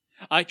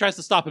 He tries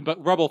to stop him,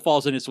 but rubble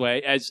falls in his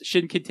way as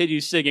Shin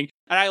continues singing.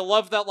 And I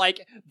love that,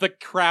 like, the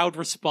crowd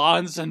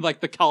responds and,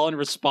 like, the call and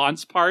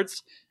response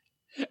parts.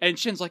 And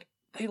Shin's like,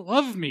 they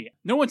love me.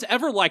 No one's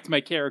ever liked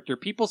my character.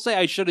 People say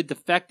I should have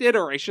defected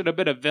or I should have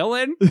been a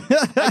villain.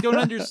 I don't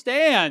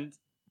understand.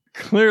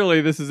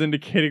 Clearly, this is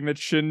indicating that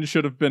Shin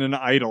should have been an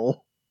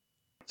idol.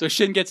 So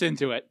Shin gets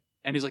into it.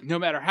 And he's like, no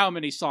matter how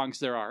many songs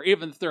there are,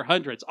 even if there are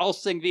hundreds, I'll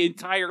sing the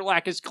entire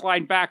Lacus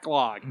Klein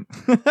backlog.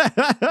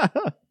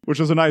 Which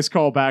is a nice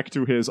callback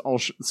to his I'll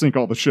sink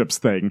all the ships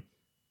thing.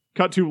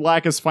 Cut to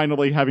Lacus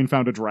finally having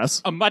found a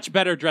dress. A much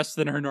better dress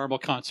than her normal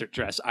concert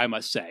dress, I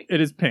must say.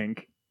 It is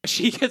pink.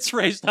 She gets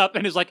raised up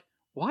and is like,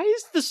 why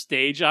is the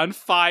stage on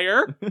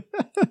fire?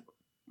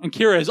 And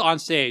Kira is on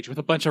stage with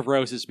a bunch of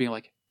roses being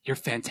like, you're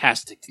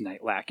fantastic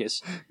tonight,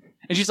 Lacus.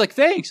 And she's like,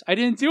 thanks, I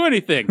didn't do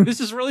anything. This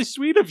is really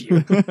sweet of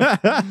you.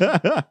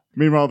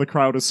 Meanwhile, the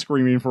crowd is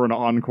screaming for an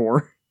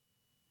encore.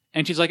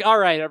 And she's like, all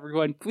right,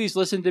 everyone, please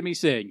listen to me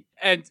sing.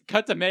 And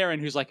cut to Marin,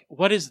 who's like,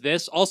 what is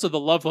this? Also,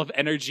 the level of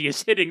energy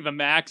is hitting the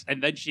max,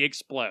 and then she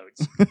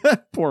explodes.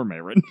 Poor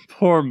Marin.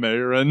 Poor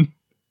Marin.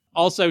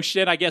 Also,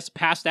 Shin, I guess,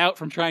 passed out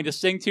from trying to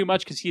sing too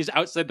much because he's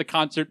outside the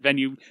concert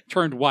venue,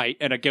 turned white,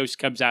 and a ghost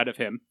comes out of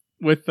him.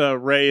 With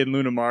Rei and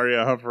Luna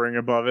Maria hovering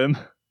above him.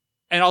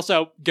 And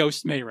also,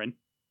 Ghost Marin.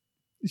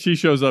 She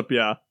shows up,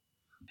 yeah.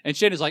 And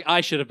Shin is like,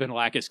 I should have been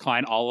Lacus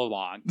Klein all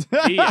along.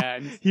 The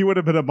end. He would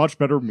have been a much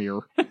better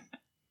mirror. I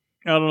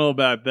don't know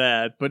about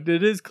that, but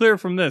it is clear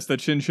from this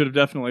that Shin should have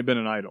definitely been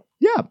an idol.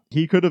 Yeah,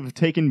 he could have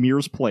taken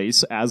Mir's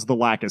place as the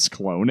Lacus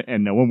clone,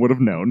 and no one would have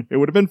known. It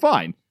would have been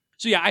fine.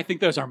 So yeah, I think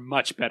those are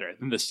much better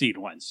than the Seed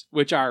ones,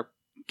 which are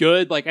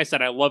good. Like I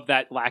said, I love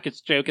that Lacus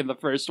joke in the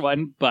first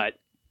one, but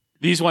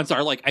these ones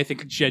are, like, I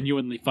think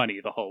genuinely funny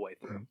the whole way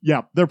through.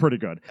 Yeah, they're pretty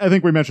good. I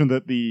think we mentioned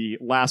that the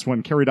last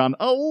one carried on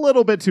a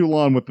little bit too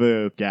long with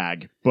the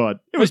gag, but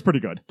it was pretty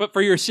good. But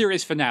for your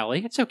series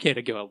finale, it's okay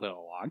to go a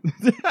little long.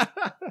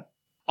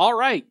 All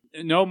right,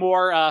 no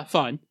more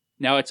fun.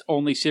 Now it's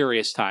only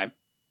serious time.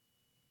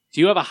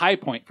 Do you have a high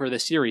point for the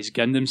series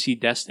Gundam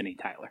Seed Destiny,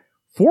 Tyler?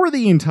 For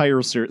the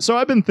entire series, so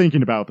I've been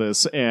thinking about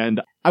this,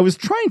 and I was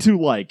trying to,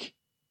 like,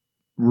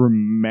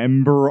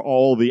 remember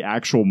all the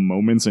actual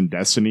moments in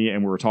Destiny,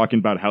 and we were talking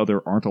about how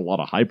there aren't a lot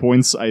of high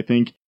points, I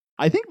think.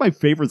 I think my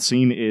favorite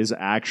scene is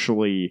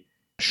actually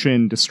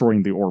Shin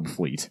destroying the Orb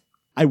fleet.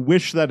 I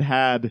wish that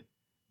had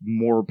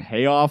more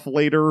payoff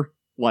later.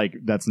 Like,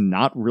 that's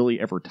not really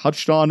ever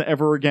touched on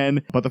ever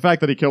again. But the fact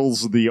that he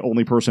kills the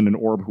only person in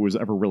Orb who was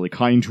ever really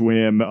kind to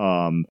him,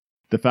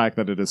 the fact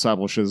that it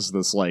establishes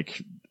this,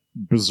 like,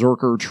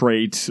 berserker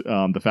trait,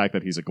 the fact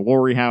that he's a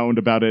glory hound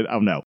about it, I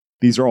don't know.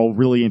 These are all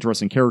really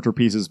interesting character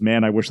pieces.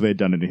 Man, I wish they had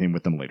done anything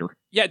with them later.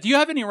 Yeah, do you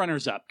have any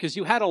runners-up? Because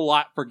you had a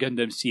lot for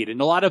Gundam Seed, and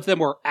a lot of them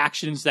were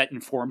actions that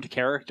informed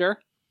character,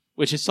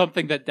 which is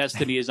something that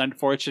Destiny is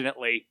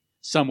unfortunately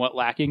somewhat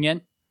lacking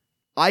in.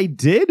 I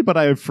did, but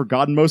I've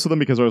forgotten most of them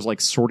because I was,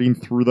 like, sorting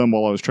through them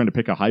while I was trying to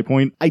pick a high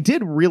point. I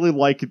did really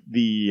like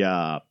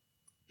the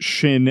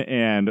Shin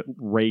and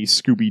Rei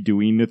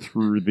Scooby-Dooing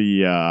through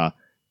the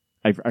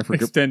I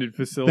forget. Extended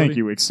facility. Thank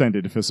you,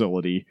 extended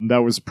facility. That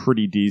was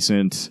pretty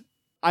decent.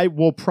 I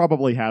will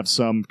probably have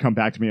some come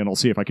back to me, and I'll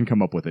see if I can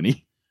come up with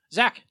any.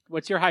 Zach,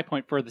 what's your high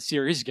point for the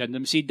series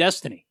Gundam Seed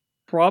Destiny?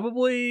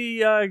 Probably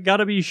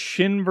gotta be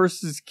Shin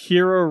versus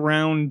Kira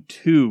round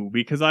 2,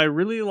 because I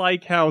really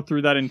like how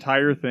through that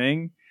entire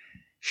thing,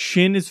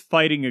 Shin is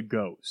fighting a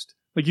ghost.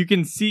 Like, you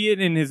can see it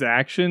in his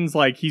actions,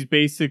 like, he's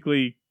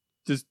basically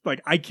just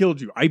like, I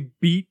killed you, I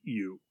beat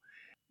you,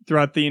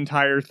 throughout the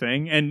entire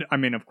thing. And, I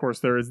mean, of course,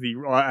 there is the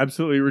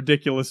absolutely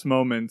ridiculous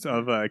moment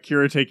of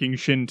Kira taking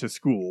Shin to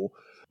school,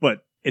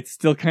 but it's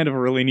still kind of a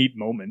really neat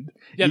moment.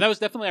 Yeah, that was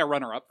definitely a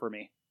runner-up for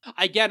me.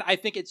 Again, I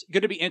think it's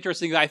going to be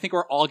interesting that I think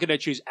we're all going to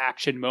choose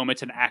action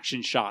moments and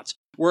action shots.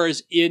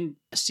 Whereas in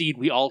Seed,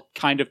 we all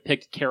kind of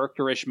picked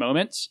character-ish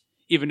moments,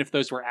 even if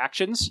those were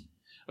actions.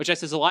 which I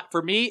says a lot.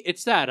 For me,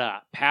 it's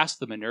that pass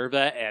the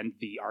Minerva and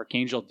the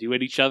Archangel do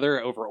at each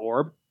other over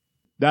Orb.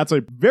 That's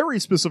a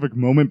very specific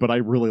moment, but I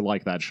really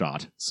like that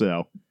shot.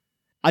 So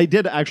I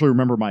did actually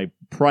remember my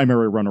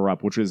primary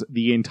runner-up, which is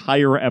the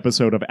entire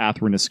episode of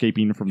Athrun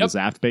escaping from the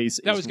Zaft base.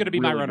 That was going to be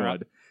my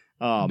runner-up.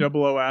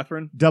 Double O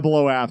Athrun? Double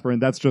O Athrun.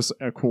 That's just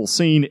a cool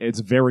scene.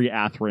 It's very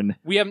Athrun.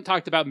 We haven't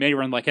talked about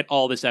Mehran like at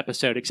all this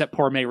episode, except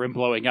poor Mehran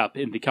blowing up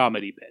in the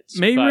comedy bits.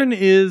 Mehran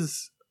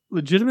is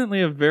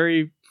legitimately a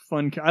very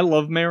fun... I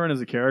love Mehran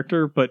as a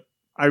character, but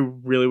I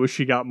really wish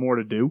she got more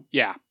to do.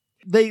 Yeah.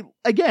 They,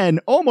 again,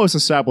 almost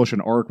establish an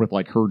arc with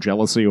like her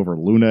jealousy over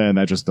Luna, and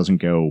that just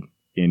doesn't go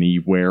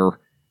anywhere.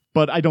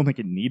 But I don't think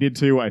it needed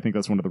to. I think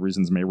that's one of the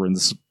reasons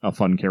Mehran's a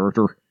fun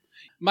character.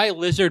 My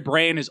lizard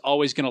brain is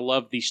always going to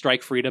love the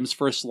Strike Freedom's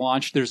first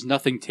launch. There's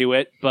nothing to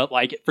it, but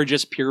like for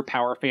just pure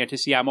power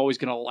fantasy, I'm always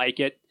going to like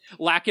it.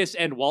 Lacus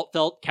and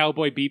Waltfelt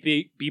cowboy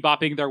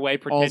bebopping their way,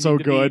 pretending Also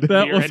to good. be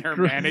That Mir was and her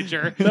great.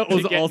 manager. That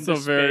was to get also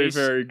into very, space.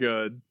 very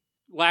good.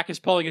 Lacus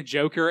pulling a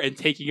Joker and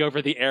taking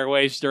over the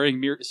airwaves during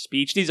Mir's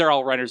speech. These are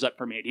all runners up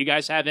for me. Do you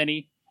guys have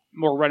any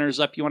more runners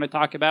up you want to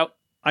talk about?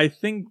 I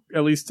think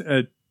at least,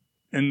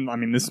 and I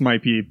mean, this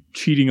might be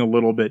cheating a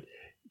little bit.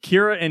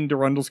 Kira and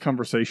Durandal's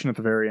conversation at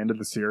the very end of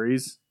the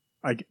series,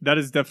 that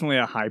is definitely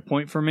a high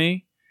point for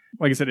me.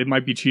 Like I said, it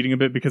might be cheating a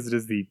bit because it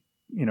is the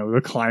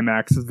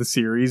climax of the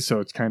series, so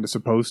it's kind of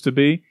supposed to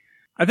be.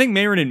 I think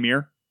Mehran and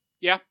Mir.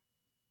 Yeah.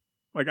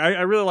 Like,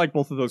 I really like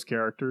both of those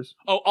characters.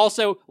 Oh,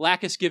 also,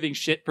 Lacus giving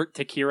shit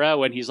to Kira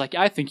when he's like,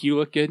 I think you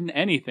look good in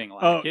anything,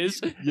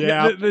 Lacus.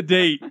 Yeah. The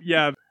date,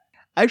 yeah.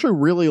 I actually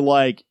really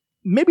like,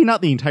 maybe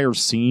not the entire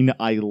scene,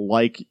 I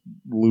like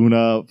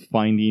Luna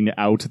finding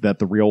out that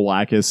the real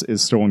Lacus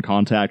is still in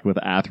contact with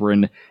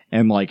Athrun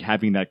and like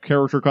having that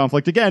character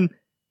conflict. Again,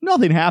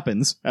 nothing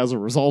happens as a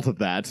result of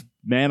that.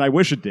 Man, I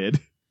wish it did.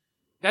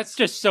 That's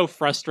just so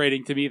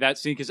frustrating to me, that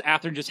scene, because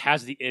Athrun just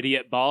has the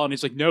idiot ball and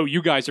he's like, no,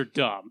 you guys are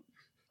dumb.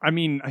 I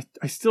mean,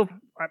 I still...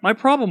 My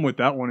problem with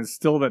that one is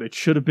still that it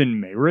should have been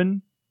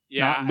Mehran,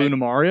 not Luna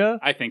Maria.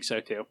 I think so,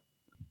 too.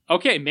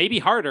 Okay, maybe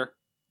harder.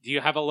 Do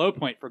you have a low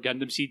point for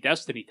Gundam Seed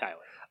Destiny, Tyler?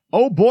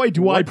 Oh boy,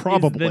 do I What is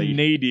probably. the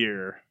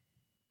nadir?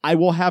 I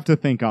will have to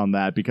think on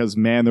that because,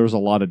 man, there's a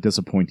lot of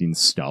disappointing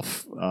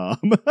stuff.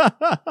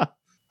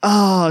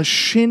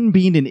 Shin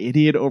being an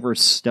idiot over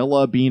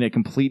Stella being a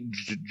complete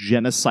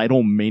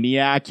genocidal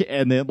maniac,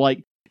 and then,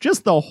 like,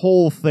 just the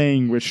whole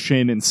thing with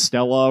Shin and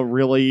Stella,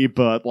 really,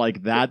 but,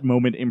 like, that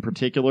moment in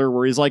particular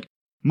where he's like,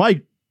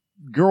 my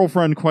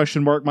girlfriend,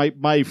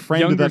 my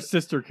friend... Younger that,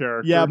 sister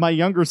character. Yeah, my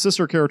younger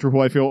sister character, who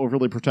I feel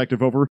overly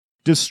protective over,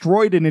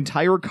 destroyed an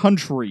entire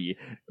country.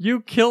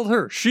 You killed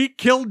her. She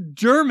killed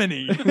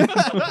Germany.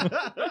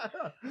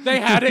 They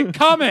had it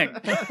coming!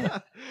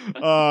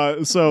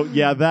 So,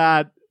 yeah,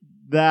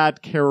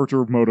 that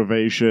character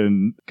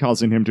motivation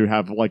causing him to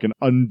have, like, an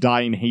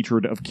undying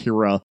hatred of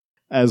Kira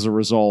as a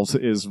result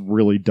is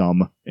really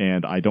dumb,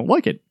 and I don't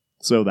like it.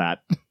 So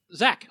that.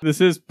 Zach. This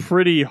is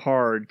pretty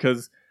hard,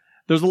 because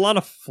there's a lot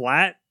of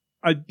flat...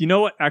 you know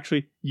what?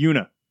 Actually,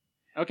 Yuna.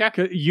 Okay.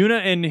 Yuna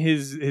and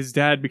his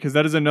dad, because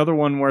that is another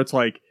one where it's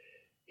like,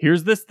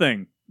 here's this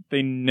thing.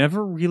 They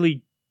never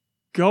really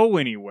go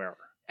anywhere.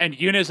 And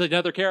Yuna's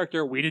another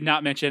character we did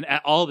not mention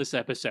at all this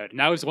episode,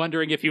 and I was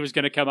wondering if he was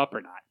going to come up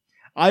or not.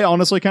 I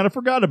honestly kind of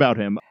forgot about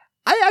him.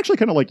 I actually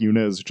kind of like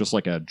Yuna as just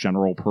like a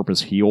general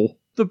purpose heel.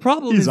 The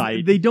problem is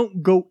they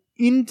don't go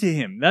into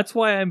him. That's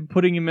why I'm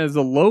putting him as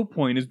a low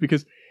point, is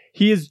because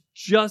he is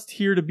just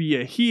here to be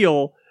a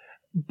heel,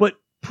 but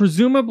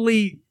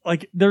presumably,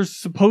 like, there's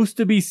supposed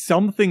to be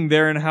something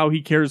there in how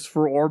he cares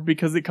for Orb,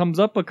 because it comes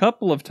up a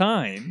couple of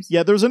times.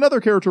 Yeah, there's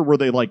another character where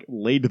they, like,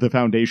 laid the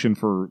foundation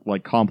for,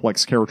 like,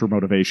 complex character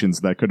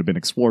motivations that could have been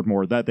explored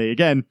more that they,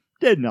 again,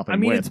 did nothing I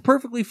mean, with. it's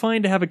perfectly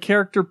fine to have a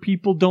character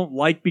people don't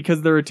like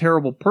because they're a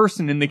terrible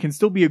person, and they can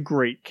still be a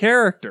great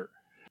character.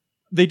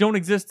 They don't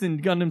exist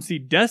in Gundam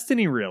Seed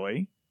Destiny,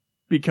 really,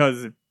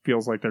 because it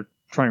feels like they're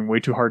trying way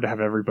too hard to have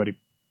everybody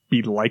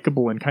be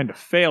likable and kind of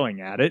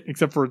failing at it,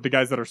 except for the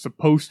guys that are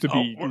supposed to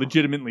be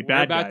legitimately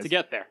bad guys. We're about to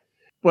get there.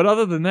 But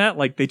other than that,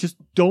 like, they just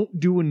don't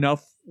do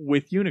enough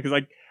with Yuna,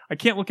 because I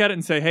can't look at it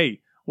and say, hey,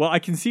 well, I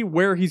can see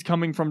where he's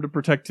coming from to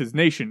protect his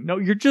nation. No,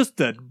 you're just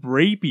a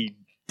rapey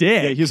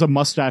dick. Yeah, he's a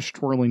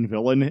mustache-twirling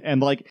villain,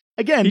 and, like,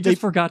 again... He just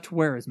forgot to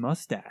wear his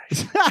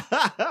mustache.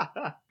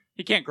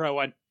 He can't grow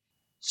one.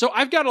 So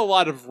I've got a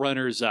lot of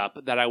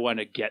runners-up that I want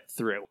to get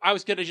through. I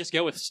was going to just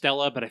go with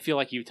Stella, but I feel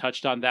like you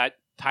touched on that,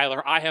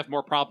 Tyler. I have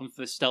more problems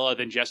with Stella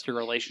than just her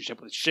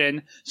relationship with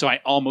Shin, so I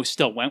almost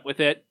still went with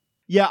it.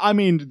 Yeah, I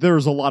mean,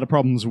 there's a lot of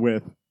problems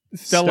with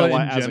Stella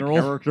in as general.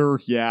 a character,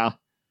 yeah.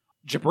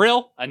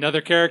 Jabril, another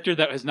character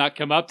that has not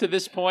come up to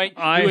this point,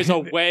 who is a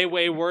way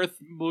worth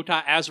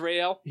Muta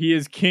Azrael. He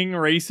is king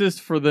racist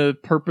for the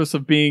purpose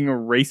of being a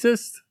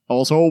racist.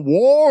 Also,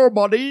 war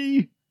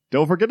money!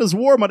 Don't forget his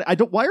war money.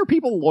 Why are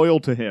people loyal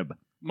to him?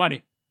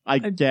 Money. I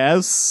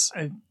guess.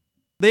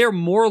 They are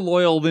more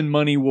loyal than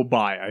money will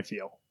buy, I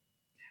feel.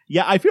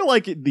 Yeah, I feel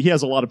like he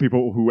has a lot of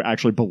people who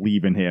actually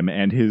believe in him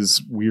and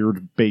his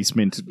weird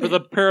basement. For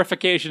the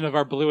purification of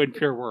our blue and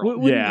pure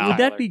world. Would Yeah.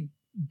 that be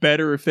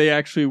better if they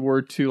actually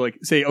were to like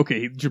say,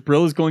 okay,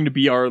 Jabril is going to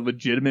be our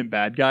legitimate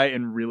bad guy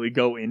and really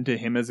go into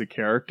him as a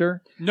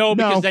character? No,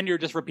 because No. then you're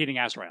just repeating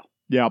Azrael.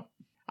 Yeah.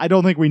 I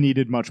don't think we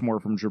needed much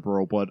more from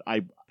Jabril, but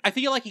I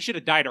feel like he should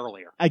have died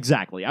earlier.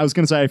 exactly. I was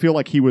going to say, I feel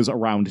like he was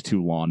around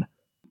too long.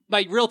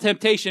 My real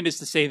temptation is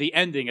to say the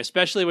ending,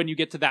 especially when you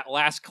get to that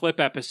last clip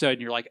episode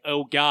and you're like,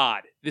 oh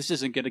god, this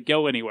isn't going to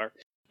go anywhere.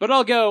 But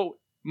I'll go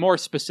more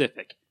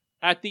specific.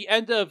 At the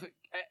end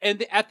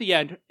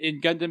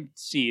in Gundam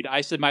Seed,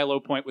 I said my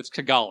low point was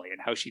Kigali and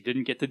how she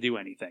didn't get to do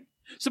anything.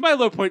 So my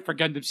low point for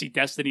Gundam Seed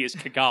Destiny is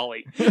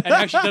Kigali and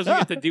how she doesn't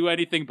get to do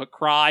anything but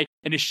cry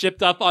and is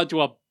shipped up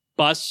onto a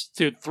bus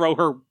to throw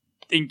her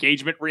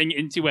engagement ring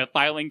into a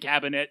filing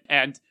cabinet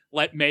and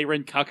let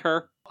Mayrin cuck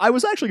her. I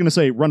was actually going to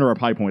say runner-up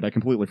high point. I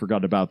completely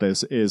forgot about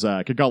this. Is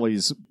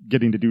Kigali's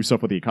getting to do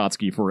stuff with the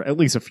Akatsuki for at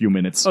least a few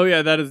minutes. Oh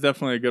yeah, that is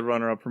definitely a good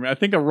runner-up for me. I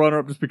think a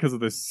runner-up just because of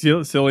the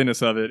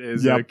silliness of it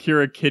is Yep.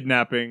 Kira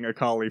kidnapping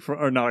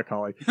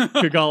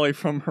Kigali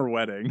from her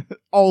wedding.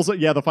 Also,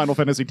 yeah, the Final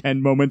Fantasy X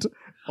moment,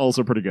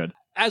 also pretty good.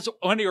 As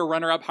one of your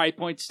runner-up high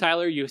points,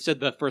 Tyler, you said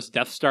the first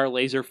Death Star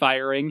laser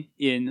firing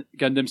in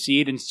Gundam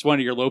Seed, and it's one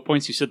of your low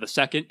points. You said the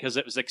second because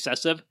it was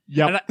excessive.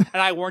 Yep.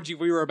 And I warned you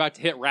we were about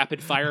to hit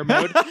rapid fire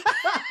mode.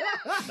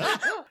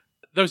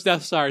 Those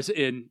Death Stars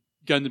in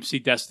Gundam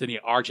Seed Destiny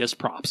are just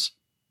props.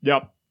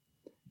 Yep.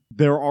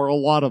 There are a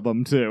lot of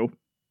them, too.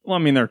 Well, I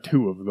mean, there are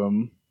two of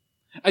them.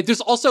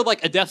 There's also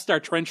like a Death Star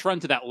trench run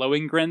to that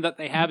Lohengrin that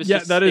they have. It's Yeah,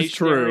 just that is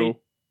stationary, true.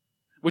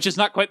 which is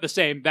not quite the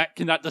same. That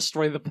cannot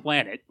destroy the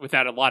planet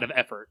without a lot of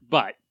effort.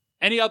 But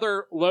any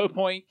other low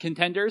point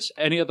contenders?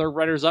 Any other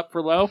runners up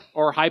for low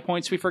or high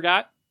points we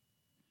forgot?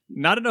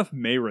 Not enough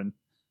Mayrin.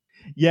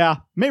 Yeah,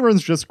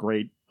 Mayron's just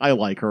great. I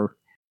like her.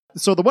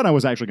 So the one I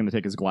was actually going to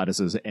take is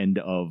Gladys's end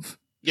of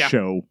Yeah.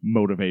 show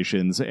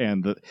motivations,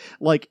 and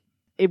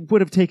it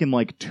would have taken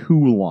like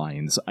 2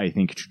 lines, I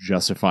think, to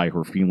justify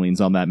her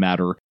feelings on that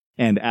matter.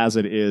 And as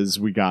it is,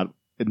 we got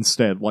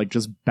instead like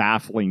just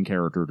baffling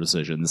character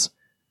decisions.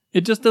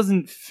 It just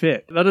doesn't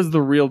fit. That is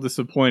the real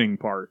disappointing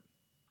part.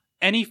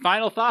 Any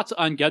final thoughts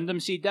on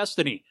Gundam Seed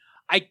Destiny?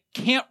 I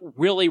can't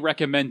really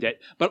recommend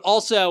it, but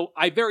also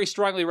I very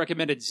strongly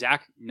recommended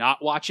Zach not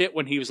watch it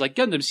when he was like,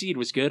 Gundam Seed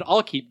was good,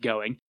 I'll keep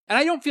going. And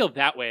I don't feel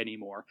that way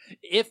anymore.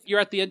 If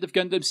you're at the end of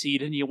Gundam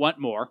Seed and you want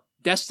more,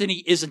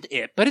 Destiny isn't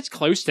it, but it's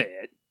close to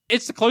it.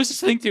 It's the closest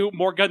thing to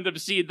more Gundam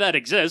Seed that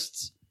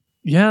exists.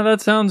 Yeah,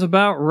 that sounds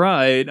about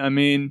right. I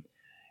mean,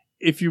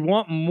 if you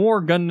want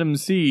more Gundam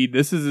Seed,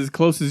 this is as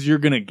close as you're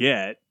going to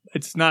get.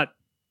 It's not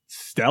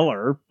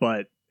stellar,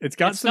 but it's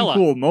got It's some Stella.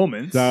 cool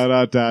moments.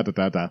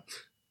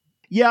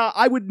 Yeah,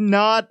 I would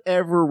not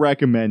ever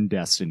recommend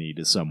Destiny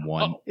to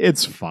someone. Oh.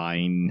 It's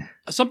fine.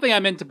 Something I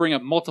meant to bring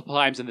up multiple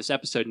times in this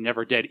episode and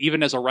never did,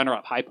 even as a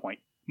runner-up high point.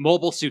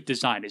 Mobile suit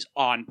design is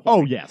on point.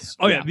 Oh, yes.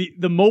 Oh yeah,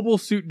 the mobile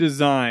suit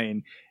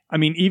design. I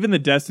mean, even the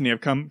Destiny I've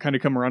come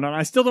around on.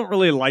 I still don't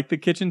really like the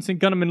kitchen sink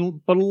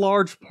Gundam, but a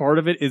large part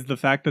of it is the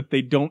fact that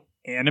they don't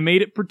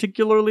animate it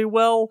particularly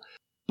well.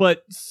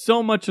 But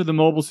so much of the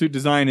mobile suit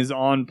design is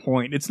on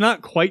point. It's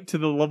not quite to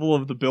the level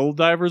of the Build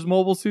Divers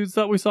mobile suits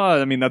that we saw.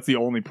 I mean, that's the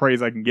only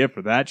praise I can give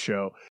for that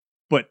show.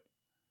 But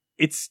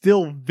it's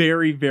still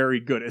very, very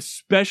good,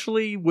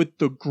 especially with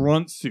the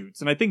grunt suits.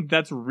 And I think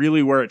that's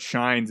really where it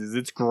shines, is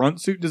its grunt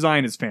suit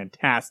design is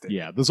fantastic.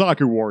 Yeah, the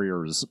Zaku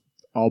Warriors,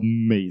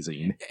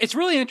 amazing. It's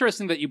really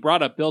interesting that you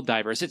brought up Build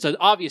Divers. It's an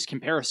obvious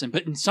comparison,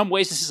 but in some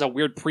ways this is a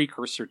weird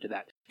precursor to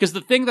that. Because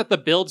the thing that the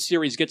Build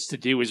series gets to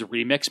do is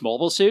remix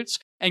mobile suits,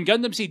 and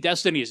Gundam Seed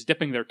Destiny is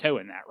dipping their toe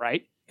in that,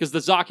 right? Because the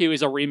Zaku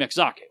is a remix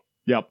Zaku.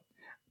 Yep.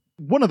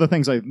 One of the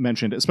things I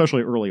mentioned,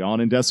 especially early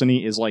on in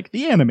Destiny, is like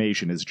the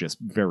animation is just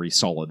very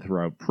solid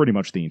throughout pretty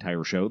much the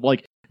entire show.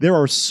 Like, there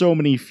are so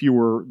many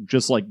fewer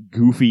just like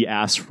goofy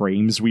ass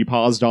frames we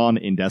paused on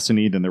in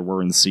Destiny than there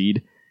were in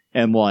Seed.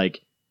 And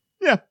like,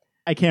 yeah,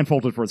 I can't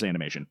fault it for its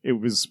animation. It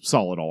was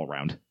solid all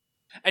around.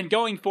 And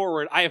going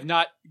forward, I have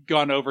not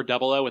gone over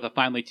 00 with a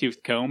finely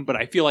toothed comb, but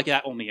I feel like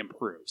that only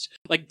improves.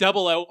 Like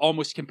 00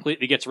 almost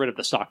completely gets rid of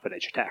the stock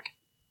footage attack.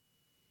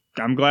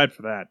 I'm glad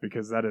for that,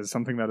 because that is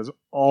something that has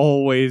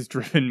always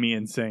driven me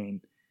insane.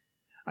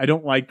 I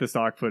don't like the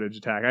stock footage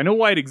attack. I know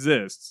why it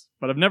exists,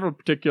 but I've never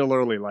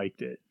particularly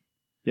liked it.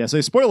 Yeah, say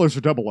spoilers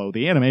for 00.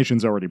 The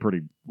animation's already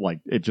pretty, like,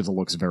 it just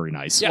looks very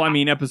nice. Yeah. Well, I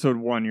mean, episode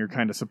 1, you're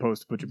kind of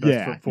supposed to put your best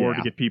Yeah, foot forward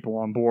yeah. to get people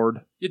on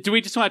board. Do we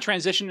just want to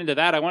transition into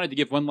that? I wanted to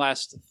give one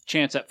last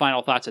chance at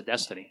final thoughts at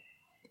Destiny.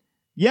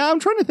 Yeah, I'm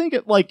trying to think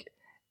it like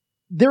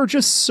there are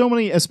just so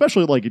many,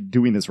 especially like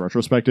doing this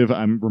retrospective,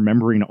 I'm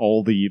remembering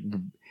all the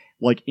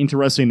like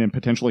interesting and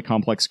potentially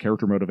complex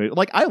character motivation.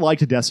 Like I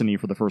liked Destiny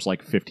for the first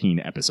like 15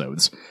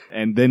 episodes,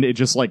 and then it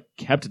just like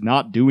kept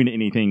not doing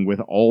anything with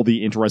all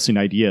the interesting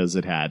ideas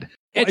it had.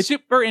 It's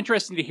super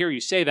interesting to hear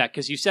you say that,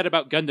 because you said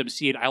about Gundam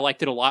Seed, I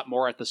liked it a lot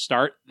more at the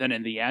start than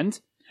in the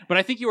end. But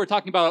I think you were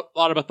talking about a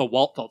lot about the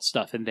Waltfeld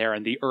stuff in there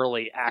and the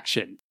early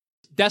action.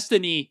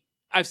 Destiny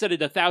I've said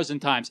it 1,000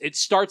 times. It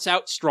starts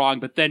out strong,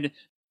 but then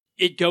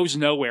it goes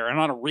nowhere. And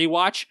on a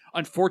rewatch,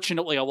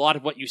 unfortunately, a lot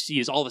of what you see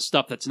is all the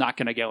stuff that's not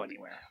going to go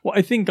anywhere. Well,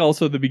 I think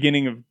also the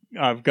beginning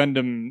of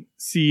Gundam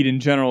Seed in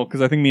general,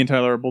 because I think me and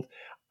Tyler are both,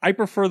 I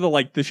prefer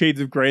the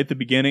shades of gray at the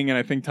beginning, and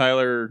I think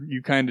Tyler,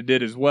 you kind of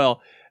did as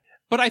well.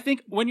 But I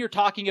think when you're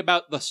talking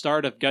about the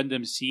start of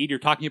Gundam Seed, you're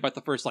talking about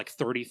the first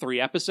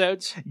 33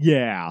 episodes.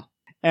 Yeah.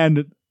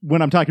 And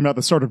when I'm talking about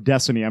the start of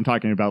Destiny, I'm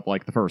talking about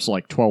the first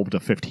 12 to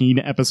 15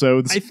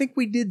 episodes. I think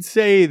we did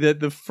say that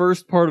the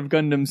first part of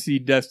Gundam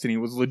Seed Destiny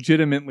was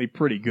legitimately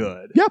pretty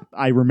good. Yep.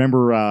 I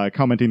remember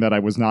commenting that I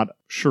was not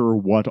sure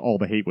what all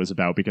the hate was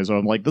about because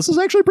I'm like, this is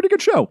actually a pretty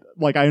good show.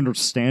 I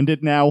understand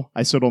it now.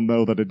 I still don't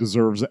know that it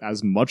deserves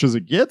as much as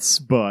it gets,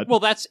 but... Well,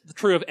 that's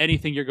true of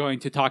anything you're going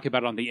to talk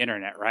about on the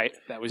internet, right?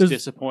 That was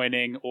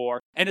disappointing,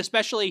 and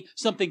especially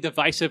something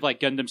divisive like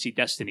Gundam Seed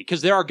Destiny,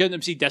 because there are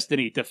Gundam Seed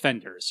Destiny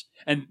defenders,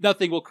 and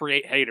nothing will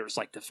create haters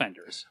like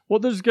defenders. Well,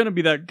 there's going to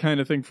be that kind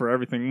of thing for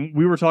everything.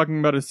 We were talking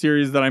about a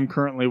series that I'm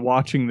currently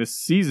watching this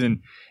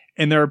season,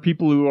 and there are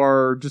people who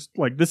are just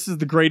this is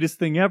the greatest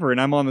thing ever,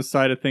 and I'm on the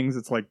side of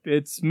things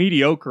it's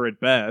mediocre at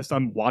best.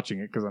 I'm watching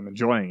it because I'm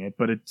enjoying it,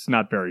 but it's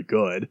not very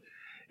good,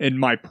 in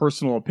my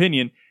personal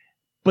opinion.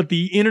 But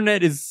the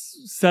internet is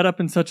set up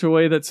in such a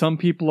way that some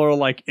people are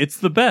like, it's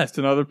the best,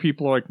 and other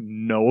people are like,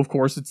 no, of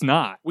course it's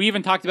not. We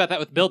even talked about that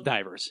with Build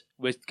Divers,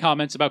 with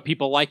comments about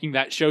people liking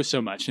that show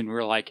so much, and we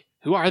were like,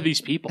 who are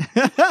these people?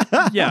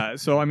 Yeah,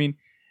 so I mean,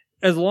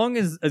 as long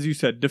as you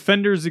said,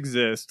 defenders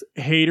exist,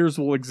 haters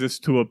will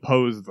exist to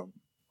oppose them.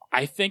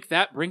 I think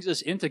that brings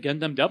us into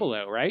Gundam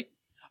 00, right?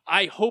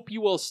 I hope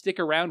you will stick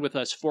around with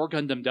us for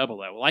Gundam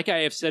 00. Like I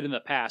have said in the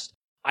past,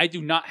 I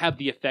do not have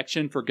the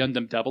affection for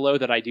Gundam 00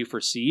 that I do for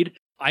Seed.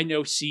 I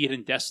know Seed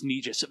and Destiny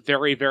just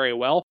very, very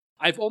well.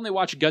 I've only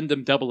watched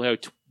Gundam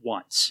 00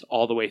 once,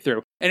 all the way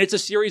through. And it's a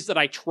series that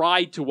I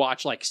tried to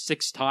watch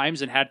 6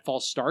 times and had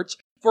false starts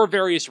for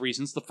various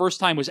reasons. The first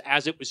time was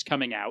as it was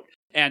coming out,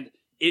 and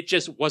it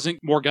just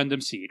wasn't more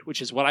Gundam Seed,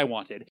 which is what I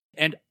wanted.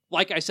 And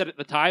like I said at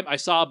the time, I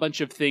saw a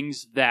bunch of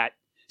things that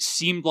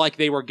seemed like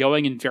they were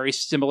going in very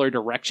similar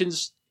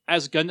directions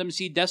as Gundam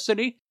Seed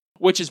Destiny,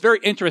 which is very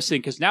interesting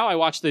because now I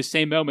watch the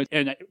same moment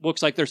and it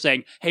looks like they're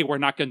saying, hey, we're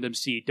not Gundam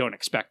Seed, don't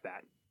expect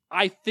that.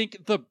 I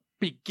think the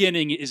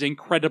beginning is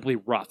incredibly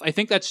rough. I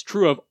think that's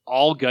true of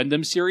all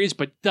Gundam series,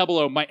 but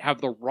 00 might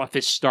have the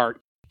roughest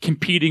start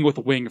competing with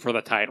Wing for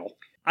the title.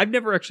 I've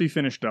never actually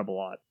finished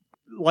Double-Lot.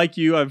 Like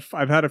you, I've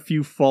had a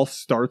few false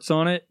starts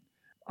on it.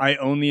 I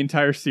own the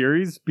entire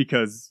series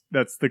because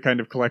that's the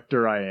kind of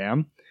collector I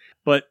am.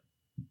 But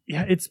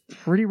yeah, it's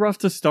pretty rough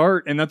to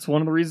start, and that's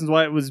one of the reasons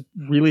why it was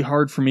really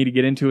hard for me to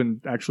get into and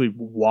actually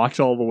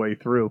watch all the way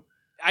through.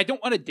 I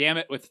don't want to damn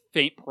it with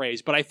faint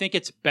praise, but I think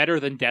it's better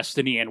than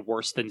Destiny and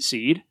worse than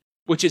Seed,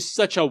 which is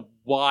such a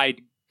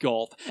wide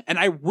gulf. And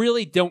I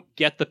really don't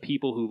get the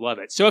people who love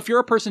it. So if you're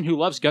a person who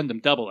loves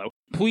Gundam 00,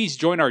 please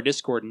join our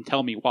Discord and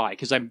tell me why,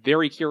 because I'm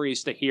very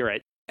curious to hear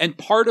it. And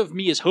part of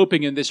me is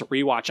hoping in this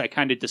rewatch I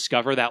kind of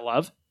discover that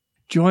love.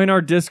 Join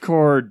our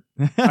Discord.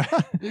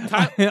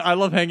 I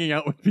love hanging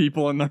out with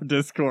people in our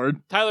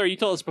Discord. Tyler, you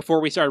told us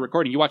before we started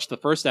recording, you watched the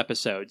first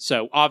episode,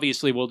 so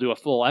obviously we'll do a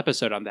full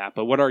episode on that,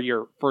 but what are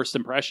your first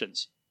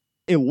impressions?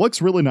 It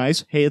looks really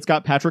nice. Hey, it's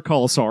got Patrick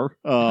Collisar,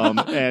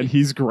 and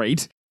he's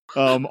great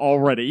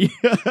already.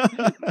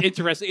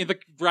 Interesting. In the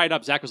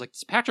write-up, Zach was like,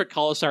 does Patrick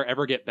Collisar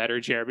ever get better,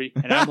 Jeremy?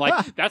 And I'm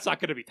like, that's not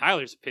going to be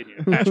Tyler's opinion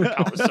of Patrick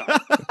Collisar.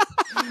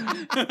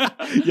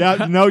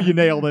 Yeah, no, you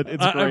nailed it.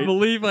 It's great. I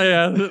believe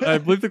I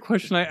believe the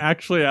question I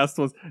actually asked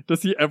was,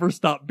 does he ever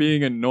stop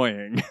being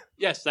annoying?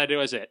 Yes, that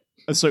was it.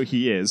 So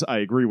he is. I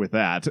agree with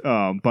that.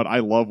 But I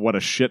love what a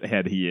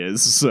shithead he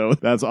is. So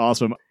that's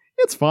awesome.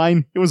 It's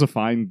fine. It was a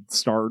fine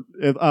start.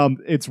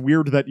 It's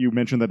weird that you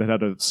mentioned that it had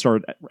to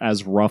start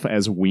as rough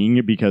as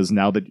Wing, because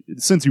now that,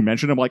 since you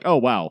mentioned it, I'm like, oh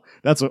wow,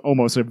 that's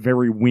almost a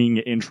very Wing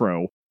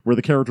intro, where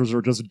the characters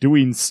are just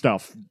doing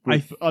stuff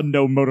with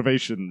unknown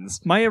motivations.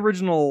 My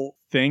original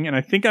thing, and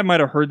I think I might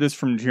have heard this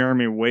from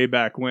Jeremy way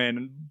back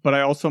when, but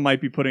I also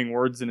might be putting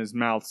words in his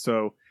mouth,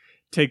 so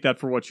take that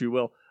for what you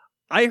will.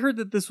 I heard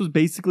that this was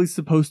basically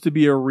supposed to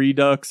be a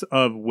redux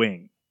of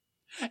Wing.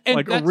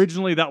 And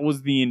originally that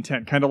was the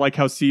intent, kind of like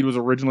how Seed was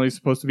originally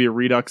supposed to be a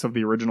redux of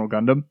the original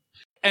Gundam.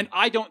 And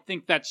I don't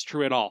think that's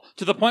true at all.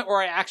 To the point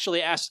where I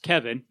actually asked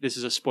Kevin, this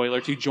is a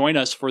spoiler, to join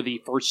us for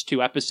the first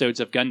 2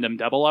 episodes of Gundam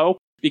 00,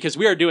 because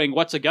we are doing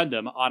What's a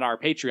Gundam on our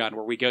Patreon,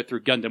 where we go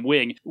through Gundam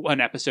Wing, 1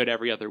 episode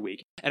every other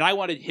week. And I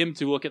wanted him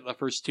to look at the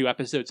first 2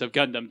 episodes of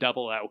Gundam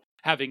 00,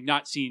 having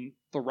not seen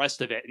the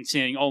rest of it and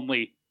seeing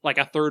only like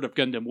a third of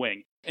Gundam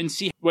Wing, and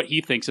see what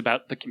he thinks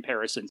about the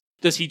comparisons.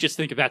 Does he just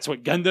think that's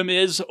what Gundam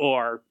is,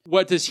 or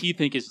what does he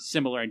think is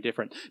similar and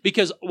different?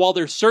 Because while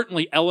there's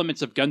certainly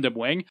elements of Gundam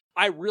Wing,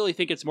 I really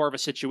think it's more of a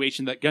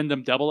situation that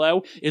Gundam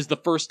 00 is the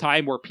first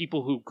time where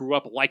people who grew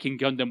up liking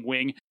Gundam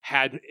Wing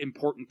had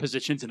important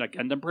positions in a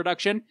Gundam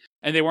production,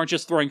 and they weren't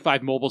just throwing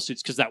 5 mobile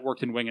suits because that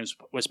worked in Wing and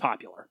was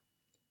popular.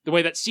 The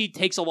way that Seed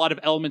takes a lot of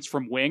elements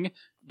from Wing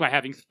by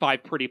having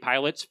 5 pretty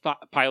pilots,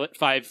 pilot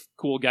 5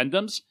 cool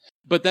Gundams,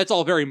 but that's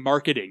all very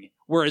marketing.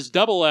 Whereas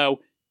 00,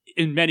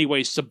 in many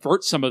ways,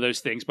 subverts some of those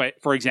things by,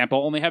 for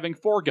example, only having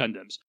 4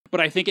 Gundams. But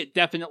I think it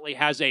definitely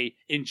has a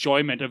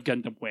enjoyment of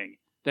Gundam Wing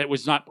that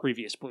was not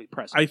previously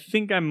present. I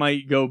think I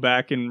might go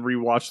back and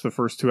rewatch the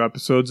first 2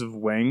 episodes of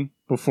Wing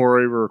before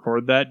we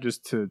record that,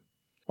 just to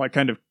like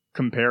kind of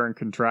compare and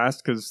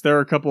contrast, because there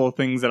are a couple of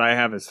things that I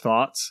have as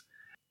thoughts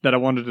that I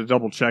wanted to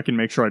double check and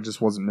make sure I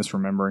just wasn't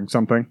misremembering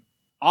something.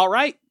 All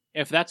right,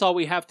 if that's all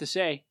we have to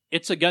say,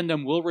 It's a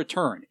Gundam will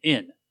return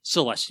in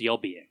Celestial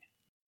Being.